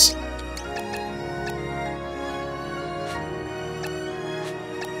once.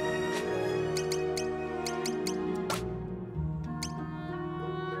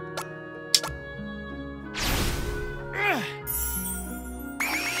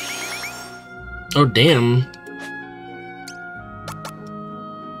 Oh damn.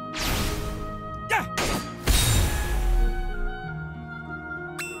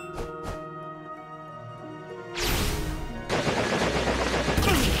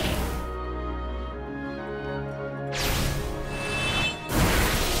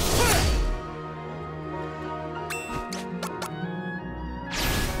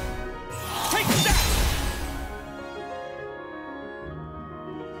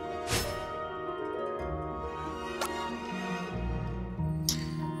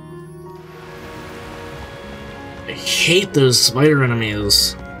 I hate those spider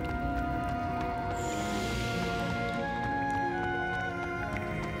enemies.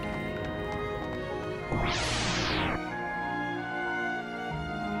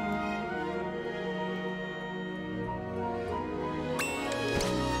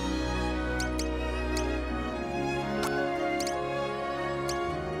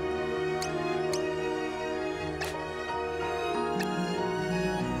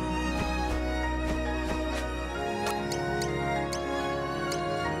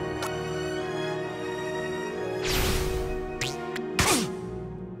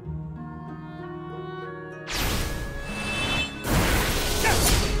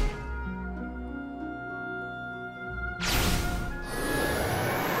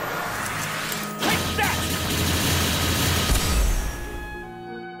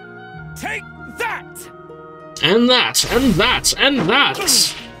 Take that! And that, and that, and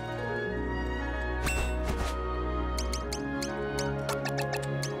that!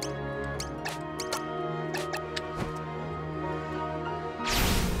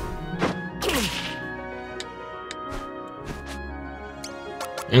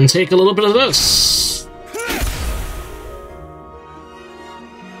 And take a little bit of this.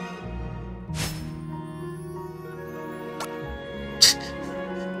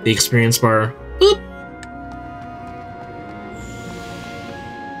 The experience bar. Boop.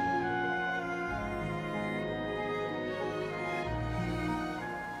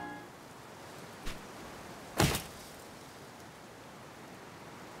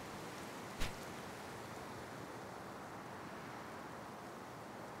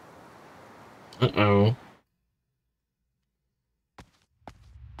 Uh-oh.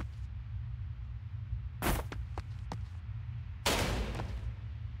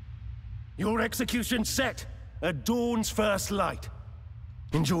 Your execution set. at dawn's first light.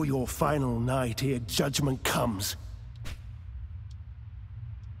 Enjoy your final night ere judgment comes.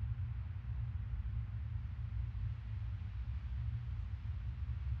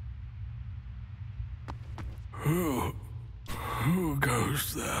 Who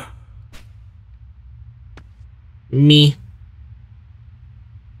goes there? Me.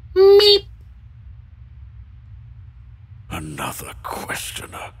 Me. Another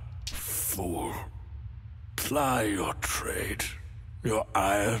questioner. Fool. Ply your trade. Your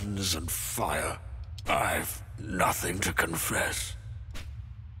irons and fire. I've nothing to confess.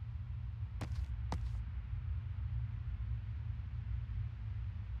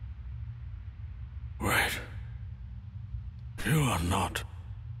 Wait. You are not.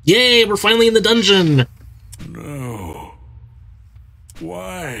 Yay, we're finally in the dungeon! No.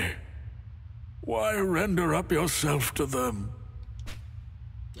 Why? Why render up yourself to them?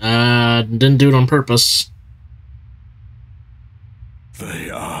 Didn't do it on purpose. They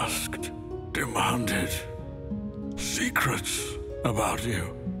asked, demanded, secrets about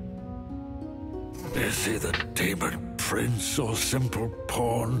you. Is he the demon prince or simple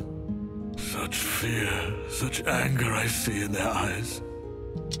pawn? Such fear, such anger I see in their eyes.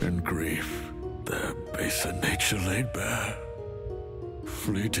 And grief, their baser nature laid bare.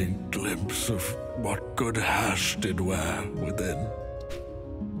 Fleeting glimpse of what good hash did wear within.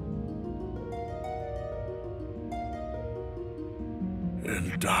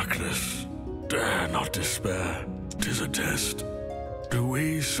 In darkness, dare not despair, 'tis a test. Do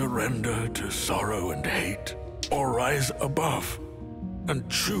we surrender to sorrow and hate, or rise above, and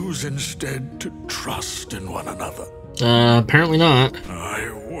choose instead to trust in one another? Apparently not. I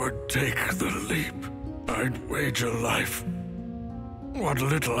would take the leap. I'd wager life, what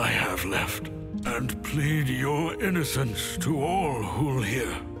little I have left, and plead your innocence to all who'll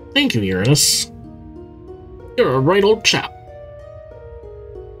hear. Thank you, Uranus. You're a right old chap.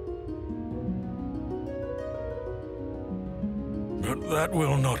 But that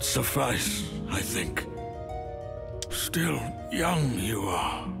will not suffice, I think. Still young you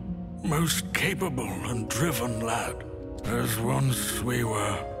are, most capable and driven lad, as once we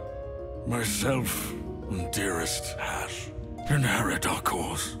were, myself and dearest Hash. Inherit our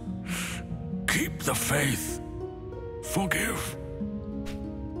cause. Keep the faith. Forgive.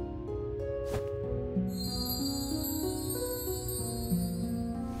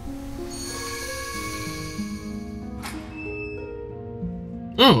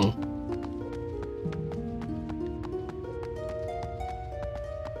 Oh.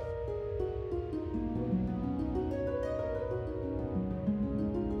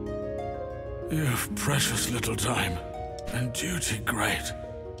 You've precious little time, and duty great.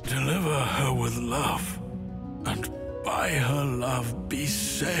 Deliver her with love, and by her love be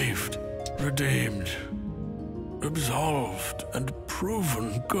saved, redeemed, absolved, and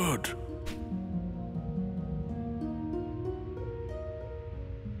proven good.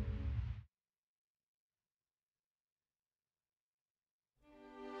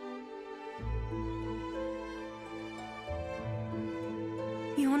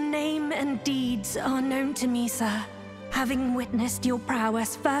 Your name and deeds are known to me, sir. Having witnessed your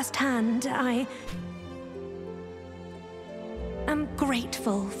prowess firsthand, I am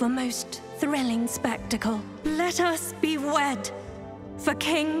grateful for most thrilling spectacle. Let us be wed, for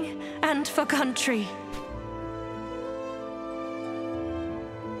king and for country.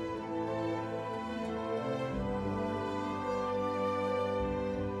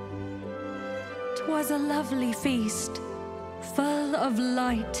 'Twas a lovely feast, full of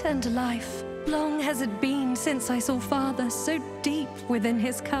light and life. Long has it been since I saw father so deep within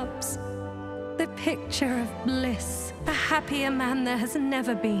his cups. The picture of bliss, a happier man there has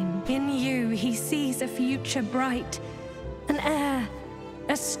never been. In you he sees a future bright, an heir,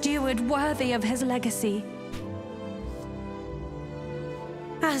 a steward worthy of his legacy.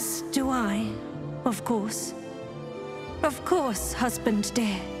 As do I, of course. Of course, husband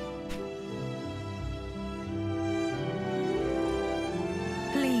dear.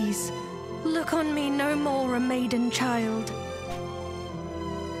 Please, look on me no more a maiden child.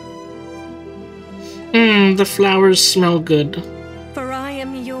 The flowers smell good. For I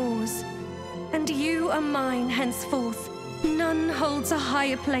am yours, and you are mine henceforth. None holds a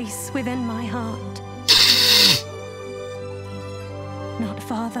higher place within my heart. Not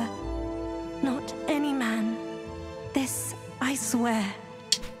father, not any man. This I swear.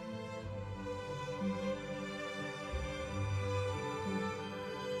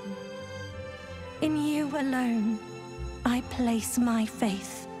 In you alone, I place my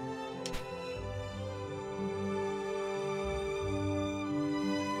faith.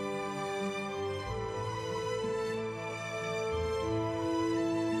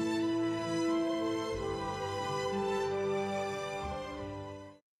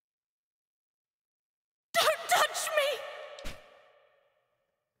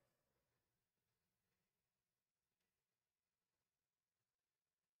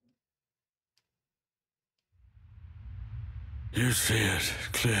 You see it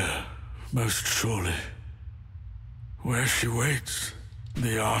clear, most surely. Where she waits,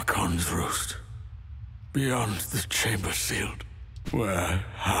 the Archon's roost. Beyond the chamber sealed, where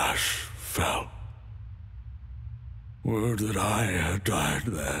Hash fell. Word that I had died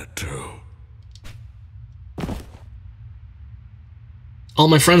there too. All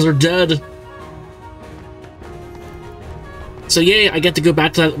my friends are dead. So yay, I get to go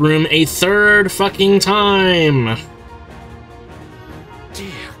back to that room a third fucking time.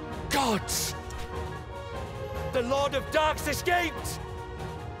 Dear gods! The Lord of Dark's escaped!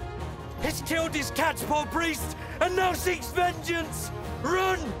 He's killed his cat's paw priest and now seeks vengeance!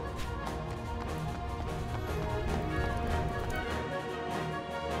 Run!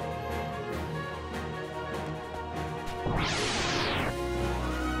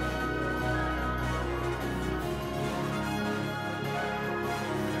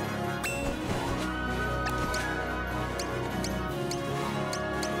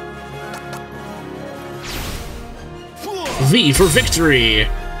 V for victory!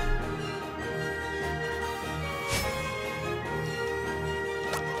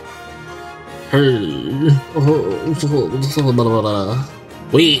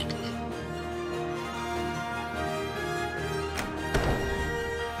 Wait.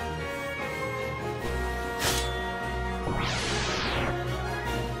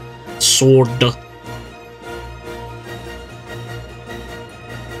 Sword.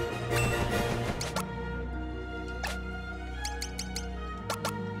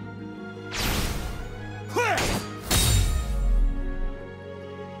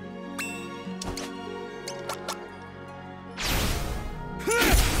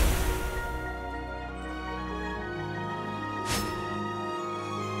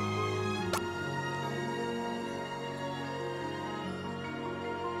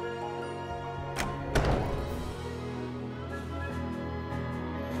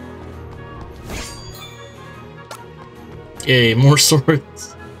 Yay, more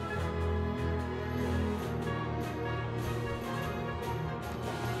swords.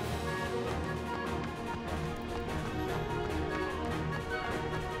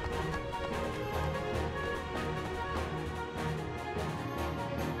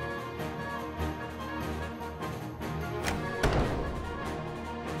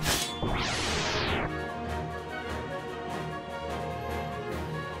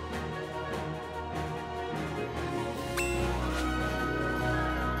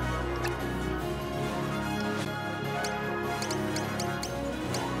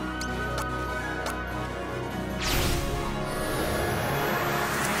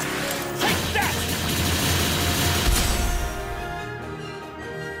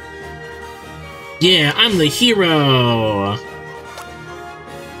 Yeah, I'm the hero!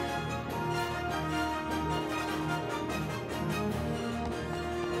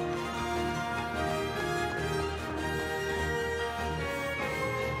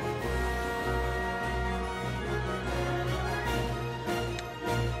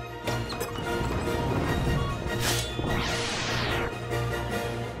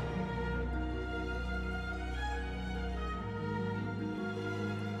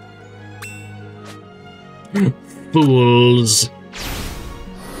 Fools.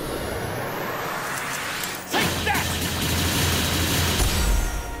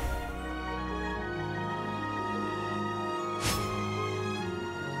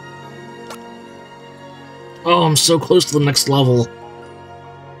 Oh, I'm so close to the next level.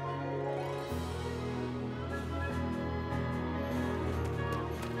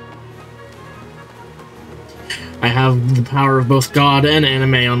 I have the power of both God and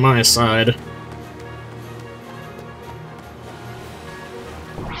anime on my side.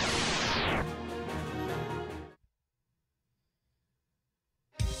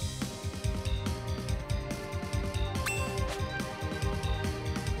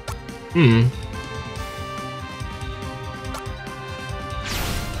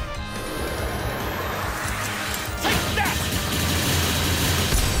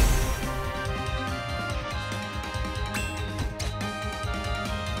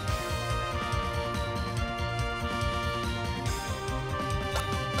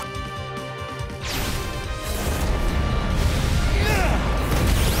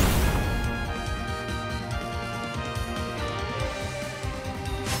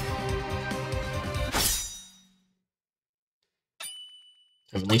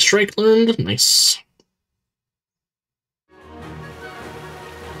 Heavenly Strike learned. Nice.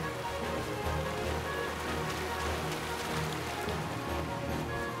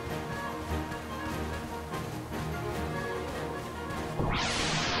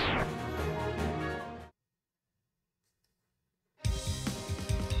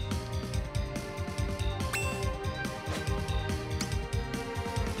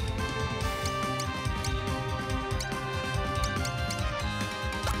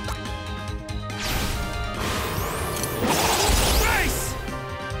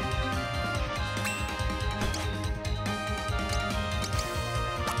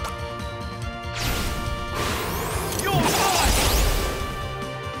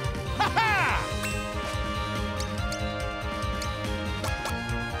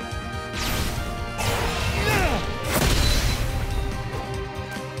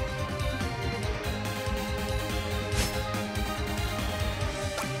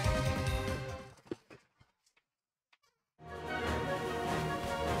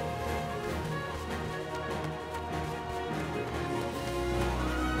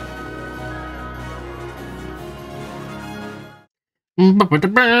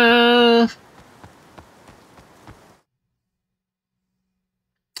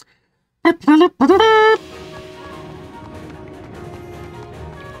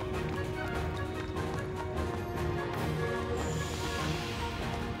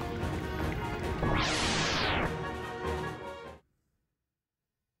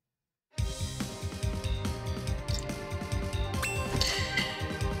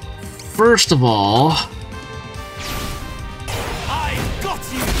 First of all, I got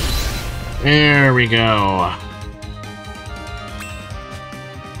you. There we go.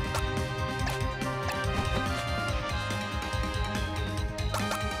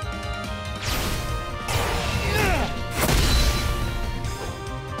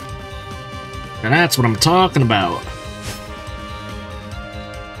 And that's what I'm talking about.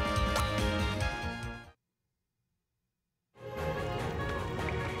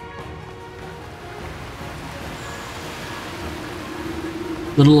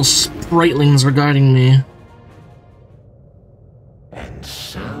 The little spritelings are guiding me. And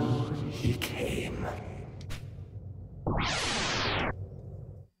so he came.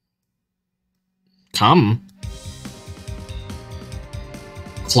 Come.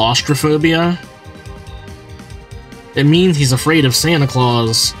 Claustrophobia? It means he's afraid of Santa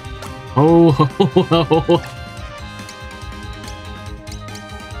Claus. Oh, ho, ho, ho, ho.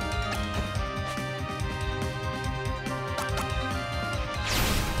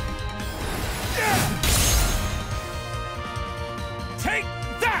 Take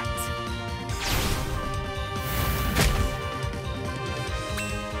that!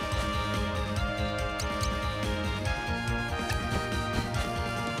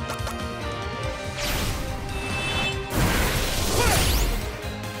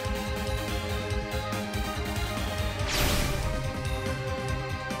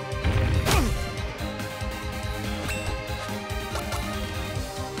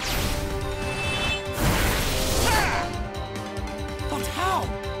 But how?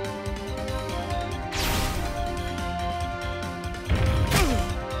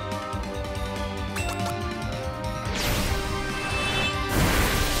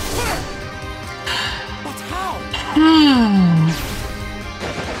 But how?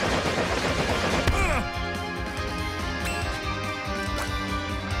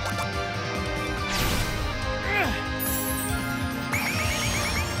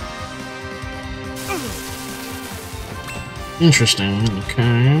 Interesting.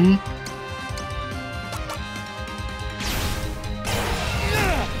 Okay.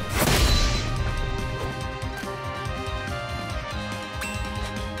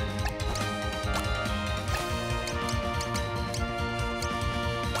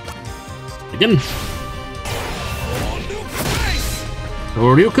 Again.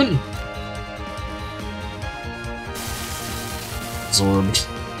 Shoryuken. Absorbed.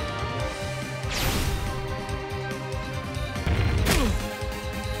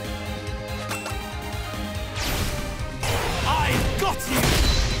 I got you!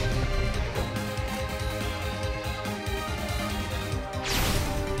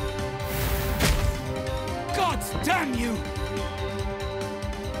 God damn you!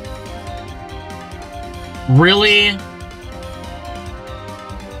 Really?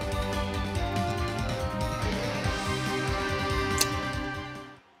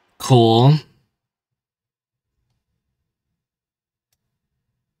 Cool.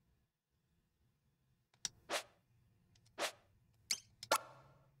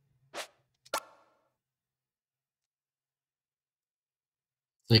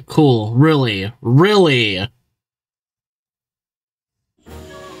 Like, cool. Really? Really?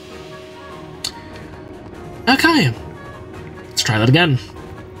 Okay. Let's try that again.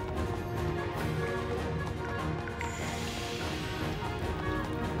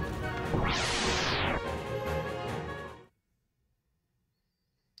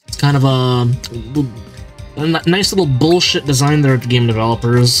 It's kind of a nice little bullshit design there at the game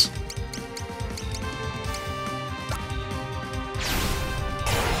developers.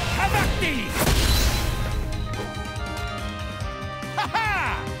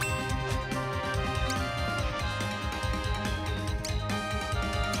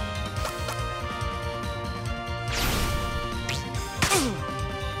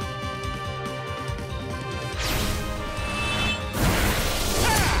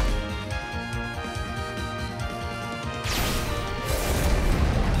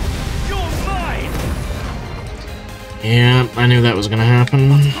 Yeah, I knew that was gonna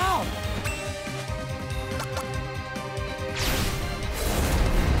happen.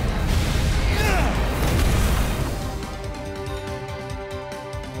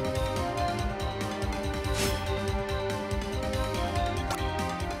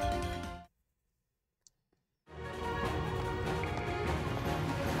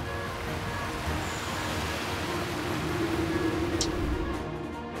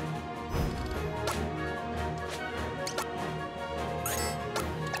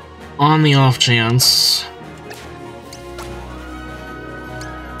 on the off chance.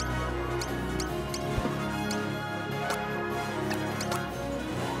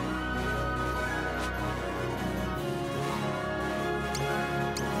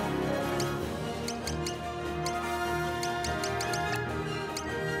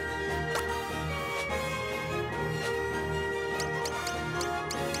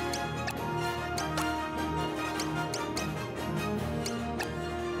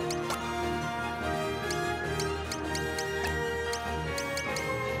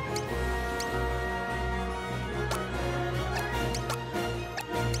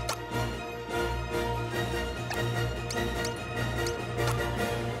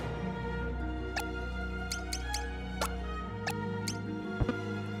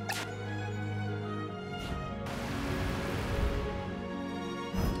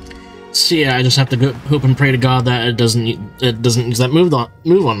 So yeah, I just have to go hope and pray to God that it doesn't use that move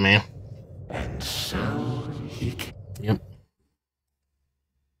on me. And so he... Yep.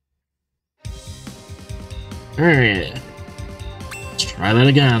 Alright. Let's try that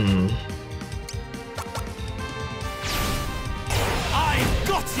again. I've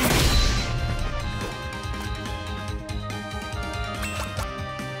got you!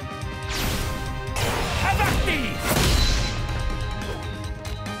 Have at thee!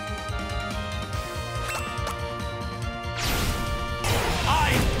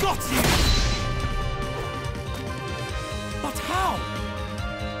 I've got you! But how?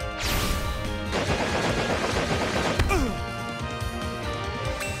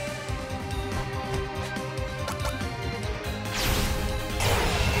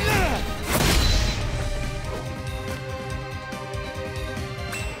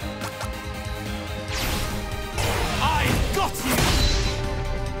 I've got you!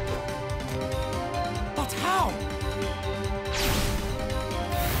 But how?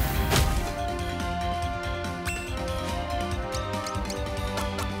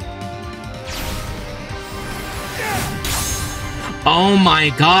 Oh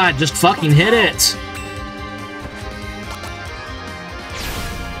my god, just fucking hit it!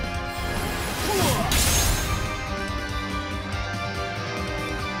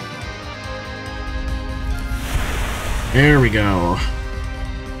 There we go.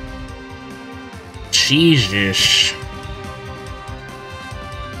 Jesus.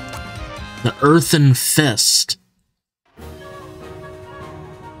 The Earthen Fist.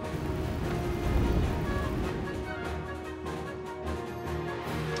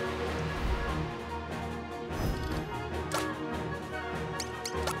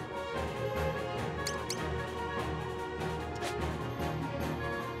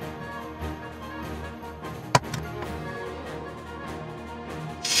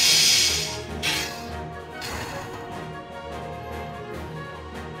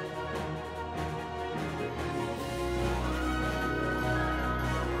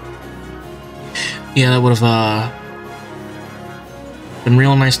 Yeah, that would have been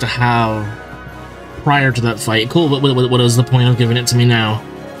real nice to have prior to that fight. Cool, but what is the point of giving it to me now?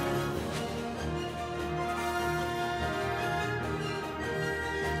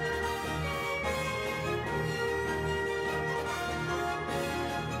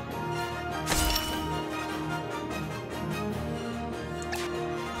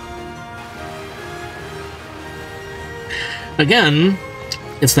 Again,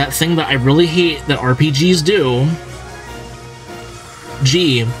 it's that thing that I really hate that RPGs do.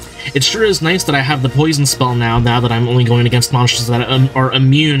 Gee, it sure is nice that I have the poison spell now that I'm only going against monsters that are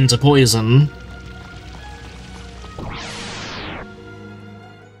immune to poison.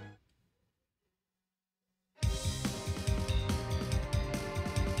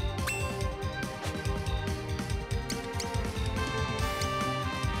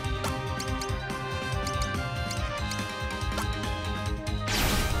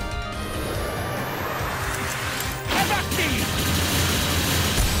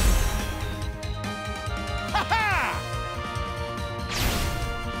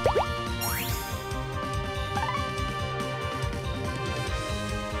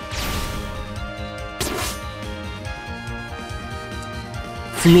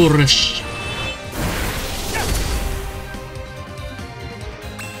 Flourish.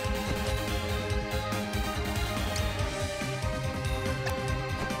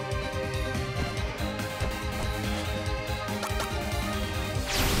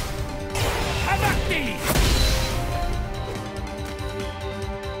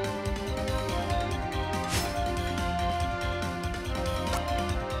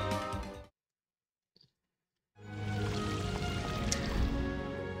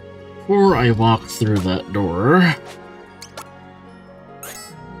 Before I walk through that door,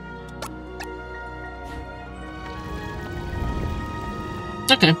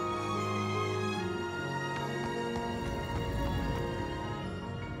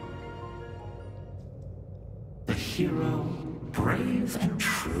 brave and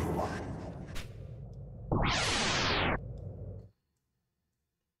true.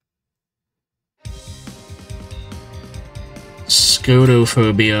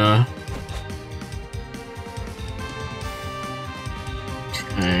 Scotophobia.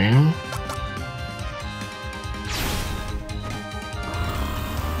 Okay.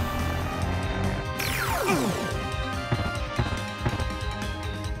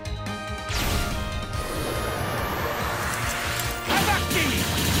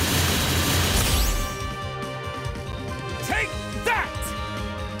 Take that!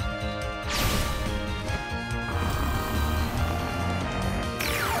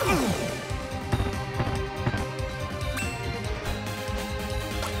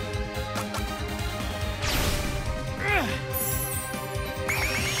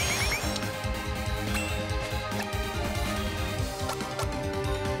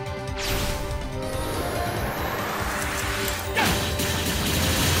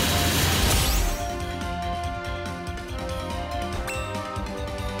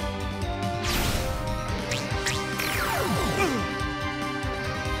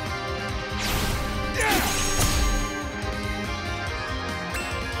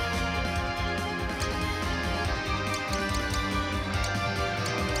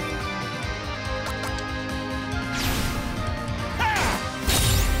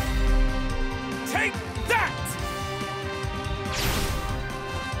 Take that!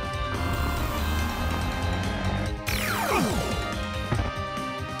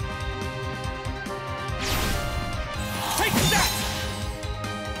 Take that!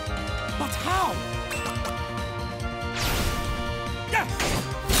 But how? Yes!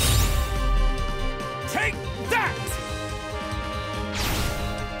 Take that!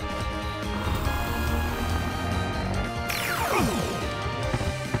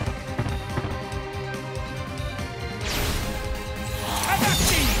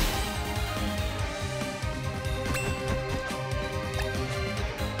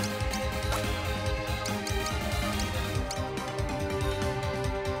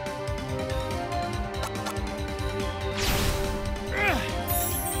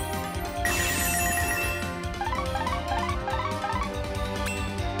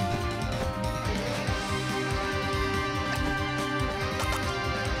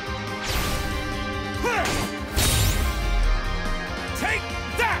 Take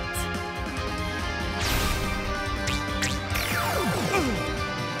that!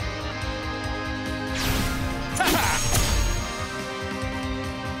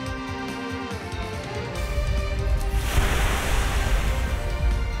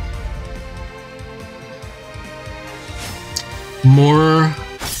 More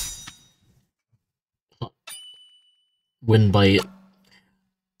wind bite.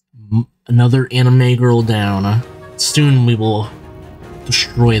 Another anime girl down. Soon we will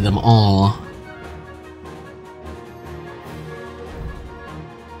destroy them all.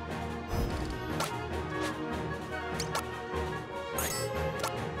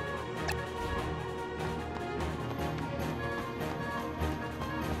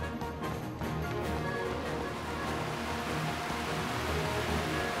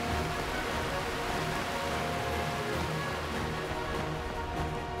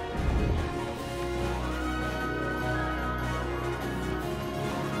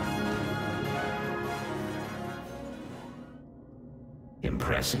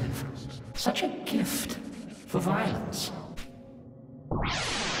 Impressive. Such a gift for violence.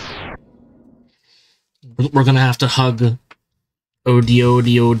 We're gonna have to hug Odio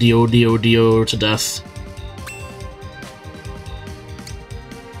to death.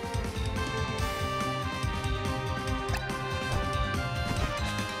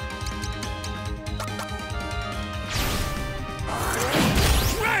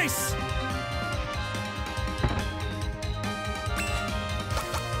 Grace!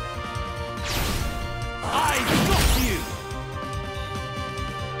 I've got you!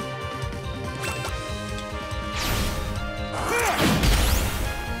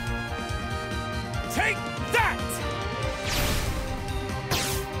 Take that!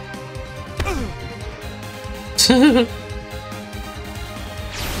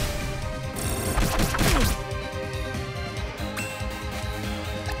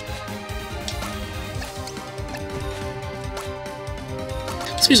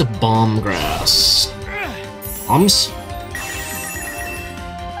 Let's use a bomb grass. Bombs?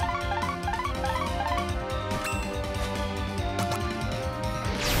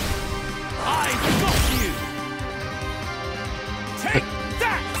 I've got you! Take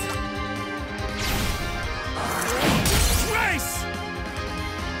that! Grace!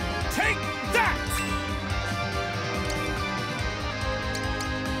 Take that!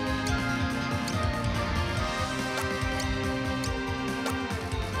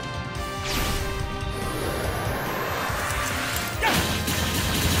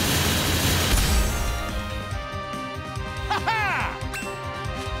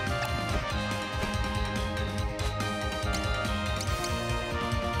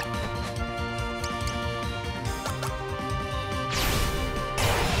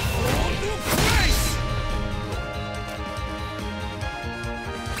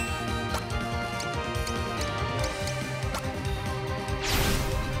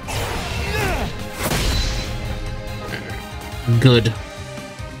 Good.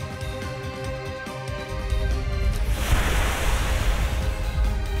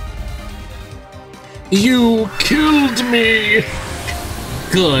 You killed me!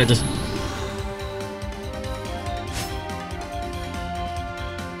 Good.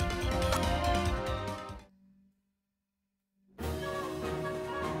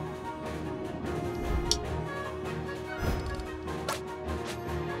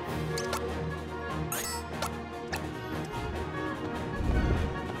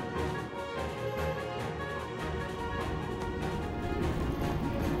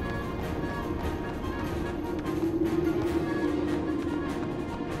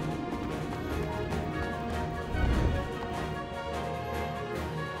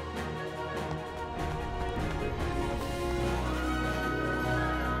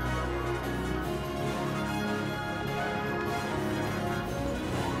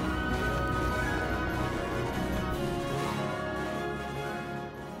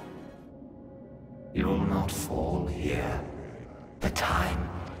 You'll not fall here. The time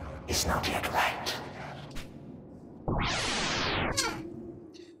is not yet right.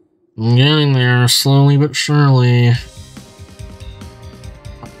 I'm getting there, slowly but surely.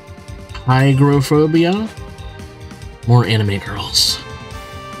 Hygrophobia? More anime girls.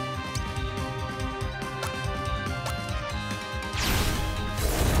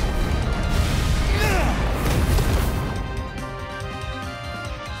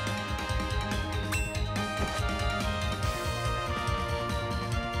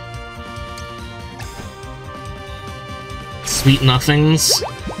 Sweet nothings.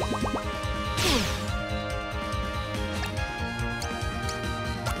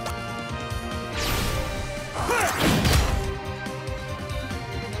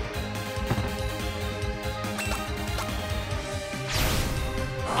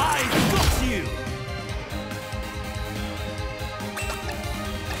 I've got you.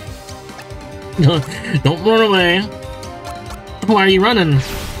 Don't run away. Why are you running?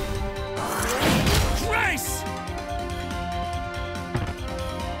 Grace!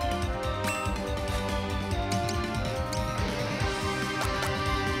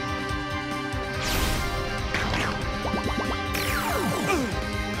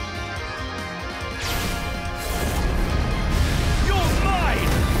 You're mine!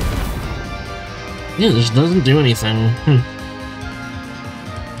 Yeah, this doesn't do anything.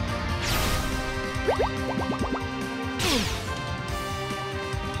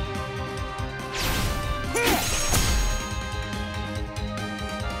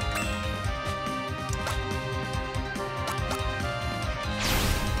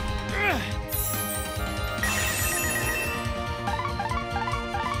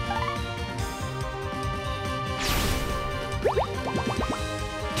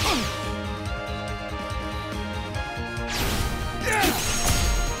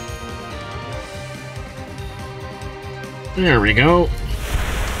 There we go.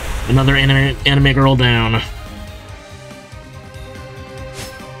 Another anime girl down.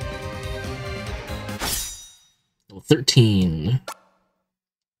 Level 13.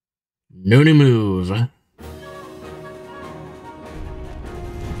 No new move.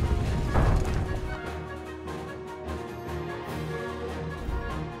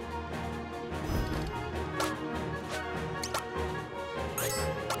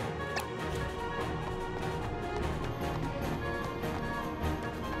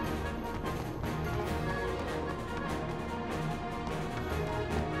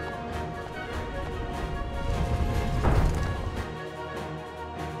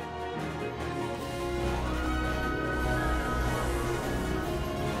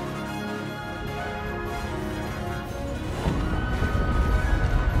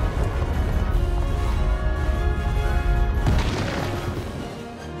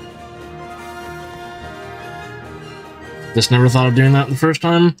 Just never thought of doing that the first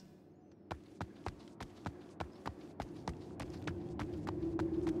time.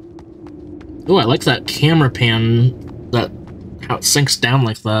 Oh, I like that camera pan, that how it sinks down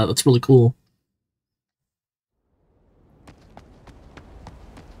like that. That's really cool.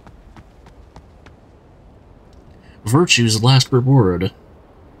 Virtue's last reward.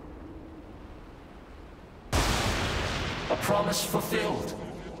 A promise fulfilled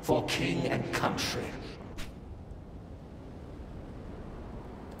for king and country.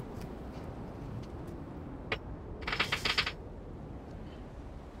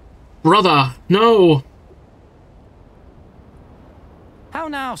 Brother, no! How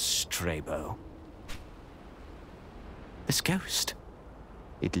now, Strabo? This ghost,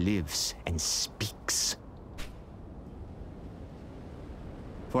 it lives and speaks.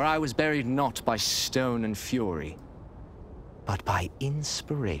 For I was buried not by stone and fury, but by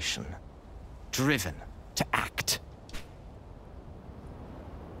inspiration, driven to act.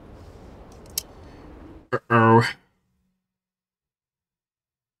 Uh-oh.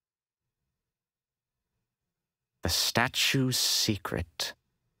 The statue's secret.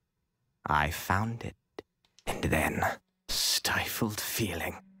 I found it, and then, stifled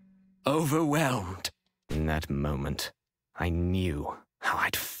feeling, overwhelmed. In that moment, I knew how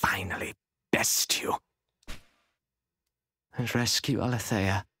I'd finally best you. And rescue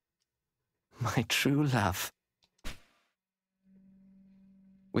Alethea, my true love.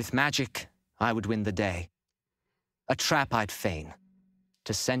 With magic, I would win the day. A trap I'd feign,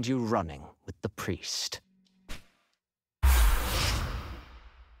 to send you running with the priest.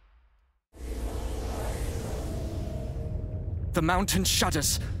 The mountain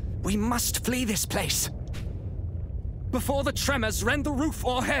shudders. We must flee this place before the tremors rend the roof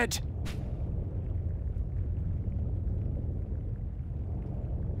o'erhead.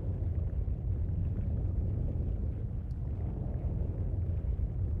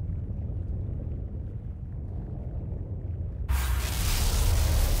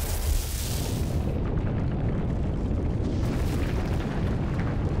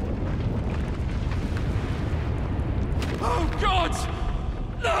 Oh, God!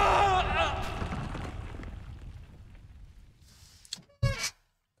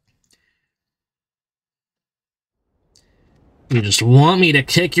 You just want me to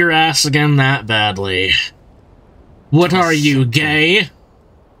kick your ass again that badly. What are you, gay?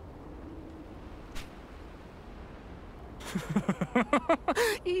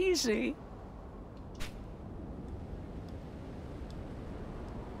 Easy.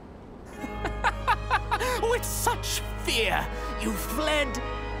 With such fear, you fled.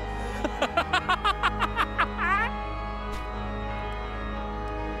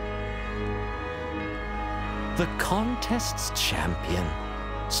 The contest's champion,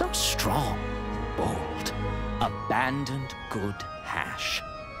 so strong and bold, abandoned good hash.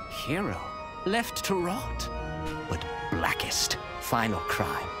 Hero, left to rot. But blackest, final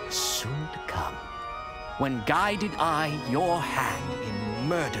crime soon to come. When guided I your hand in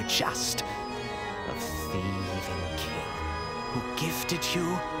murder just, a thieving king who gifted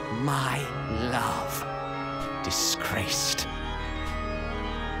you my love, disgraced.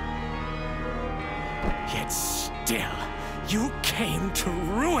 Yet still, you came to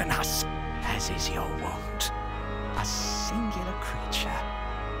ruin us, as is your wont. A singular creature.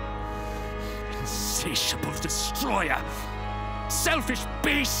 Insatiable destroyer. Selfish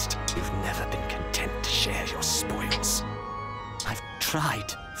beast. You've never been content to share your spoils. I've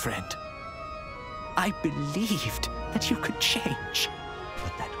tried, friend. I believed that you could change.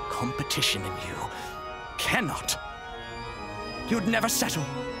 But that competition in you cannot. You'd never settle.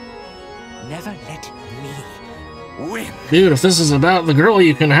 Never let me win. Dude, if this is about the girl,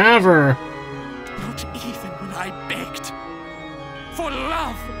 you can have her. Not even when I begged. For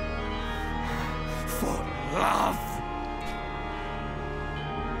love. For love.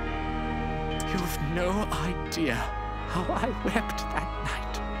 You've no idea how I wept that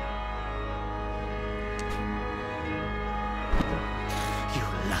night. You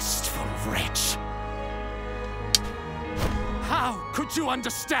lustful wretch. How could you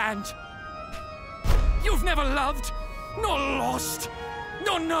understand? You've never loved, nor lost,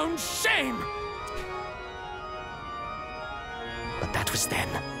 nor known shame. But that was then.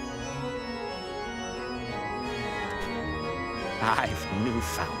 I've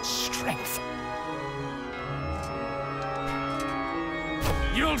newfound strength.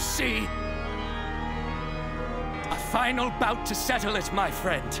 You'll see. A final bout to settle it, my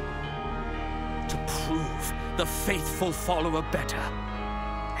friend. To prove the faithful follower better.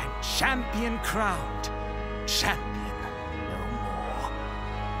 And champion crowned. Champion no more.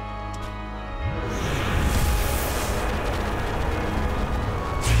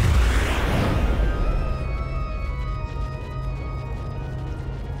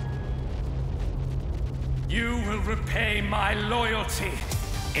 You will repay my loyalty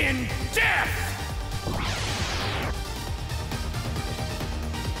in death!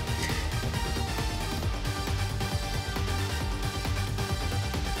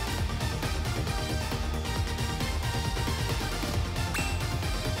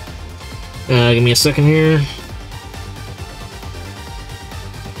 Give me a second here.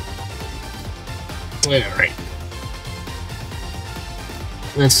 Alright.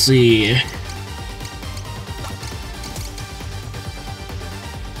 Let's see.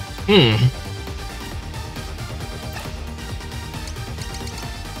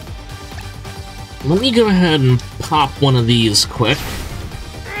 Let me go ahead and pop one of these quick.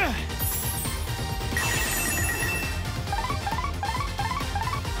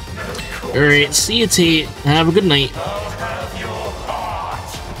 Alright, see you, Tate. Have a good night.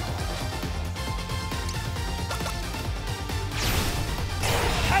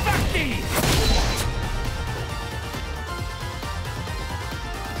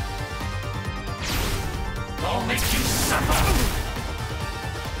 I'll make you suffer!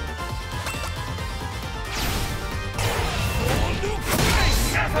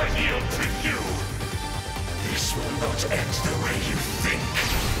 Never yield to you! This will not end the way you think!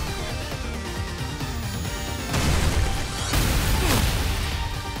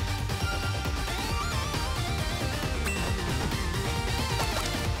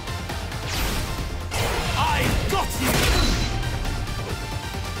 I got you!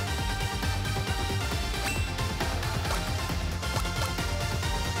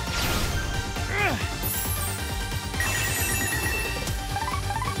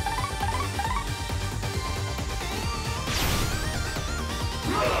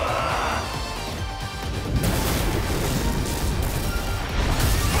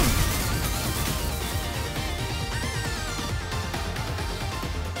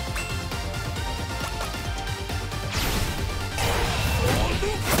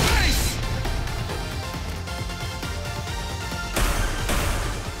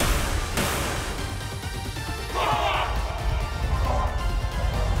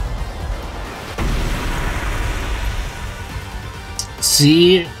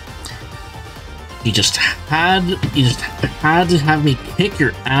 See, you just had to have me kick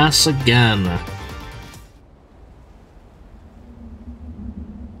your ass again.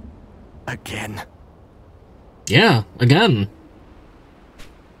 Again? Yeah, again.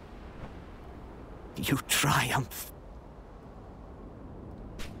 You triumph.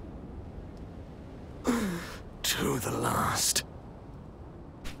 To the last.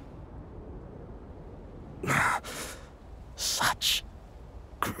 Such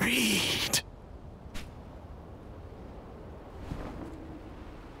greed.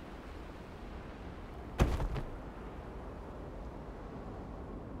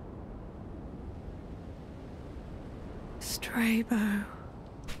 Strabo.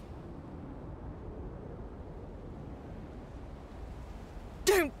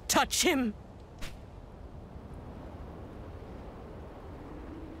 Don't touch him!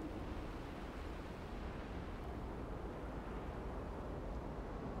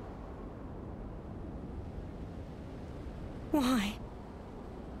 Why?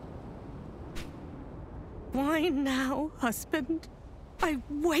 Why now, husband? I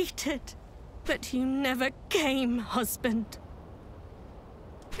waited, but you never came, husband.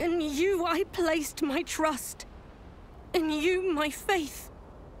 In you I placed my trust. In you my faith.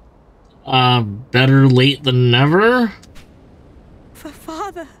 Better late than never? For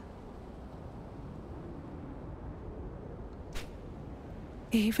father.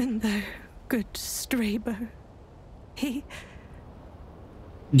 Even though good Strabo, he...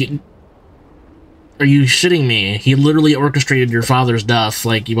 Are you shitting me? He literally orchestrated your father's death.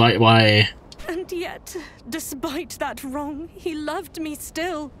 Like, why? And yet, despite that wrong, he loved me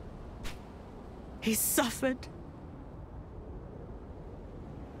still. He suffered.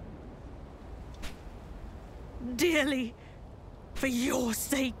 Dearly, for your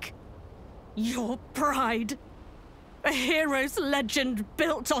sake, your pride. A hero's legend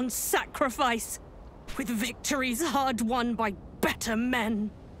built on sacrifice, with victories hard won by better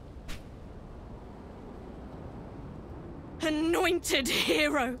men. Anointed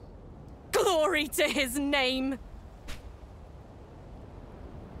hero! Glory to his name!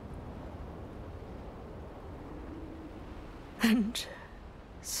 And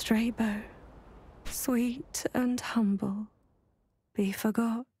Strabo, sweet and humble, be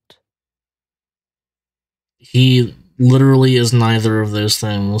forgot. He literally is neither of those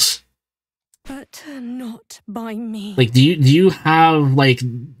things. But not by me. Like, do you have, like,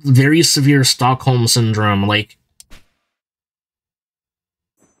 very severe Stockholm syndrome? Like,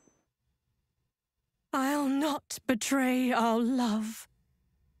 I'll not betray our love.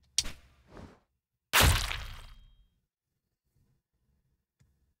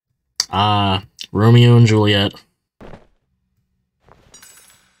 Romeo and Juliet.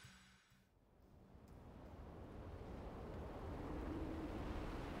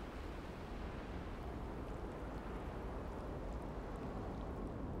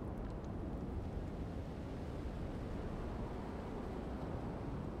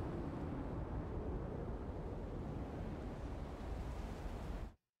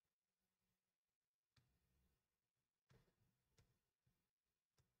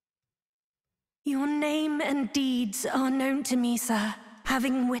 Your name and deeds are known to me, sir.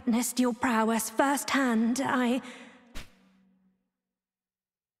 Having witnessed your prowess firsthand, I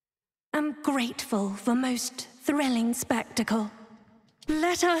am am grateful for most thrilling spectacle.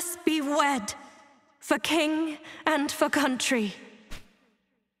 Let us be wed, for king and for country.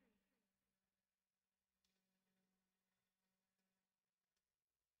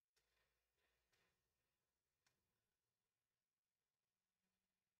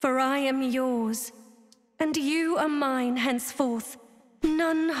 For I am yours, and you are mine henceforth.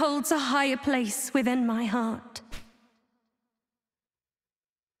 None holds a higher place within my heart.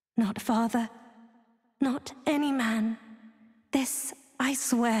 Not father, not any man. This I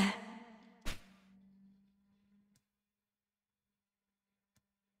swear.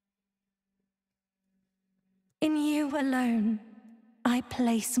 In you alone, I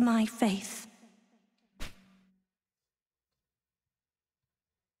place my faith.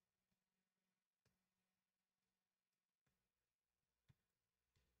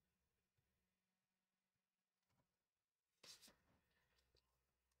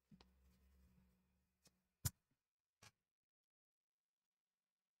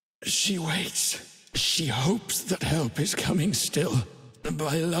 She waits. She hopes that help is coming still.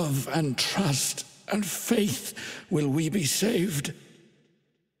 By love and trust and faith will we be saved.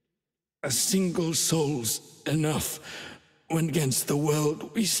 A single soul's enough when against the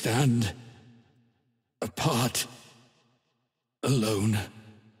world we stand. Apart, alone.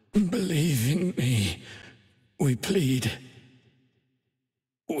 Believe in me. We plead.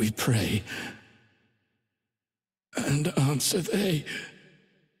 We pray. And answer they.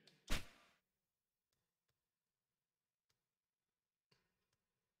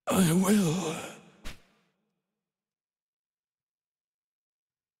 I will.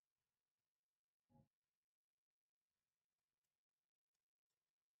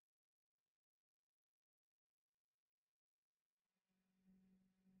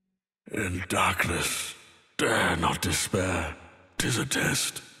 In darkness, dare not despair. 'Tis a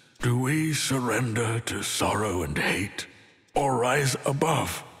test. Do we surrender to sorrow and hate, or rise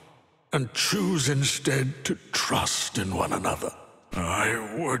above and choose instead to trust in one another?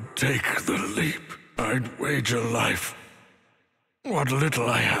 I would take the leap. I'd wager life, what little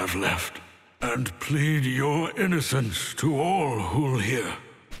I have left, and plead your innocence to all who'll hear.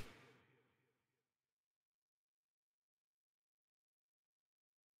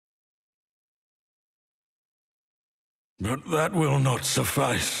 But that will not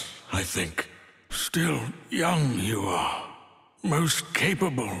suffice, I think. Still young you are, most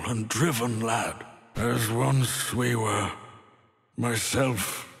capable and driven lad, as once we were.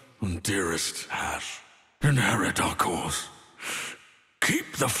 Myself and dearest Hash, inherit our cause.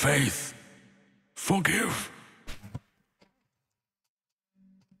 Keep the faith. Forgive.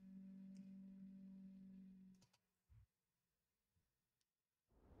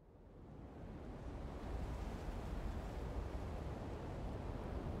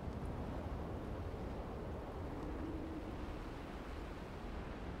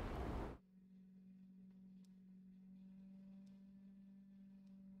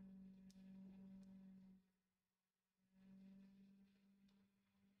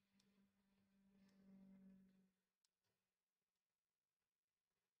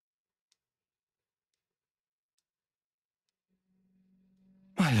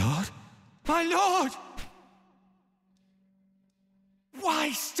 My lord? My lord!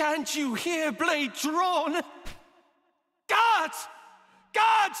 Why stand you here, blade drawn? Guards!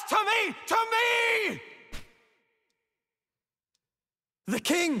 Guards! To me! To me! The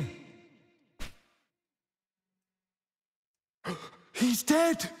king! He's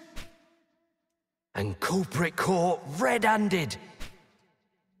dead! And culprit caught red-handed.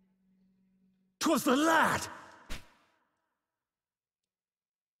 'Twas the lad!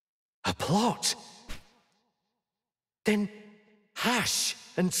 A plot? Then Hash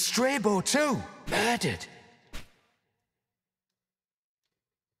and Strabo too, murdered.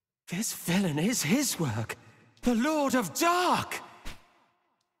 This villain is his work, the Lord of Dark!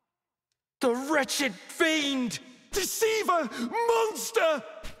 The wretched fiend! Deceiver! Monster!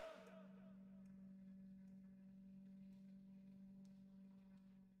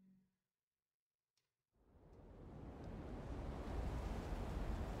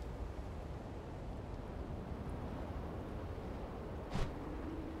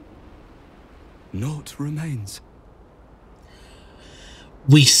 Naught remains.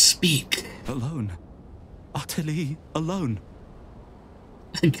 We speak. Alone. Utterly alone.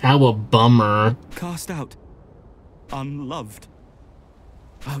 How a bummer. Cast out. Unloved.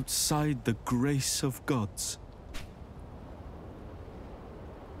 Outside the grace of gods.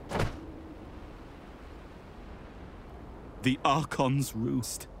 The Archon's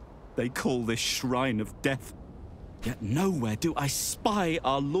roost. They call this shrine of death. Yet nowhere do I spy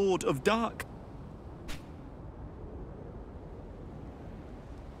our Lord of Dark.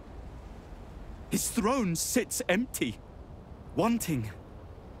 His throne sits empty, wanting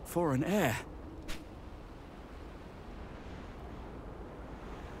for an heir.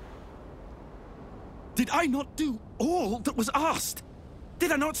 Did I not do all that was asked?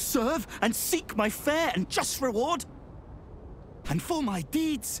 Did I not serve and seek my fair and just reward? And for my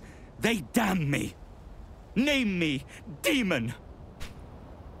deeds, they damn me. Name me demon.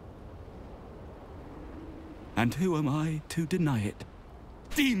 And who am I to deny it?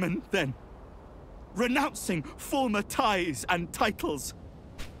 Demon, then. Renouncing former ties and titles.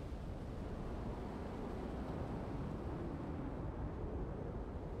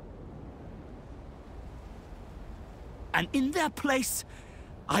 And in their place,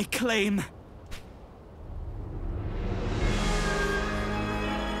 I claim...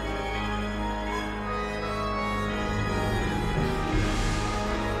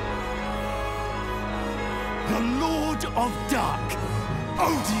 the Lord of Dark,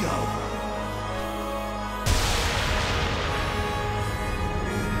 Odio!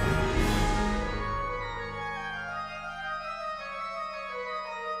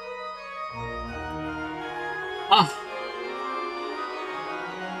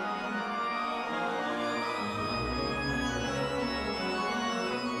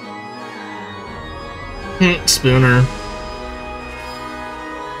 Spooner.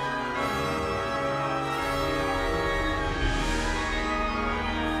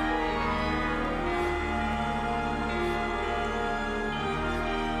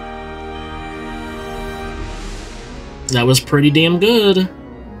 That was pretty damn good.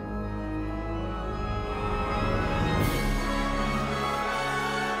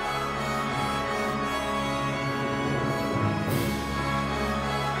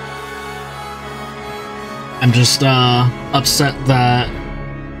 I'm just upset that...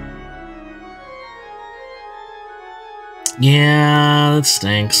 Yeah, that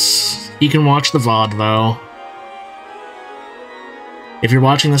stinks. You can watch the VOD though. If you're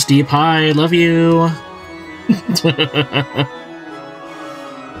watching this, Deep, hi, love you.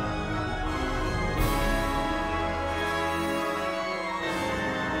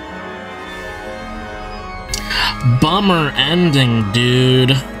 Bummer ending,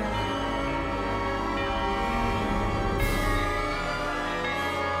 dude.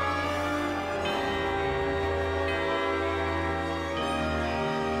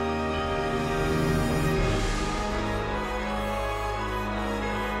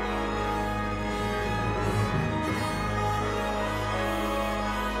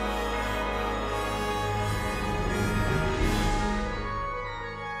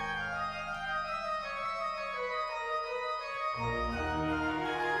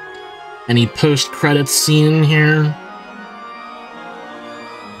 Any post-credits scene in here?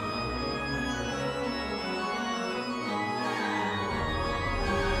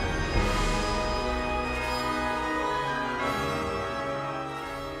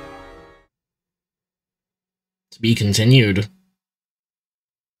 To be continued.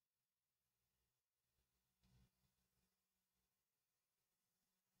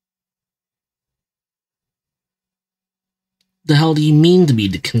 The hell do you mean to be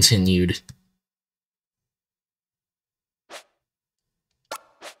continued?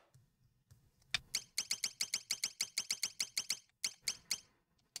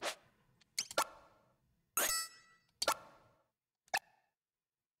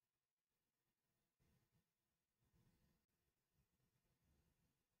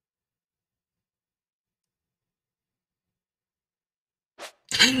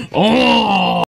 Oh!